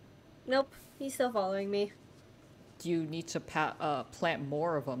 Nope, he's still following me. Do you need to plant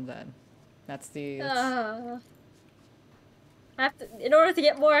more of them then? That's the... I have to... In order to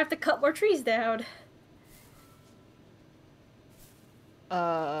get more, I have to cut more trees down.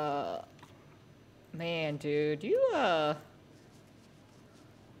 Man, dude, you know,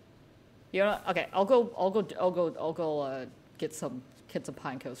 okay, I'll go get some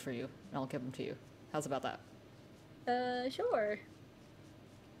pine cones for you, and I'll give them to you. How's about that? Sure.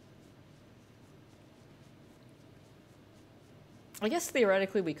 I guess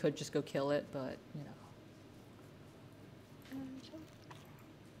theoretically we could just go kill it, but, you know. Sure.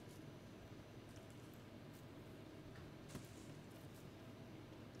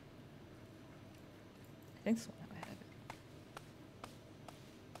 I think so. I have it.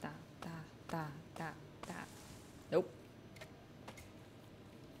 Da. Nope.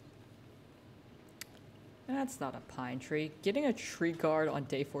 That's not a pine tree. Getting a tree guard on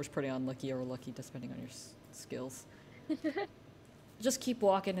day 4 is pretty unlucky or lucky, depending on your skills. Just keep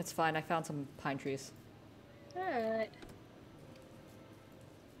walking, it's fine. I found some pine trees. Alright.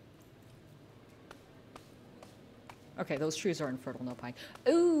 Okay, those trees are infertile, no pine.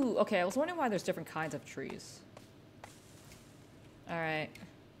 Ooh, okay, I was wondering why there's different kinds of trees. Alright.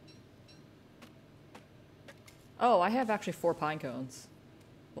 Oh, I have actually 4 pine cones.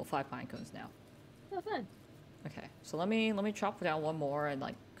 Well, 5 pine cones now. Oh, fun. Okay, so let me chop down one more and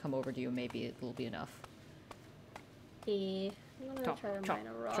like come over to you. Maybe it will be enough. I'm gonna try to mine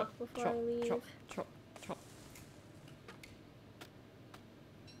a rock before I leave. Chop.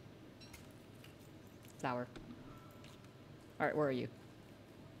 Flower. Alright, where are you?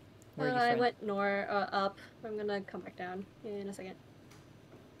 Where are you, I friend? went up. I'm gonna come back down in a second.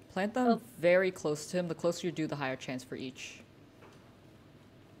 Plant them very close to him. The closer you do, the higher chance for each.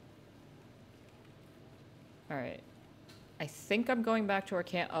 Alright. I think I'm going back to our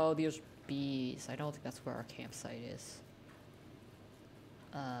camp. Oh, there's bees. I don't think that's where our campsite is.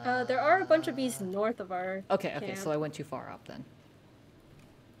 There are a bunch of bees north of our Okay, camp. so I went too far up then.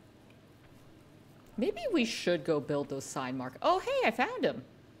 Maybe we should go build those sign markers. Oh, hey, I found him.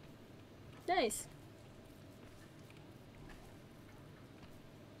 Nice.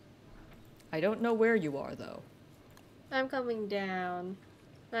 I don't know where you are, though. I'm coming down.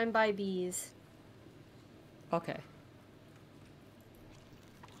 I'm by bees. Okay.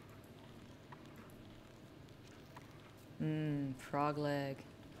 Frog leg.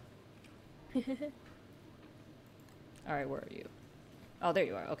 Alright, where are you? Oh, there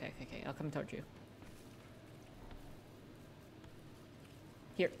you are. Okay, okay, I'll come towards you.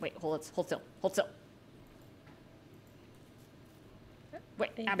 Here, wait, hold still. Hold still. Wait,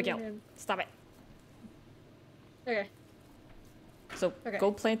 Abigail, stop it. Okay. So,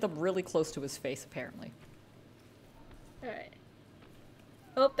 go plant them really close to his face, apparently. Alright.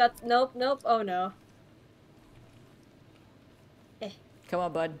 Oh, that's... Nope, nope. Oh, no. Come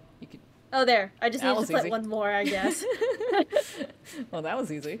on, bud. You could... Oh, there. I just need to put one more, I guess. Well, that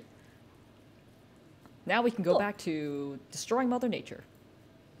was easy. Now we can go back to destroying Mother Nature.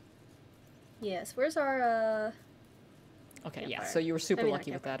 Yes. Where's our, Okay, yeah. So you were super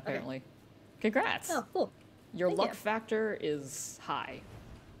lucky with that, apparently. Okay. Congrats! Oh, cool. Your luck factor is high.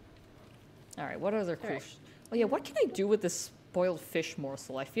 Alright, what other cool... Oh, yeah, what can I do with this spoiled fish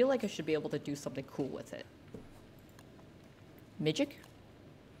morsel? I feel like I should be able to do something cool with it. Magic?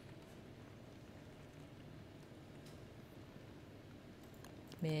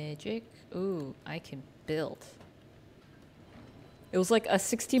 Magic. Ooh, I can build. It was like a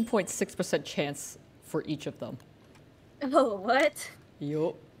 16.6% chance for each of them. Oh, what?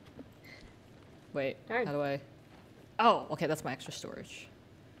 Yup. Wait, how do I... Oh, okay, that's my extra storage.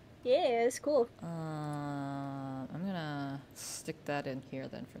 Yeah, it's cool. I'm gonna stick that in here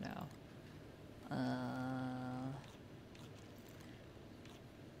then for now.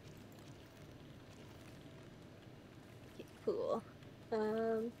 Cool.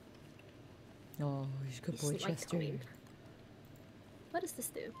 Oh, he's a good boy, Chester. What does this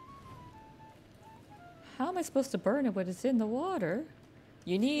do? How am I supposed to burn it when it's in the water?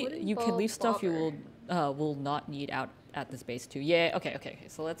 You can leave stuff you will not need out at this base too. Yeah, okay.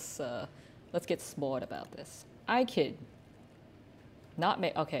 So let's get smart about this. I could not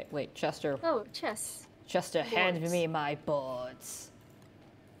make... Okay, wait, Chester. Oh, chess. Chester, hand me my boards.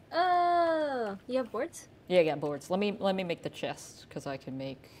 Oh, you have boards? Yeah, I got boards. Let me make the chest, because I can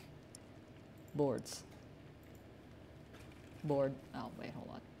make boards. Board. Oh, wait, hold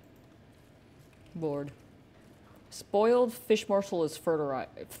on. Board. Spoiled fish morsel is fertilizer.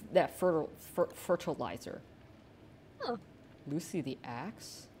 Oh. Lucy the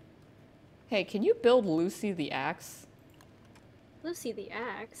Axe? Hey, can you build Lucy the Axe? Lucy the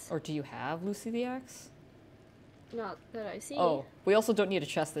Axe? Or do you have Lucy the Axe? Not that I see. Oh, we also don't need a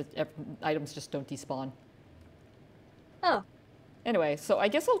chest that items just don't despawn. Oh. Anyway, so I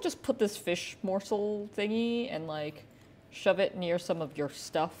guess I'll just put this fish morsel thingy and, like, shove it near some of your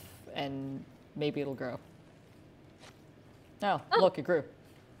stuff, and maybe it'll grow. Oh, look, it grew.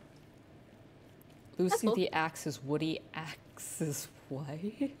 Lucy the Axe is Woody Axe's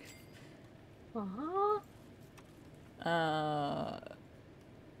wife? Oh,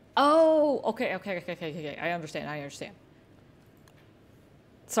 okay. I understand.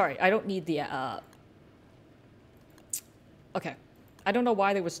 Sorry, I don't need the, Okay. I don't know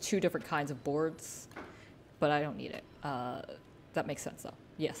why there was two different kinds of boards, but I don't need it. That makes sense, though.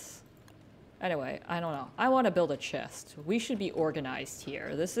 Yes. Anyway, I don't know. I want to build a chest. We should be organized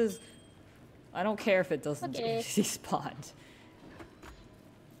here. This is... I don't care if it doesn't despawn.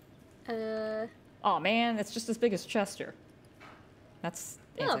 Oh man, it's just as big as Chester. That's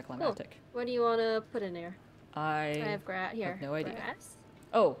anticlimactic. Cool. What do you want to put in there? I have here. No idea. Grass.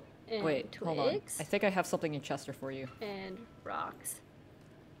 Oh, and wait, twigs, hold on. I think I have something in Chester for you. And rocks.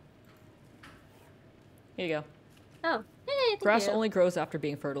 Here you go. Oh, hey, thank Grass you. only grows after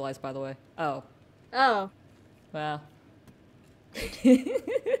being fertilized, by the way. Oh. Oh. Well.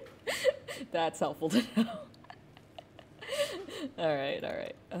 That's helpful to know. Alright.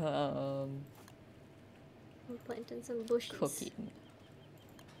 I'm planting some bushes. Cooking.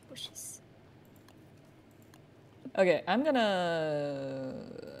 Bushes. Okay, I'm gonna...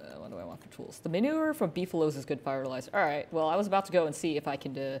 What do I want for tools? The manure from beefaloes is good fertilizer. Alright, well, I was about to go and see if I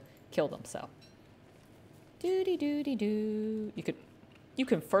can kill them, so... Doody-doody-doo. You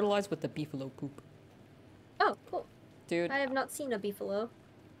can fertilize with the beefalo poop. Oh, cool. Dude. I have not seen a beefalo.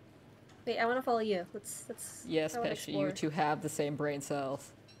 Wait, I want to follow you. Let's Yes, Pesha, you two have the same brain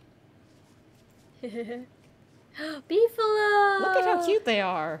cells. Beefalo! Look at how cute they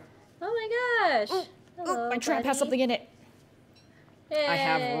are. Oh my gosh. Hello, my trap has something in it. Hey. I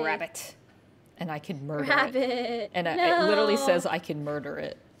have rabbit. And I can murder rabbit. it. And it literally says I can murder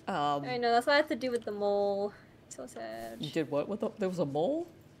it. I know, that's what I have to do with the mole. So sad. You did what with there was a mole?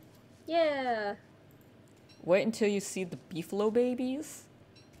 Yeah. Wait until you see the beefalo babies.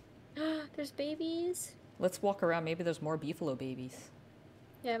 There's babies. Let's walk around. Maybe there's more beefalo babies.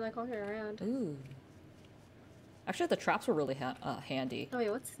 Yeah, I'm like walking around. Ooh. Actually, the traps were really handy. Oh wait,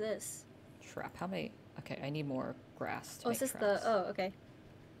 what's this? Trap. How many? Okay, I need more grass to Oh, make is this traps. the? Oh, okay.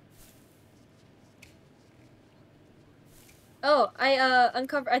 Oh, I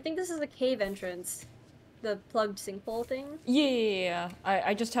uncovered. I think this is a cave entrance. The plugged sink bowl thing. Yeah.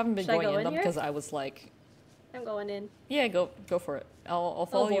 I just haven't been Should I going go in in them here? because I was like, I'm going in. yeah, go for it. I'll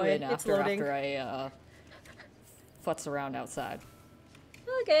follow you boy, in it's after loading. I futz around outside.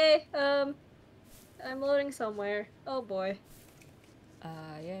 Okay. I'm loading somewhere. Oh boy.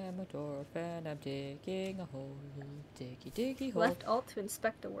 I am a dwarf and I'm digging a hole. Diggy diggy hole. Left alt to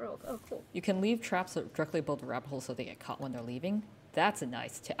inspect the world. Oh, cool. You can leave traps directly above the rabbit hole so they get caught when they're leaving. That's a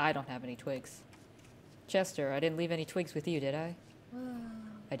nice tip. I don't have any twigs. Chester, I didn't leave any twigs with you, did I? Whoa.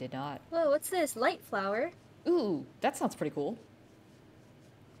 I did not. Whoa, what's this? Light flower? Ooh, that sounds pretty cool.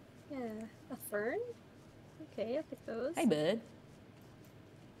 Yeah. A fern? Okay, I'll pick those. Hi, bud.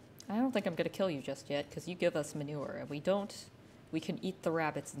 I don't think I'm gonna kill you just yet, because you give us manure, and we can eat the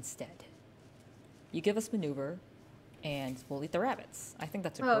rabbits instead. You give us manure, and we'll eat the rabbits. I think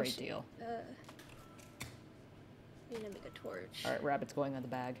that's a great deal. I'm gonna make a torch. Alright, rabbits going on the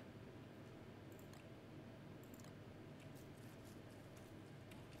bag.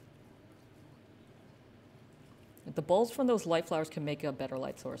 The bulbs from those light flowers can make a better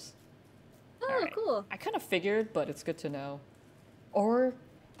light source. Oh, Alright. cool. I kind of figured, but it's good to know. Or,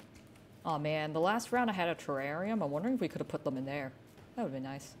 oh man, the last round I had a terrarium. I'm wondering if we could have put them in there. That would have been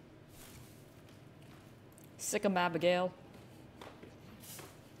nice. Sick 'em, Abigail.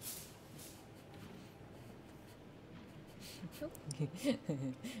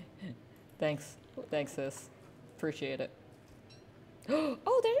 Thanks. Thanks, sis. Appreciate it.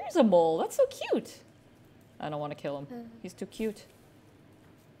 Oh, there's a mole. That's so cute. I don't want to kill him. He's too cute.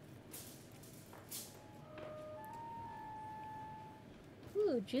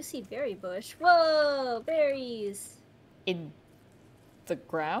 Ooh, juicy berry bush. Whoa, berries! In the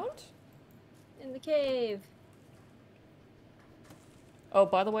ground? In the cave. Oh,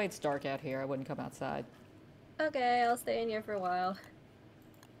 by the way, it's dark out here. I wouldn't come outside. Okay, I'll stay in here for a while.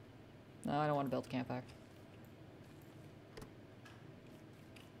 No, I don't want to build a campfire.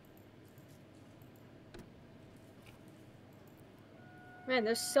 Man,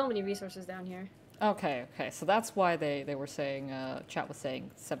 there's so many resources down here. Okay, so that's why they were saying, chat was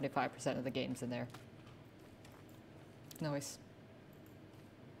saying 75% of the game's in there. Nice.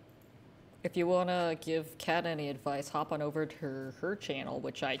 If you want to give Kat any advice, hop on over to her channel,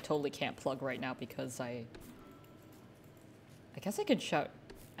 which I totally can't plug right now because I guess I could shout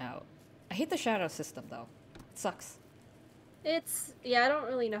out. I hate the shout out system though. It sucks. Yeah, I don't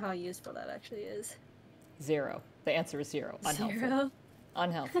really know how useful that actually is. 0. The answer is 0. Unhelpful. 0?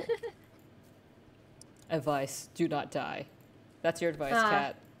 Unhelpful. Advice, do not die. That's your advice,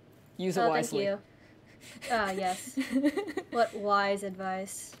 Kat. Use it wisely. Thank you. Yes. What wise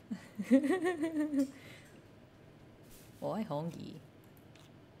advice. Oh, I hungry.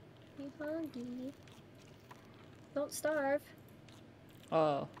 You hungry? Don't starve.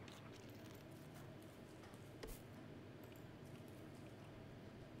 Oh.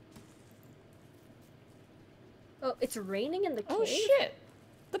 Oh, it's raining in the cave? Oh shit!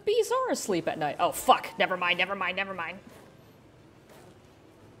 The bees are asleep at night. Oh fuck! Never mind.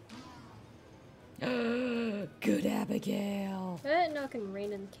 Good Abigail. I didn't know it can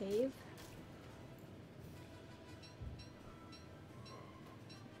rain in the cave.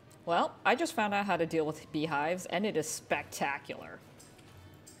 Well, I just found out how to deal with beehives, and it is spectacular.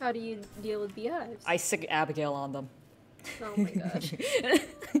 How do you deal with beehives? I sick Abigail on them. Oh my gosh.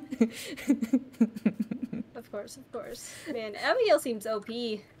 Of course. Man, Abigail seems OP.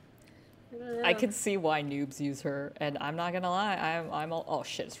 I don't know. I can see why noobs use her, and I'm not gonna lie, oh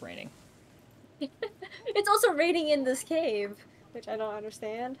shit, it's raining. It's also raining in this cave, which I don't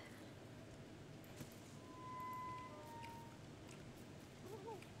understand.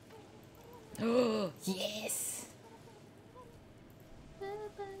 Yes!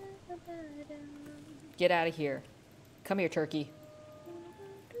 Get out of here. Come here, turkey.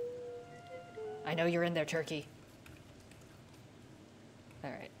 I know you're in there, turkey.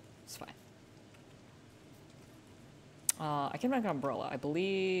 Alright, it's fine. I can make an umbrella. I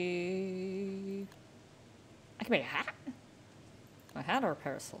believe... I can make a hat? A hat or a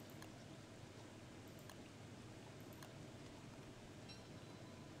parasol?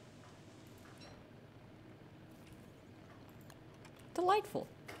 Delightful.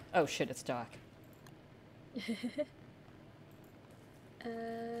 Oh shit, it's dark. Uh...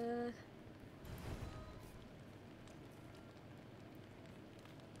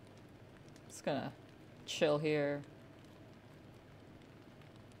 Just gonna chill here.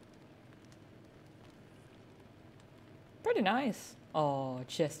 Pretty nice. Oh,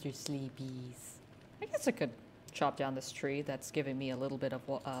 Chester Sleepies. I guess I could chop down this tree. That's giving me a little bit of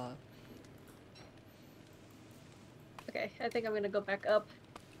Okay, I think I'm gonna go back up.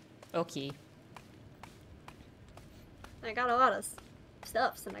 Okay. I got a lot of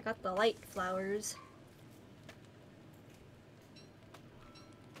stuffs, and I got the light flowers.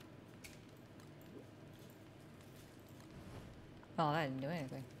 Oh, that didn't do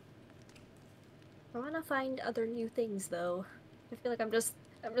anything. I wanna find other new things though. I feel like I'm just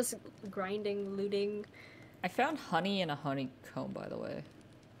grinding, looting. I found honey in a honeycomb, by the way.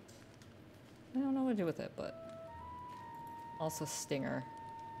 I don't know what to do with it, but also stinger.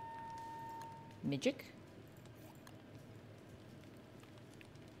 Magic?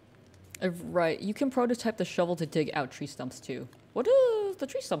 Right, you can prototype the shovel to dig out tree stumps too. What do the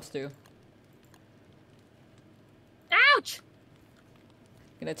tree stumps do? Ouch!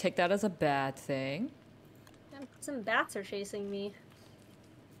 Gonna take that as a bad thing. Some bats are chasing me.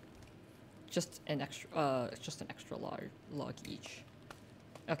 Just an extra log each.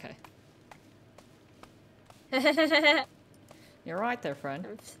 Okay. I'm You're right there, friend.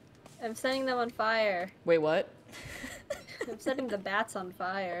 setting them on fire. Wait, what? I'm setting the bats on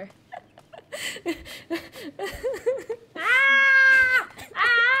fire. Ah!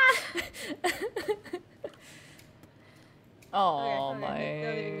 Ah! Oh, Okay, my.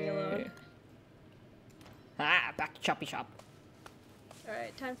 they're leaving me alone. Ah, back to Choppy Shop.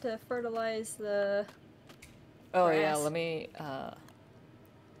 Alright, time to fertilize the Oh, yeah, grass. let me,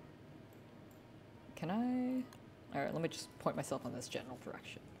 can I? Alright, let me just point myself in this general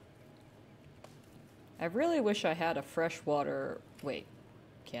direction. I really wish I had a freshwater. Wait,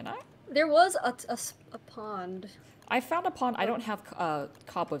 can I? There was a pond. I found a pond. I don't have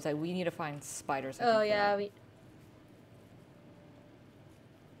cobwebs. We need to find spiders. I think, Oh for yeah, that.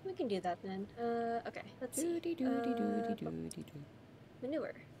 we can do that then. Okay, let's see.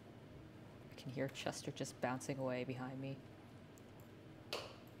 Manure. I can hear Chester just bouncing away behind me.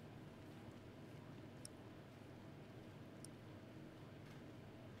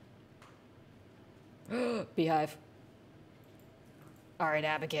 Beehive. All right,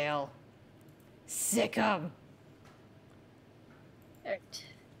 Abigail. Sick 'em. Alright.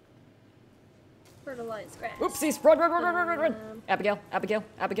 Fertilize grass. Oopsies! Run, run, run, run, run, run, run! Um, Abigail, Abigail,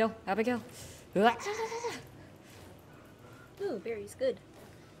 Abigail, Abigail. Ooh, berries, good.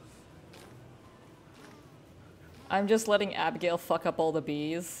 I'm just letting Abigail fuck up all the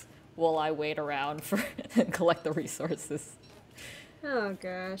bees while I wait around for and collect the resources. Oh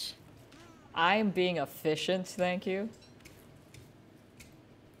gosh. I'm being efficient, thank you.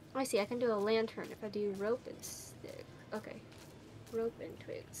 I see, I can do a lantern if I do rope and stick. Okay. Rope and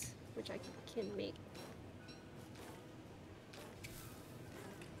twigs, which I can make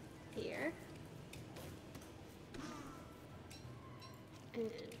here. And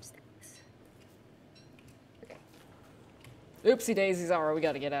sticks. Okay. Oopsie daisies, alright, we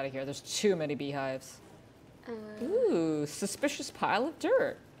gotta get out of here. There's too many beehives. Ooh, suspicious pile of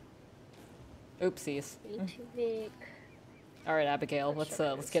dirt. Oopsies. Need to make. Alright, Abigail, let's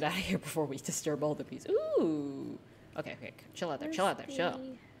get out of here before we disturb all the bees. Ooh. Okay, okay, chill out there, chill out there, chill.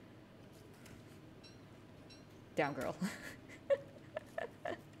 Down, girl.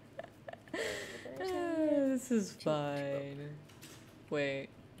 This is fine. Wait,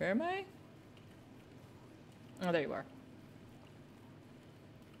 where am I? Oh, there you are.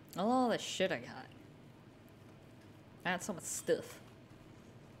 All the shit I got. I had so much stuff.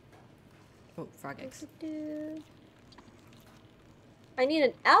 Oh, frog eggs. I need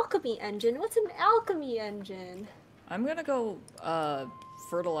an alchemy engine. What's an alchemy engine? I'm gonna go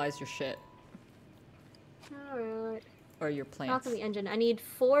fertilize your shit. Alright. Or your plants. Alchemy engine. I need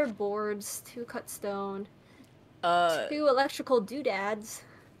 4 boards, 2 cut stone, 2 Uh, electrical doodads.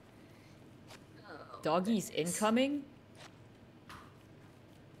 Oh, doggies goodness. incoming?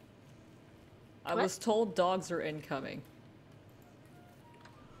 I What? was told dogs are incoming.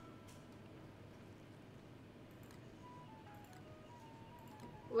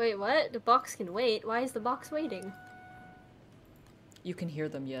 Wait, what? The box can wait. Why is the box waiting? You can hear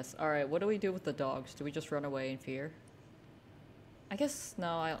them, yes. Alright, what do we do with the dogs? Do we just run away in fear? I guess, no,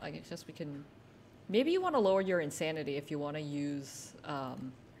 I guess we can... Maybe you want to lower your insanity if you want to use,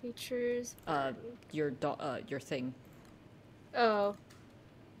 Creatures. your thing. Oh,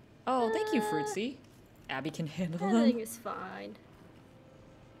 Oh, thank you, Fruitsy. Abby can handle everything them. is fine.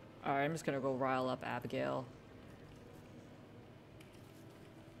 Alright, I'm just gonna go rile up Abigail.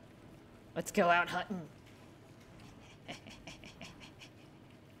 Let's go out hunting.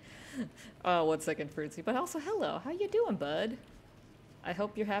 Oh, 1 second, Fruitsy. But also, hello. How you doing, bud? I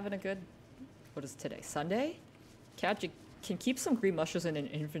hope you're having a good... What is today? Sunday? Cat, you can keep some green mushrooms in an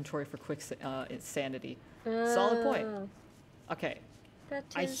inventory for quick sanity. Solid point. Okay. That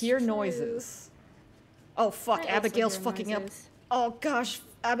I is hear true. noises. Oh, fuck. I also Abigail's hear fucking up. noises. Oh, gosh.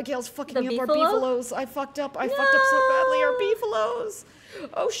 Abigail's fucking The up our beefalo? beefaloes. I fucked up. I fucked up so badly. Our beefaloes.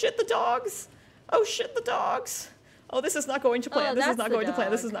 Oh, shit, the dogs. Oh, shit, the dogs. Oh, this is not going to plan. Oh, This is that's not the going to plan.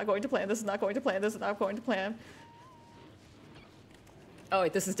 This dog. is not going to plan. This is not going to plan. This is not going to plan. Oh,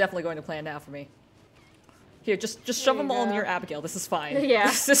 wait, this is definitely going to plan now for me. Here, just shove you them all go. near Abigail. This is fine. Yeah.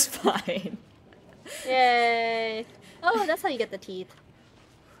 This is fine. Yay! Oh, that's how you get the teeth.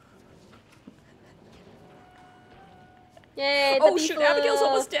 Yay! The Oh, shoot, Abigail's beefalo.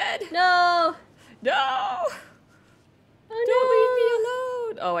 almost dead. No! No! Oh, Don't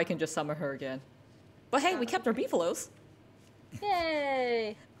leave me alone. Oh, I can just summon her again. But hey, we kept our beefalos. no!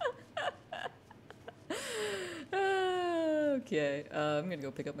 Yay! Okay, I'm gonna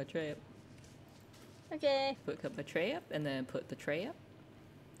go pick up my tray up. Okay. Pick up my tray up, and then put the tray up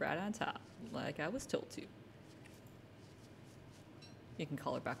right on top, like I was told to. You can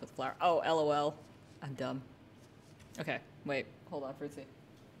call her back with flour. Oh, LOL. I'm dumb. Okay, wait, hold on, Fruitsy.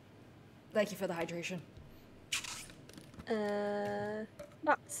 Thank you for the hydration.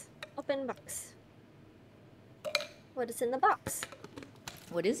 Box. Open box. What is in the box?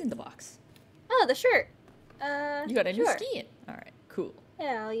 What is in the box? Oh, the shirt. You got a new sure. skin. All right, cool.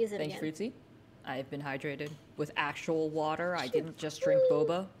 Yeah, I'll use it Thank you, again. Fruitsy. I've been hydrated with actual water. I didn't just drink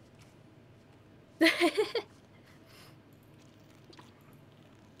boba.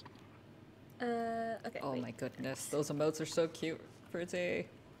 Okay. Oh wait. my goodness, those emotes are so cute, Fruitsy.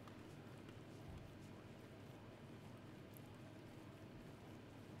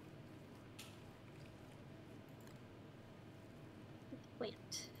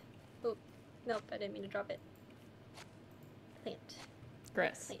 Plant. Oh, nope, I didn't mean to drop it. Plant.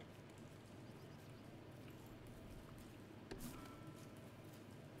 Grass. Plant.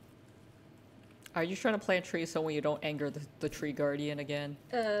 Are you trying to plant trees so when you don't anger the tree guardian again?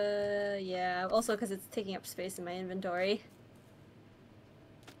 Yeah. Also, because it's taking up space in my inventory.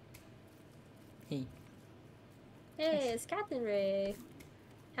 He. Hey, it's Captain Ray.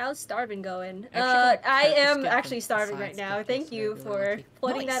 How's starving going? Actually, got I character am skip actually and starving right science now. skip Thank yesterday, you really for lucky.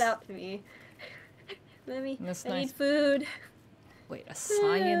 pointing that Nice. out to me. That's I nice. need food. Wait, a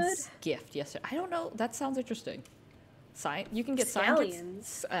science gift. Yes, I don't know. That sounds interesting. Science. You can get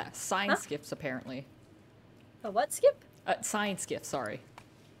Scallions. science gifts apparently. A what skip? Science gifts. Sorry.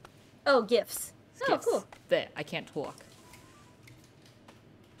 Oh, gifts. Gifts. Oh, There. I can't talk.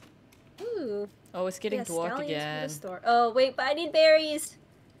 cool. Ooh. Oh, it's getting Yeah, dark scallions from the again. store. Oh, wait, but I need berries.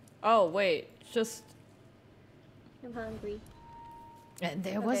 Oh wait, just I'm hungry. and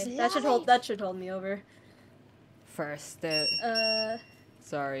there Okay, was that should hold me over. first.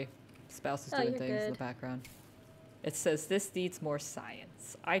 Sorry, spouse is Oh, doing you're things in the good. background. It says this needs more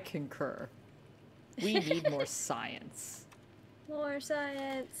science. I concur. We need more science. More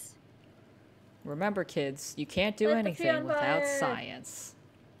science. Remember, kids, you can't do Let the tree anything on without fire. science.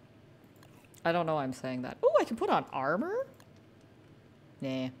 I don't know why I'm saying that. Oh, I can put on armor?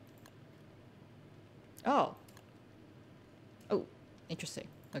 Nah. Oh. Oh, interesting.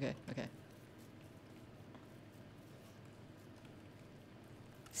 Okay, okay.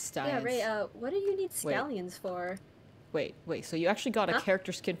 Science. Yeah, Ray, what do you need Wait. scallions for? Wait, so you actually got a Huh?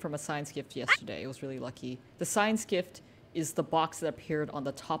 character skin from a science gift yesterday. It was really lucky. The science gift is the box that appeared on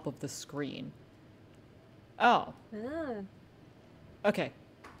the top of the screen. Oh, Ah. okay.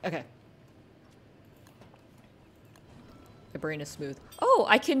 Okay. My brain is smooth. Oh,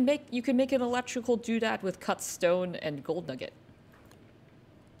 you can make an electrical doodad with cut stone and gold nugget.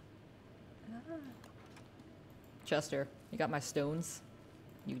 Chester, you got my stones?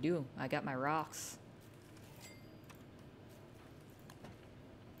 You do. I got my rocks.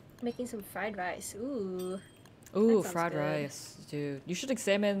 Making some fried rice. Ooh. Ooh, sounds fried good. rice. Dude, you should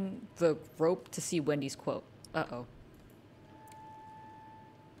examine the rope to see Wendy's quote. Uh-oh.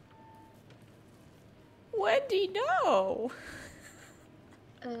 Wendy, no!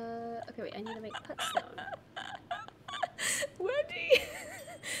 Okay, wait, I need to make cut stone. Wendy!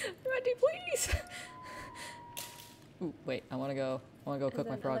 Wendy, please! Ooh, wait, I wanna go cook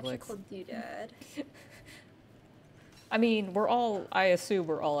my frog legs. Electrical doodad. I mean, I assume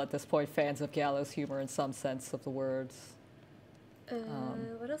we're all at this point fans of gallows humor in some sense of the words.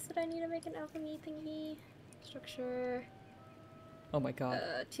 What else did I need to make an alchemy thingy? Structure. Oh my god.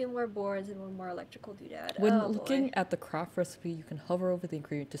 2 more boards and 1 more electrical doodad. When Oh looking boy. at the craft recipe, you can hover over the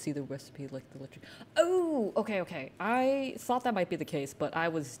ingredient to see the recipe like the electric. Oh, okay. I thought that might be the case, but I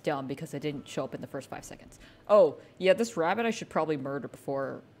was dumb because it didn't show up in the first 5 seconds. Oh, yeah, this rabbit I should probably murder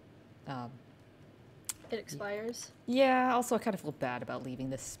before. Um, It expires. yeah, also I kind of feel bad about leaving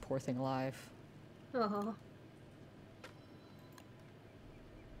this poor thing alive. Oh.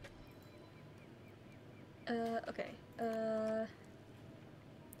 Okay.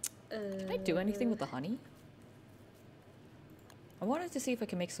 Can I do anything with the honey? I wanted to see if I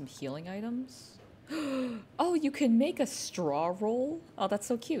can make some healing items. Oh, you can make a straw roll? Oh, that's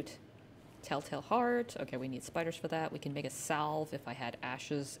so cute. Telltale heart. Okay, we need spiders for that. We can make a salve if I had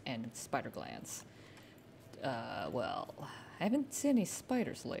ashes and spider glands. Well, I haven't seen any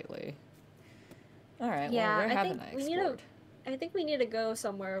spiders lately. Alright, Yeah, well, where I haven't think I we explored? I think we need to go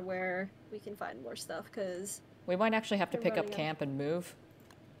somewhere where we can find more stuff, because We might actually have to we're pick up running out. camp and move.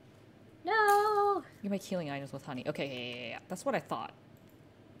 No! You make healing items with honey. Okay, yeah. That's what I thought.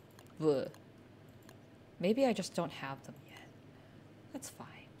 Ugh. Maybe I just don't have them yet. That's fine.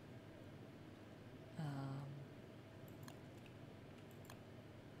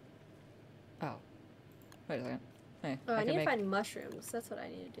 Oh. Wait a second. Hey, Oh, I can need to make... find mushrooms. That's what I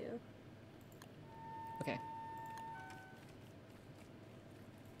need to do. Okay.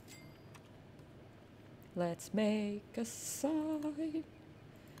 Let's make a sign.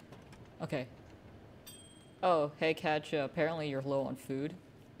 Okay. Oh, hey, Catch. Apparently you're low on food.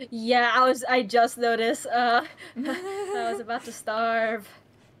 Yeah, I just noticed. I was about to starve.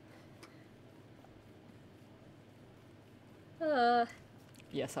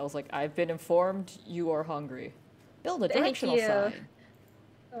 Yes, I was like, I've been informed you are hungry. Build a Thank directional you. sign.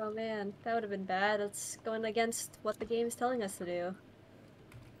 Oh man, that would have been bad. That's going against what the game's telling us to do.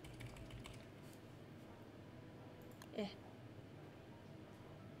 Eh.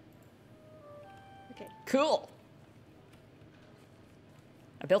 Okay. Cool.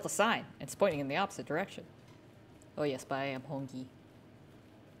 I built a sign. It's pointing in the opposite direction. Oh yes, but I am hungry.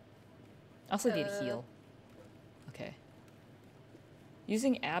 I also need to heal. Okay.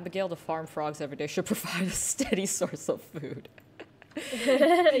 Using Abigail to farm frogs every day should provide a steady source of food.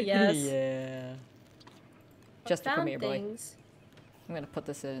 Yes. Yeah. Just come Found here, boy. things. I'm gonna put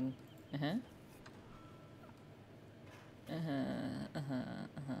this in.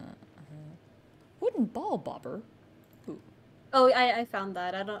 Wooden ball bobber. Ooh. Oh, I found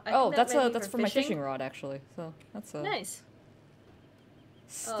that. I think Oh, that might be that's for my fishing rod actually. So that's a Nice.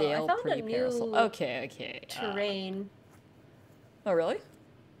 stale found a pretty parasol. new Okay. Terrain. Oh really?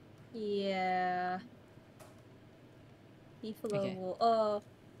 Yeah. Beefalo Okay. wool. Oh,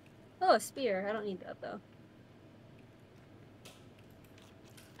 a spear. I don't need that though.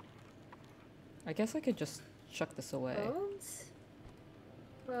 I guess I could just chuck this away. Bones?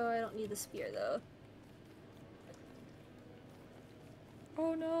 Oh, I don't need the spear though.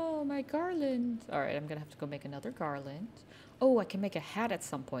 Oh no, my garland. Alright, I'm gonna have to go make another garland. Oh, I can make a hat at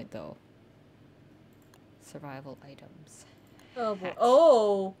some point though. Survival items. Oh boy. Hat.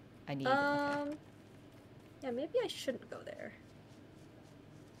 Oh. I need okay. Yeah, maybe I shouldn't go there.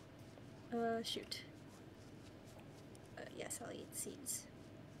 Shoot. Yes, I'll eat seeds.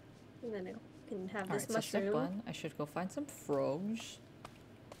 And then I can have this Alright, so step mushroom. 1, I should go find some frogs.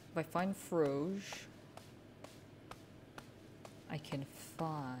 If I find frogs, I can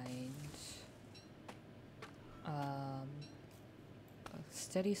find a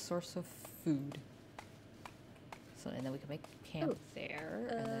steady source of food. So and then we can make camp there.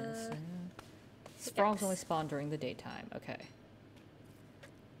 And then frogs only spawn during the daytime. Okay.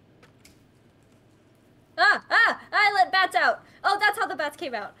 I let bats out. Oh, that's how the bats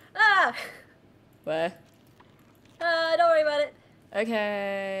came out. What? Don't worry about it.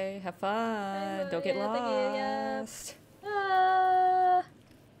 Okay, have fun. Don't get yeah, thank you, yeah. lost.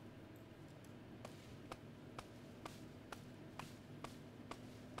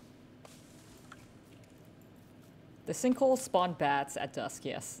 The sinkhole spawned bats at dusk,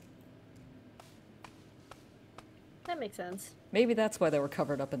 yes. That makes sense. Maybe that's why they were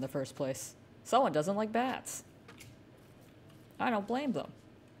covered up in the first place. Someone doesn't like bats. I don't blame them.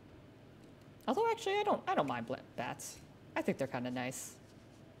 Although actually I don't mind bats. I think they're kind of nice.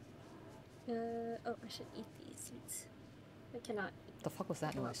 Oh, I should eat these seeds. I cannot. The fuck was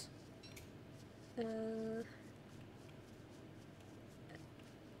that noise? And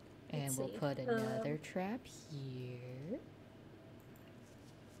we'll see. put another trap here.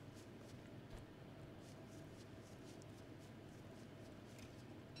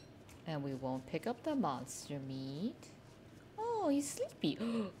 And we won't pick up the monster meat. Oh, he's sleepy.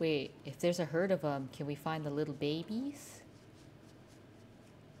 Wait, if there's a herd of them, can we find the little babies?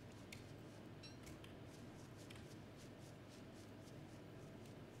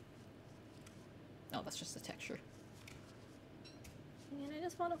 Oh, that's just the texture. And I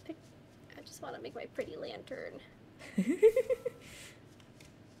just want to make my pretty lantern.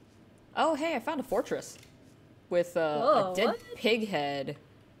 Oh, hey, I found a fortress with Whoa, a dead what? pig head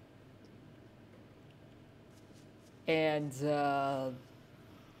and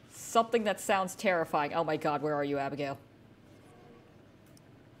something that sounds terrifying. Oh my god, where are you, Abigail?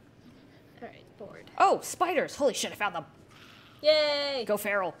 Alright, bored. Oh, spiders! Holy shit, I found them! Yay! Go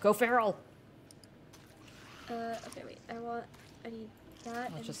feral! Go feral! Okay, wait. I need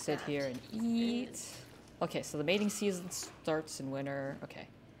that. I'll just sit here and eat. Okay, so the mating season starts in winter. Okay.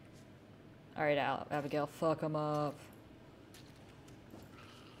 Alright, Abigail, fuck them up.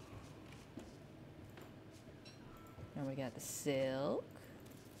 And we got the silk.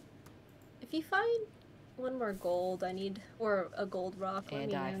 If you find one more gold, or a gold rock.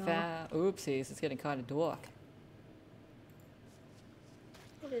 And I found. Oopsies, it's getting kind of dark.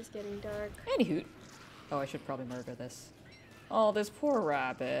 It is getting dark. Anywho. Oh, I should probably murder this. Oh, this poor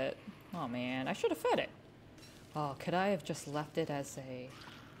rabbit. Oh man, I should have fed it. Oh, could I have just left it as a...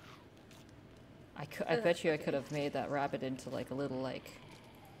 I bet you I could have made that rabbit into like a little like...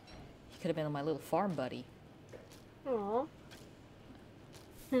 He could have been my little farm buddy. Aww.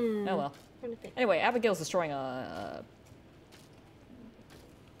 Oh well. Trying to think. Anyway, Abigail's destroying a...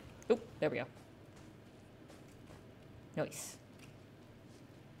 Oop, there we go. Nice.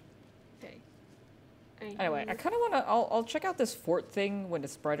 Okay. Anyway, I kind of want to... I'll check out this fort thing when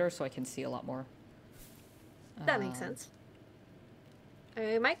it's brighter so I can see a lot more. That makes sense.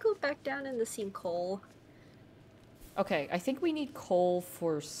 I might go back down in the seam coal. Okay, I think we need coal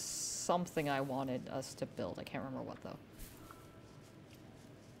for something I wanted us to build. I can't remember what, though.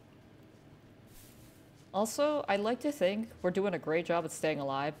 Also, I like to think we're doing a great job at staying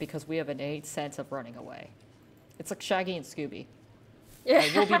alive because we have an innate sense of running away. It's like Shaggy and Scooby. Yeah.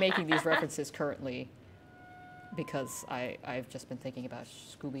 I will be making these references currently because I've just been thinking about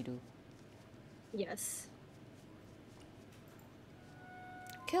Scooby-Doo. Yes.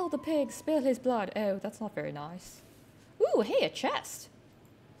 Kill the pig, spill his blood. Oh, that's not very nice. Ooh, hey, a chest.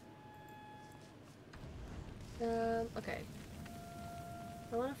 Okay.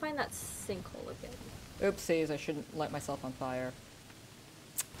 I want to find that sinkhole again. Oopsies, I shouldn't light myself on fire.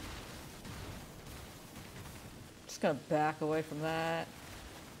 Just gonna back away from that.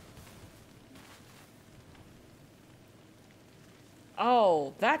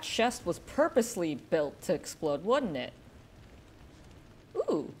 Oh, that chest was purposely built to explode, wasn't it?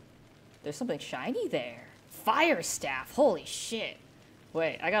 Ooh, there's something shiny there. Fire staff, holy shit.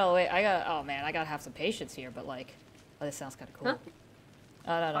 Wait, oh man, I gotta have some patience here, but like, oh, this sounds kind of cool. Huh?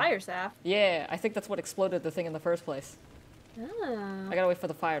 No. Fire staff. Yeah, I think that's what exploded the thing in the first place. Ah. I gotta wait for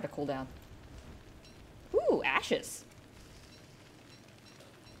the fire to cool down. Ooh, ashes.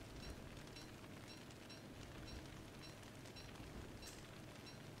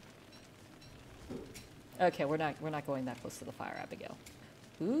 Okay, we're not going that close to the fire, Abigail.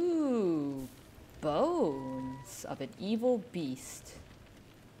 Ooh, bones of an evil beast.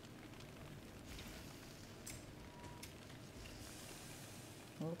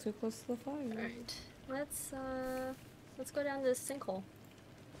 A little too close to the fire. Alright. Let's go down this sinkhole.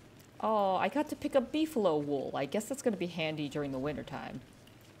 Oh, I got to pick up beefalo wool. I guess that's gonna be handy during the wintertime.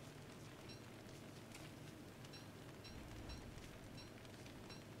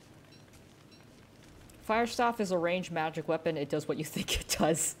 Fire staff is a ranged magic weapon. It does what you think it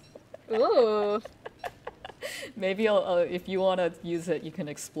does. Ooh. Maybe if you want to use it, you can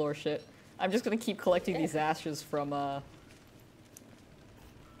explore shit. I'm just gonna keep collecting these ashes from,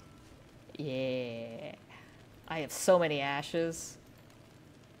 Yeah. I have so many ashes.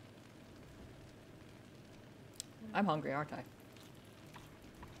 I'm hungry, aren't I?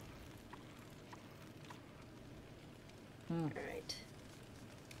 Alright.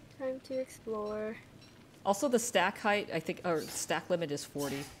 Time to explore. Also, the stack height, I think, or stack limit is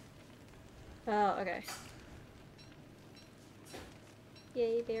 40. Oh, okay.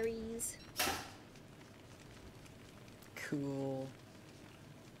 Yay, berries. Cool.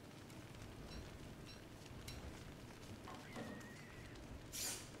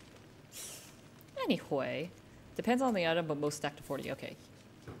 Anyway, depends on the item, but most stack to 40. Okay,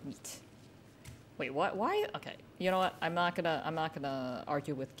 neat. Wait, what? Why? Okay, you know what? I'm not gonna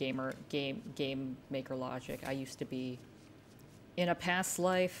argue with game maker logic. I used to be, in a past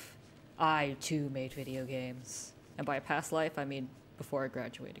life, I too made video games, and by a past life, I mean before I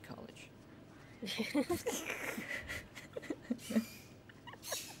graduated college.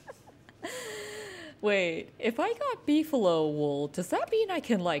 Wait, if I got beefalo wool, does that mean I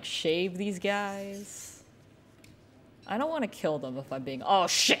can, like, shave these guys? I don't want to kill them if I'm being. Oh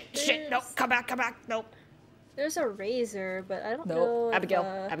shit! Shit! Nope! Come back! Come back! Nope! There's a razor, but I don't Nope. know. If, Abigail!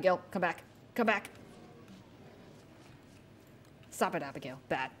 Abigail! Come back! Come back! Stop it, Abigail!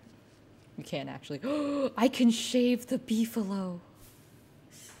 Bad. You can't actually. I can shave the beefalo.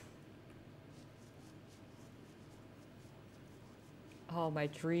 All my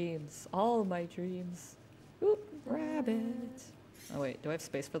dreams. All my dreams. Oop! Rabbit. Oh wait, do I have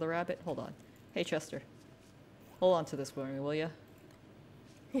space for the rabbit? Hold on. Hey Chester. Hold on to this for me, will ya?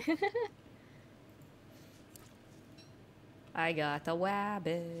 I got the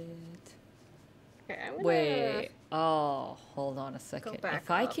rabbit. Okay, I'm gonna... Wait. Oh, hold on a second. back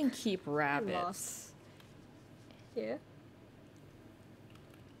If I up. can keep lost. rabbits. Yeah.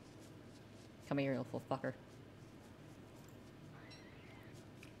 Come here, you little fucker.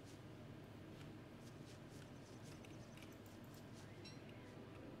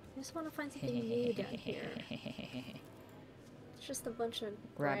 I just want to find something new down here. It's just a bunch of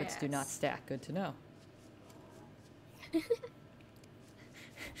Rabbits do not grass. stack. Good to know.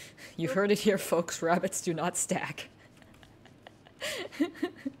 You heard it here, folks. Rabbits do not stack.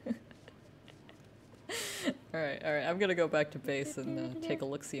 Alright, alright. I'm gonna go back to base and take a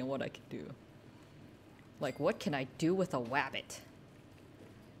look-see on what I can do. Like, what can I do with a rabbit?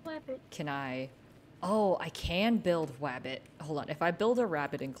 Rabbit. Can I... Oh, I can build rabbit. Hold on. If I build a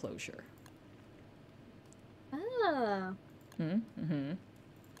rabbit enclosure. Ah. Mm-hmm.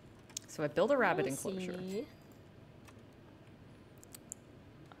 So I build a rabbit I enclosure. see.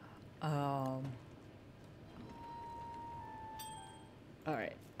 All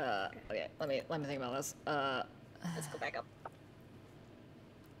right. Okay. Let me think about this. Let's go back up.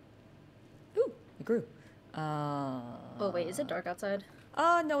 Ooh, it grew. Oh wait, is it dark outside?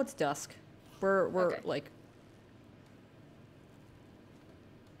 No, it's dusk. We're Okay. like.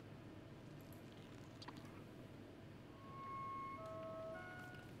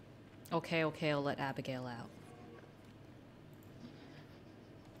 Okay, I'll let Abigail out.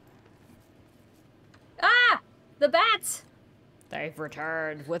 Ah! The bats! They've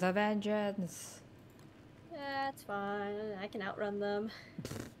returned with a vengeance. That's fine. I can outrun them.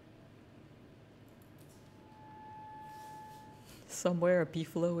 Somewhere a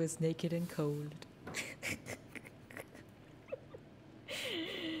beefalo is naked and cold.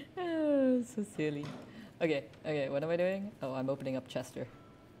 Oh, so silly. Okay, what am I doing? Oh, I'm opening up Chester.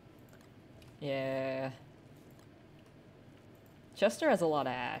 Yeah. Chester has a lot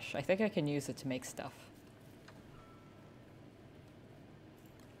of ash. I think I can use it to make stuff.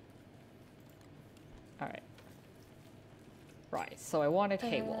 Alright. Right, so I wanted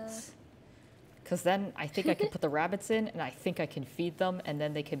hay walls. Because then I think I can put the rabbits in, and I think I can feed them, and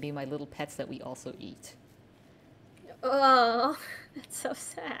then they can be my little pets that we also eat. Oh, that's so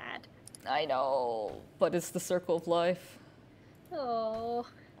sad. I know, but it's the circle of life. Oh.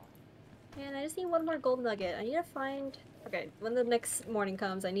 Man, I just need one more gold nugget. I need to find... Okay, when the next morning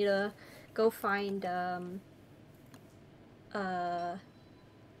comes, I need to go find,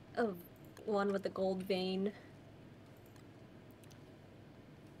 one with the gold vein.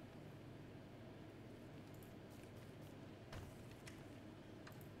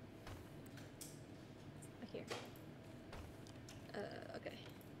 Here. Okay.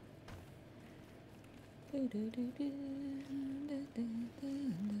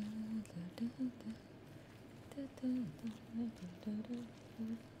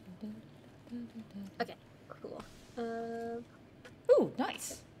 Okay, cool. Ooh,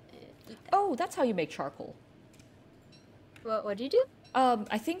 nice. Eat that. Oh, that's how you make charcoal. What'd you do?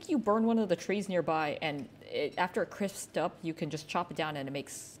 I think you burn one of the trees nearby, and after it crisps up, you can just chop it down and it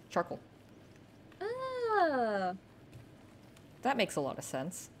makes charcoal. Ah. That makes a lot of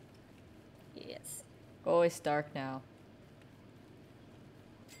sense. Yes. Oh, it's dark now.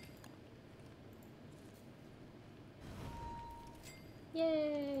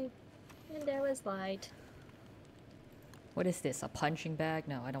 Yay! And there was light. What is this? A punching bag?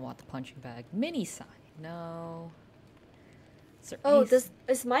 No, I don't want the punching bag. Mini sign. No. Oh,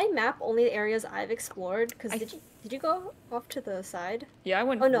 is my map only the areas I've explored? Because I did you go off to the side? Yeah, I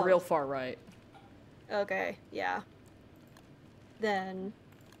went Oh, no. real far right. Okay, yeah. Then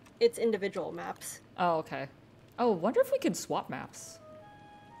it's individual maps. Oh, okay. Oh, wonder if we can swap maps.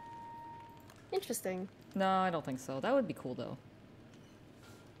 Interesting. No, I don't think so. That would be cool, though.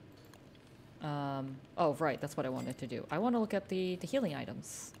 Oh, right, that's what I wanted to do. I want to look at the healing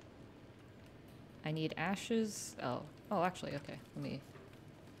items. I need ashes. Oh, actually, okay. Let me...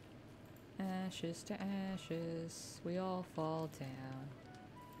 Ashes to ashes, we all fall down.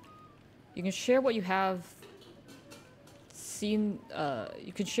 You can share what you have seen,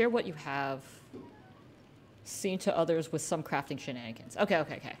 you can share what you have Seen to others with some crafting shenanigans.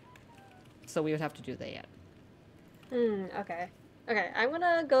 Okay. So we would have to do that. Okay. Okay, I'm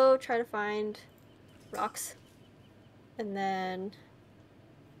gonna go try to find rocks. And then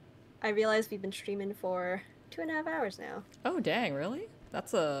I realize we've been streaming for 2.5 hours now. Oh, dang, really?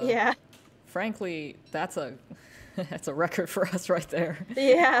 That's a... Yeah. Frankly, that's a... that's a record for us right there.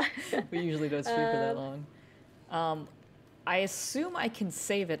 Yeah. We usually don't stream for that long. I assume I can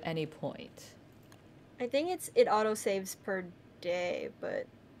save at any point. I think it auto saves per day, but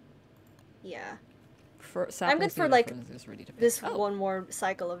yeah. I'm good for like this one more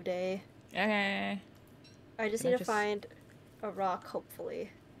cycle of day. Okay. I just need to find a rock,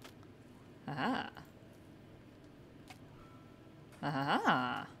 hopefully. Aha.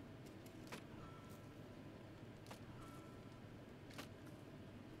 Aha.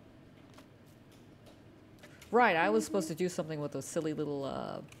 Right, I was supposed to do something with those silly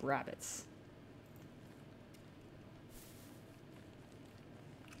little rabbits.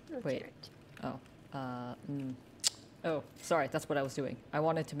 Wait. Oh. Oh, sorry, that's what I was doing. I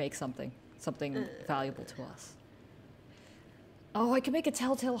wanted to make something valuable to us. Oh, I can make a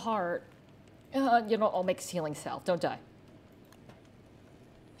telltale heart. You know, I'll make a healing salve. Don't die.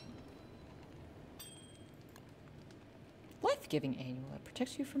 Life-giving amulet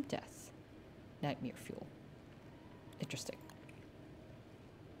protects you from death. Nightmare fuel. Interesting.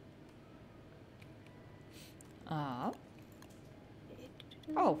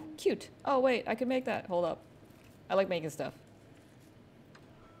 Oh, cute. Oh, wait, I can make that. Hold up. I like making stuff.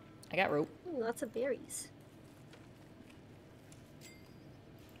 I got rope. Ooh, lots of berries.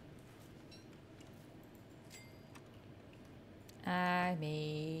 I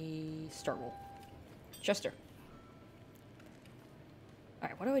may struggle. Chester.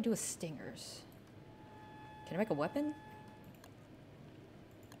 Alright, what do I do with stingers? Can I make a weapon?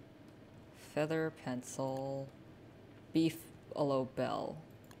 Feather, pencil, beef, aloe bell,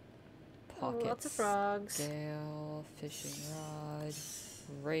 pockets, lots of frogs, scale, fishing rod,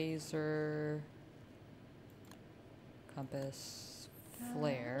 razor, compass,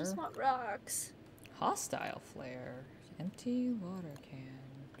 flare. I just want rocks. Hostile flare, empty water can,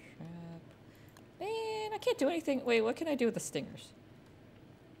 trap. Man, I can't do anything. Wait, what can I do with the stingers?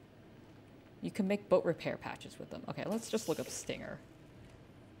 You can make boat repair patches with them. Okay, let's just look up stinger.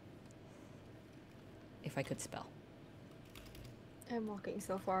 If I could spell. I'm walking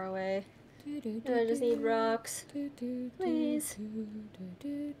so far away. And I just need rocks. Please.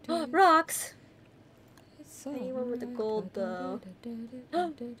 Rocks! I need one with the gold, though.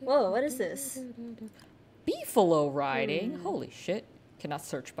 Whoa, what is this? Beefalo riding? Holy shit. Cannot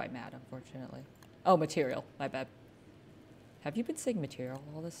search by mat, unfortunately. Oh, material. My bad. Have you been saying material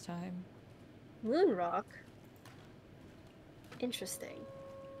all this time? Moon rock? Interesting.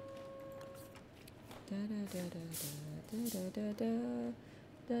 Oh,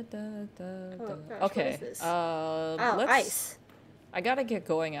 gosh, okay. What is this? Let's... ice. I gotta get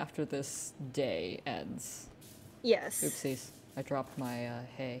going after this day ends. Yes. Oopsies. I dropped my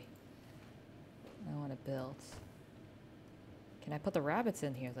hay. I want to build. Can I put the rabbits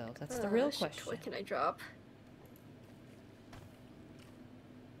in here, though? That's the real question. What can I drop?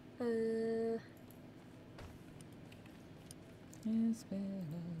 It's been a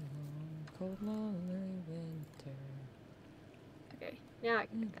long, cold, lonely winter. Okay, now I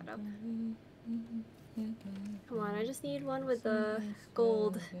can pick that up. Come on, I just need one with the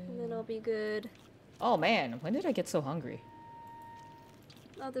gold, and then I'll be good. Oh man, when did I get so hungry?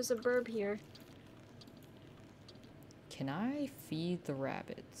 Oh, there's a burb here. Can I feed the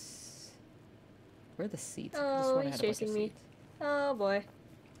rabbits? Where are the seeds? Oh, he's chasing me. Oh boy.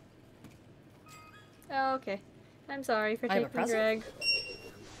 Oh, okay. I'm sorry for taking Greg.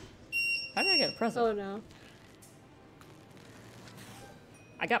 How did I get a present? Oh no.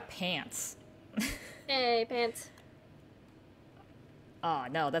 I got pants. Hey, pants. Ah,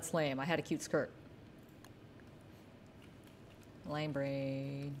 no, that's lame. I had a cute skirt. Lame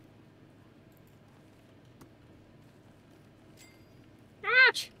brain.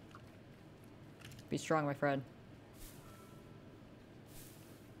 Ouch! Be strong, my friend.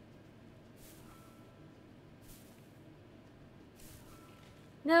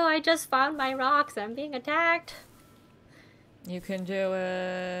 No, I just found my rocks. I'm being attacked. You can do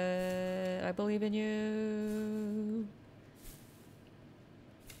it. I believe in you.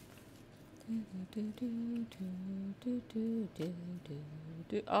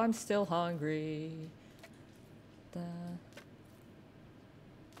 I'm still hungry.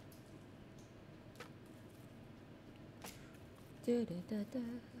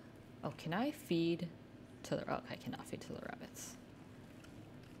 Oh, can I feed to the... Oh, I cannot feed to the rabbits.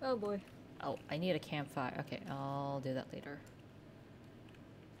 Oh boy. Oh, I need a campfire. Okay, I'll do that later.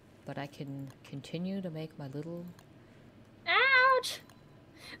 But I can continue to make my little... Ouch!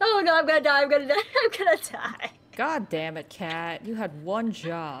 Oh no, I'm gonna die, I'm gonna die, I'm gonna die. God damn it, cat. You had one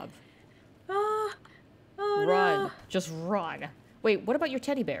job. Oh, oh Run. no. Just run. Wait, what about your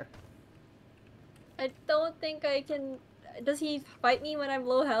teddy bear? I don't think I can... Does he fight me when I'm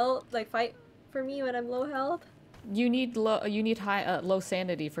low health? Like, fight for me when I'm low health? You need high low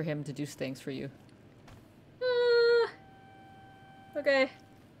sanity for him to do things for you. Okay.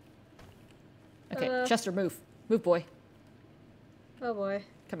 Okay, Chester, move. Move, boy. Oh boy.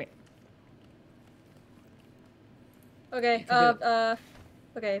 Come here. Okay,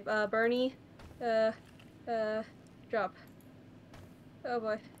 okay, Bernie, drop. Oh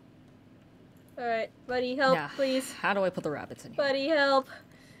boy. Alright, buddy, help, Now, please. how do I put the rabbits in here? Buddy, help.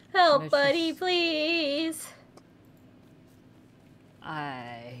 Help, Let's buddy, just- please.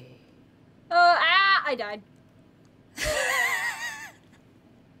 I died.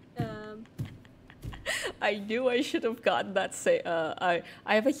 I knew I should have gotten that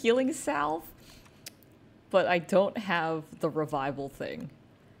I have a healing salve, but I don't have the revival thing.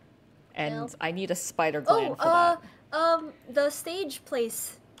 And Well. I need a spider gland for that. The stage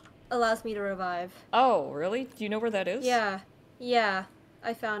place allows me to revive. Oh, really? Do you know where that is? Yeah,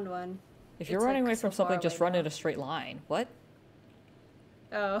 I found one. If you're It's, running like, away so from far something, just away run now. in a straight line. What?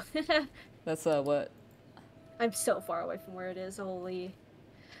 Oh, That's what? I'm so far away from where it is, holy.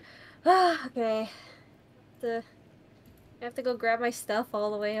 Okay. I have to go grab my stuff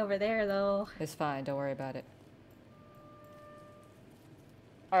all the way over there, though. It's fine, don't worry about it.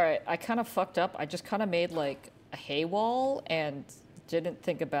 Alright, I kind of fucked up. I just kind of made like a hay wall and didn't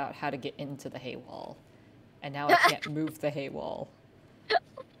think about how to get into the hay wall. And now I can't move the hay wall.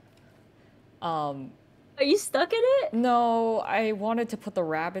 Are you stuck in it? No, I wanted to put the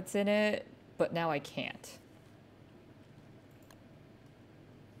rabbits in it, but now I can't.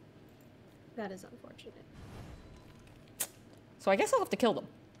 That is unfortunate. So I guess I'll have to kill them.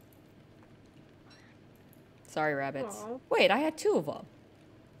 Sorry, rabbits. Aw. Wait, I had 2 of them.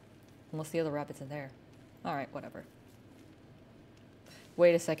 Unless the other rabbit's in there. Alright, whatever.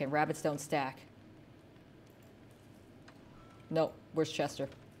 Wait a second, rabbits don't stack. No, where's Chester?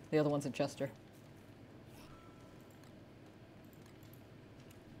 The other one's in Chester.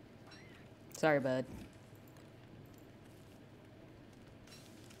 Sorry, bud.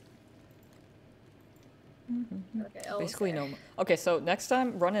 Okay, oh, Basically okay. no. Okay, so next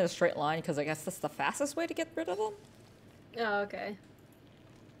time run in a straight line because I guess that's the fastest way to get rid of them. Oh, okay.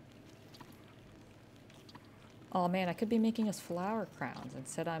 Oh man, I could be making us flower crowns.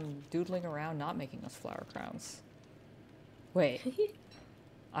 Instead, I'm doodling around not making us flower crowns. Wait,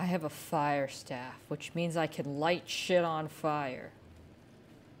 I have a fire staff, which means I can light shit on fire.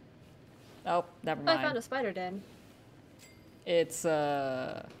 Oh, never I found mind. a spider den. It's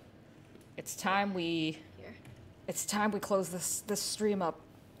time we Here. close this stream up,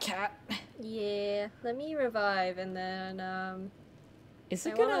 cat. Yeah, let me revive and then, Is I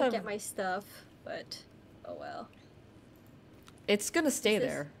it wanna gonna? get my stuff, but oh well. It's gonna stay Is this-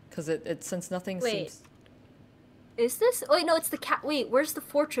 there because it since nothing Wait. seems. Is this? Oh, wait, no, it's the cat. Wait, where's the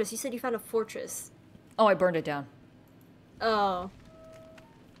fortress? You said you found a fortress. Oh, I burned it down. Oh.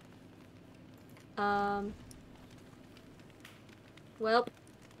 Well.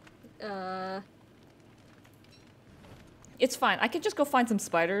 It's fine. I could just go find some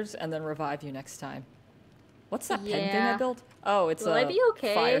spiders and then revive you next time. What's that pen thing I Yeah. built? Oh, it's Will a I be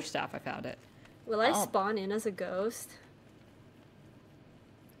okay? fire staff. I found it. Will I Oh. spawn in as a ghost?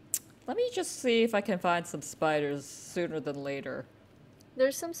 Let me just see if I can find some spiders sooner than later.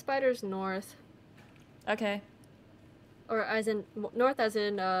 There's some spiders north. Okay. Or as in, north as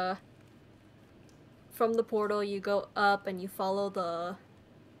in, from the portal you go up and you follow the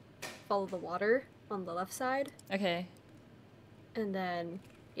water on the left side. Okay. And then,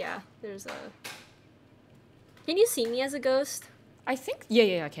 yeah, there's a... Can you see me as a ghost? I think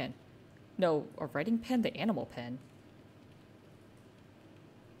yeah, I can. No, a writing pen, the animal pen.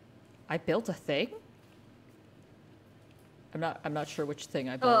 I built a thing? I'm not sure which thing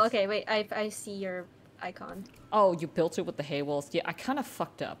I built. Oh, okay, wait, I see your icon. Oh, you built it with the hay walls? Yeah, I kind of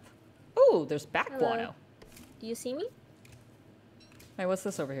fucked up. Oh, there's bat Hello. guano. Do you see me? Hey, what's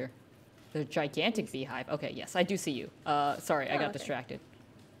this over here? The gigantic beehive. Okay, yes, I do see you. Sorry, I Oh, got okay. distracted.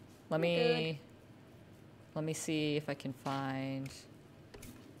 Let You're me... Let me see if I can find...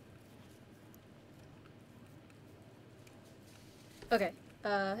 Okay,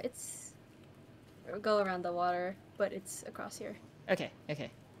 it's... Go around the water, but it's across here. Okay.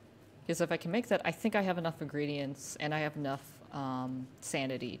 Because if I can make that, I think I have enough ingredients, and I have enough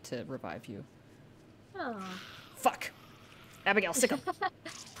sanity to revive you. Oh. Fuck! Abigail, sick 'em.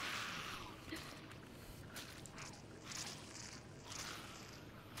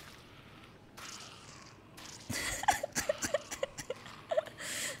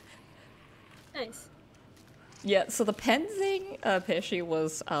 Nice. Yeah, so the pen thing, Pesci,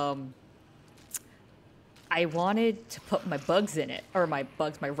 was, I wanted to put my bugs in it, or my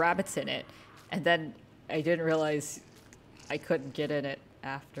rabbits in it, and then I didn't realize I couldn't get in it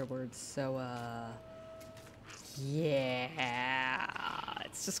afterwards, so, yeah,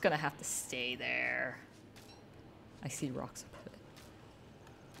 it's just gonna have to stay there. I see rocks up it.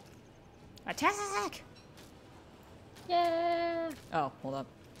 Attack! Yeah. Oh, hold up.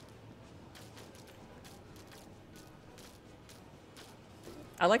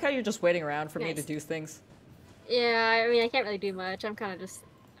 I like how you're just waiting around for me to Nice. do things. Yeah, I mean, I can't really do much. I'm just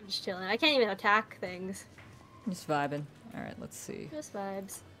chilling. I can't even attack things. Just vibing. Alright, let's see. Just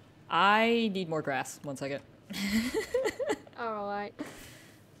vibes. I need more grass. 1 second. Alright.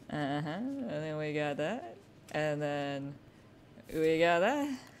 Uh-huh. And then we got that. And then we got that.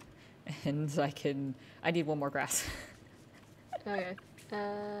 And I need 1 more grass. Okay.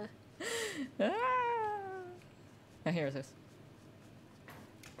 Ah! Now here it is.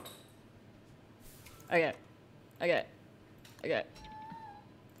 Okay. Okay. Okay.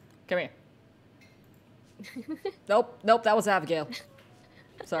 Come here. Nope. Nope, that was Abigail.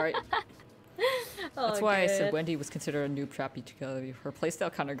 Sorry. That's why I said Wendy was considered a noob trap because her playstyle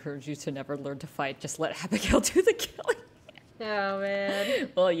kind of encouraged you to never learn to fight. Just let Abigail do the killing. Oh,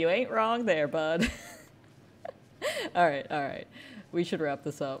 man. Well, you ain't wrong there, bud. Alright. We should wrap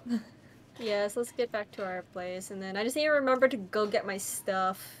this up. Yes, let's get back to our place, and then I just need to remember to go get my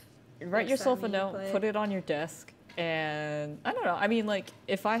stuff. Write next yourself a time we note, play. put it on your desk, and I don't know. I mean, like,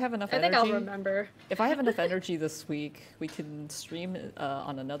 if I have enough I think energy, I'll remember. if I have enough energy this week, we can stream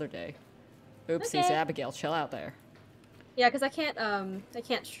on another day. Oopsies, Okay. Abigail, chill out there. Yeah, because I can't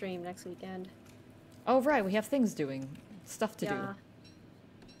stream next weekend. Oh right, we have stuff to Yeah.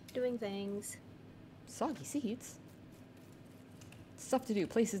 Doing things. do. Soggy seeds. Stuff to do,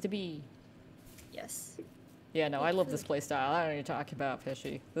 places to be. Yes. Yeah, no, I love this playstyle. I don't know what you're talking about,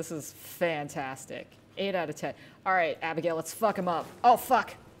 Fishy. This is fantastic. 8 out of 10. All right, Abigail, let's fuck him up. Oh,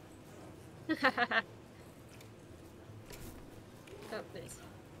 fuck. Oh, nice.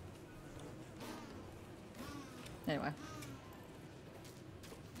 Anyway.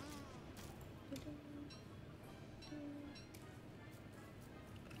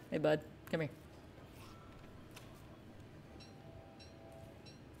 Hey, bud. Come here.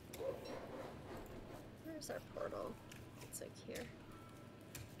 Where's our portal? It's like here.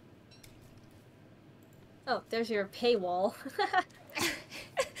 Oh, there's your paywall.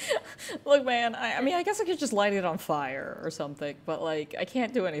 Look, man, I mean, I guess I could just light it on fire or something, but, like, I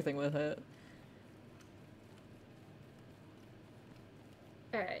can't do anything with it.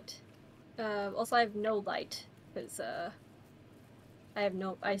 Alright. Also I have no light, because,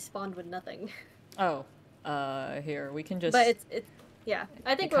 I spawned with nothing. Oh, here, we can just... But it's yeah.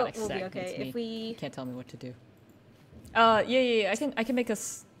 I think It kinda we'll be stagnates okay. me. If we... Can't tell me what to do. Yeah, I can make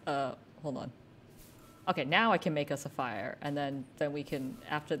us, hold on. Okay, now I can make us a fire, and then we can,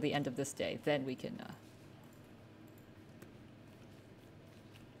 after the end of this day, then we can,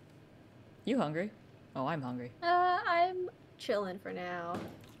 You hungry? Oh, I'm hungry. I'm chilling for now.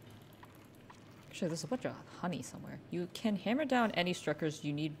 Actually, there's a bunch of honey somewhere. You can hammer down any structures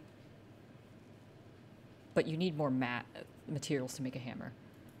you need, but you need more materials to make a hammer.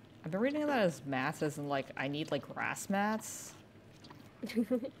 I've been reading that as mats, as in, like, I need, like, grass mats.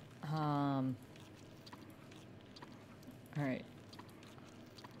 Alright.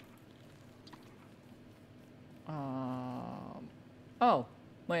 Oh,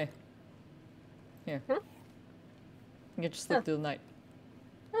 wait. Here. Huh? You can just sleep through the night.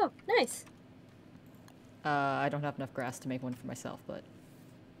 Oh, nice. I don't have enough grass to make one for myself, but...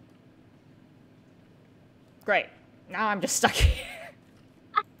 Great. Now I'm just stuck here.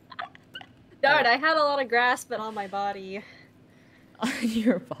 Darn, I had a lot of grass, but on my body. On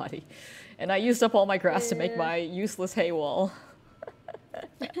your body. And I used up all my grass to make Yeah. my useless hay wall.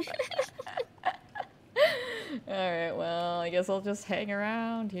 Alright, well, I guess I'll just hang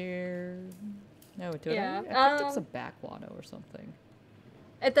around here. No, do Yeah, I picked up some backwater or something.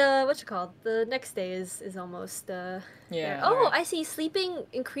 At the the next day is almost Yeah. there. Oh, alright. I see. Sleeping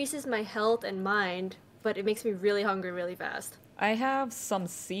increases my health and mind, but it makes me really hungry really fast. I have some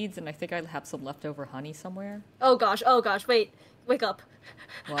seeds, and I think I have some leftover honey somewhere. Oh gosh, wait. Wake up.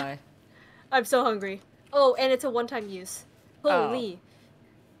 Why? I'm so hungry. Oh, and it's a one-time use. Holy.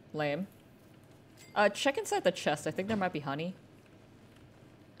 Lame. Check inside the chest. I think there might be honey.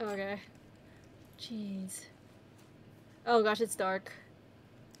 Okay. Jeez. Oh gosh, it's dark.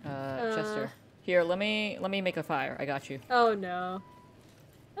 Chester. Here, let me make a fire. I got you. Oh no.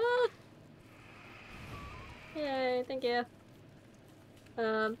 Ah. Yay, thank you.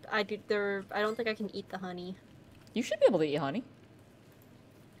 I don't think I can eat the honey. You should be able to eat honey.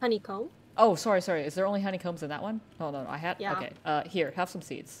 Honeycomb? Oh, sorry. Is there only honeycombs in that one? Oh, no, I had... Yeah. Okay, here, have some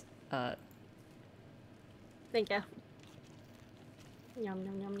seeds. Thank you. Yum,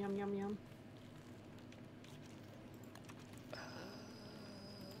 yum, yum, yum, yum, yum.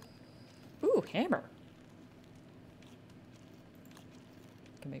 Ooh, hammer.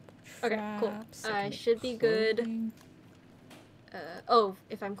 Can make Okay, cool. traps, I can should be make good. clothing. Oh,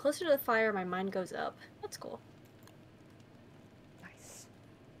 if I'm closer to the fire, my mind goes up. That's cool. Nice.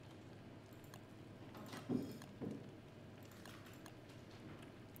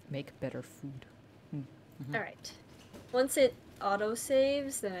 Make better food. Alright. Once it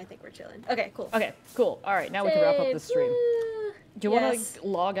auto-saves, then I think we're chilling. Okay, cool. Okay, cool. All right, now we can wrap up the stream. Woo! Do you want Yes. to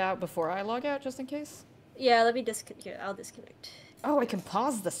log out before I log out, just in case? Yeah, let me I'll disconnect. Oh, I can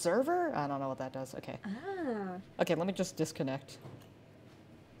pause the server? I don't know what that does. Okay. Ah. Okay, let me just disconnect.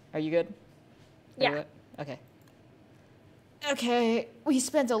 Are you good? Are you Yeah. good? Okay. Okay, we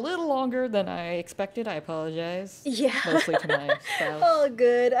spent a little longer than I expected. I apologize. Yeah. Mostly to my spouse. Oh,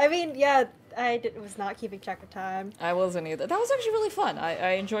 good. I mean, yeah, was not keeping track of time. I wasn't either. That was actually really fun.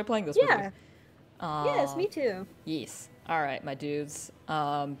 I enjoy playing this with Yeah. you. Yes, me too. Yes. All right, my dudes.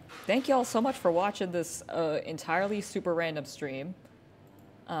 Thank you all so much for watching this entirely super random stream.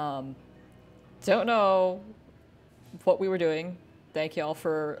 Don't know what we were doing. Thank you all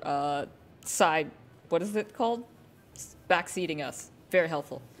for what is it called? Backseating us. Very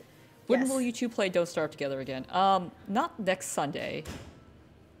helpful. When Yes. will you two play Don't Starve Together again? Not next Sunday.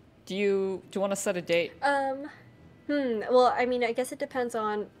 Do you want to set a date? Well, I mean, I guess it depends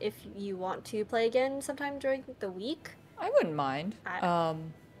on if you want to play again sometime during the week. I wouldn't mind. I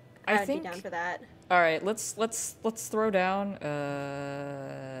I'd think. be down for that. All right, let's throw down.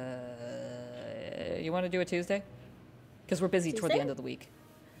 You want to do a Tuesday? Because we're busy toward the Tuesday? end of the week.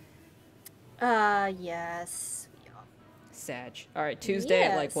 Yes. we are. Sag. All right, Tuesday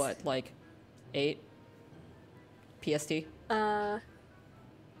at like Yes. what? Like 8 PST?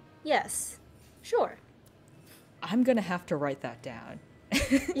 Yes. Sure. I'm gonna have to write that down.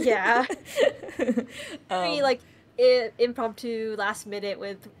 Yeah. Pretty, like, impromptu, last minute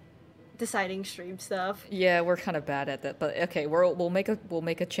with deciding stream stuff. Yeah, we're kind of bad at that, but okay, we'll make a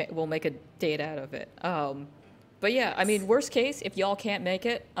date out of it. But yeah, I mean, worst case, if y'all can't make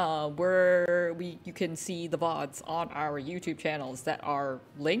it, you can see the VODs on our YouTube channels that are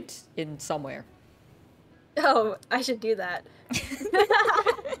linked in somewhere. Oh, I should do that.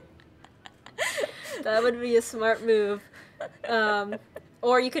 That would be a smart move.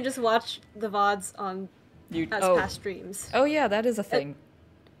 Or you could just watch the VODs on past streams. Oh yeah, that is a thing.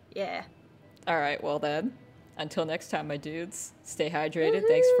 Yeah. All right, well then, until next time, my dudes, stay hydrated.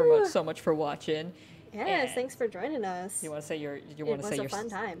 Thanks so much for watching. Yes, And thanks for joining us. You want to say your It was a fun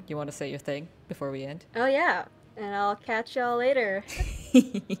time. You want to say your thing before we end? Oh yeah, and I'll catch y'all later.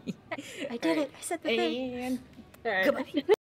 I did it. I said the thing. And All right. goodbye.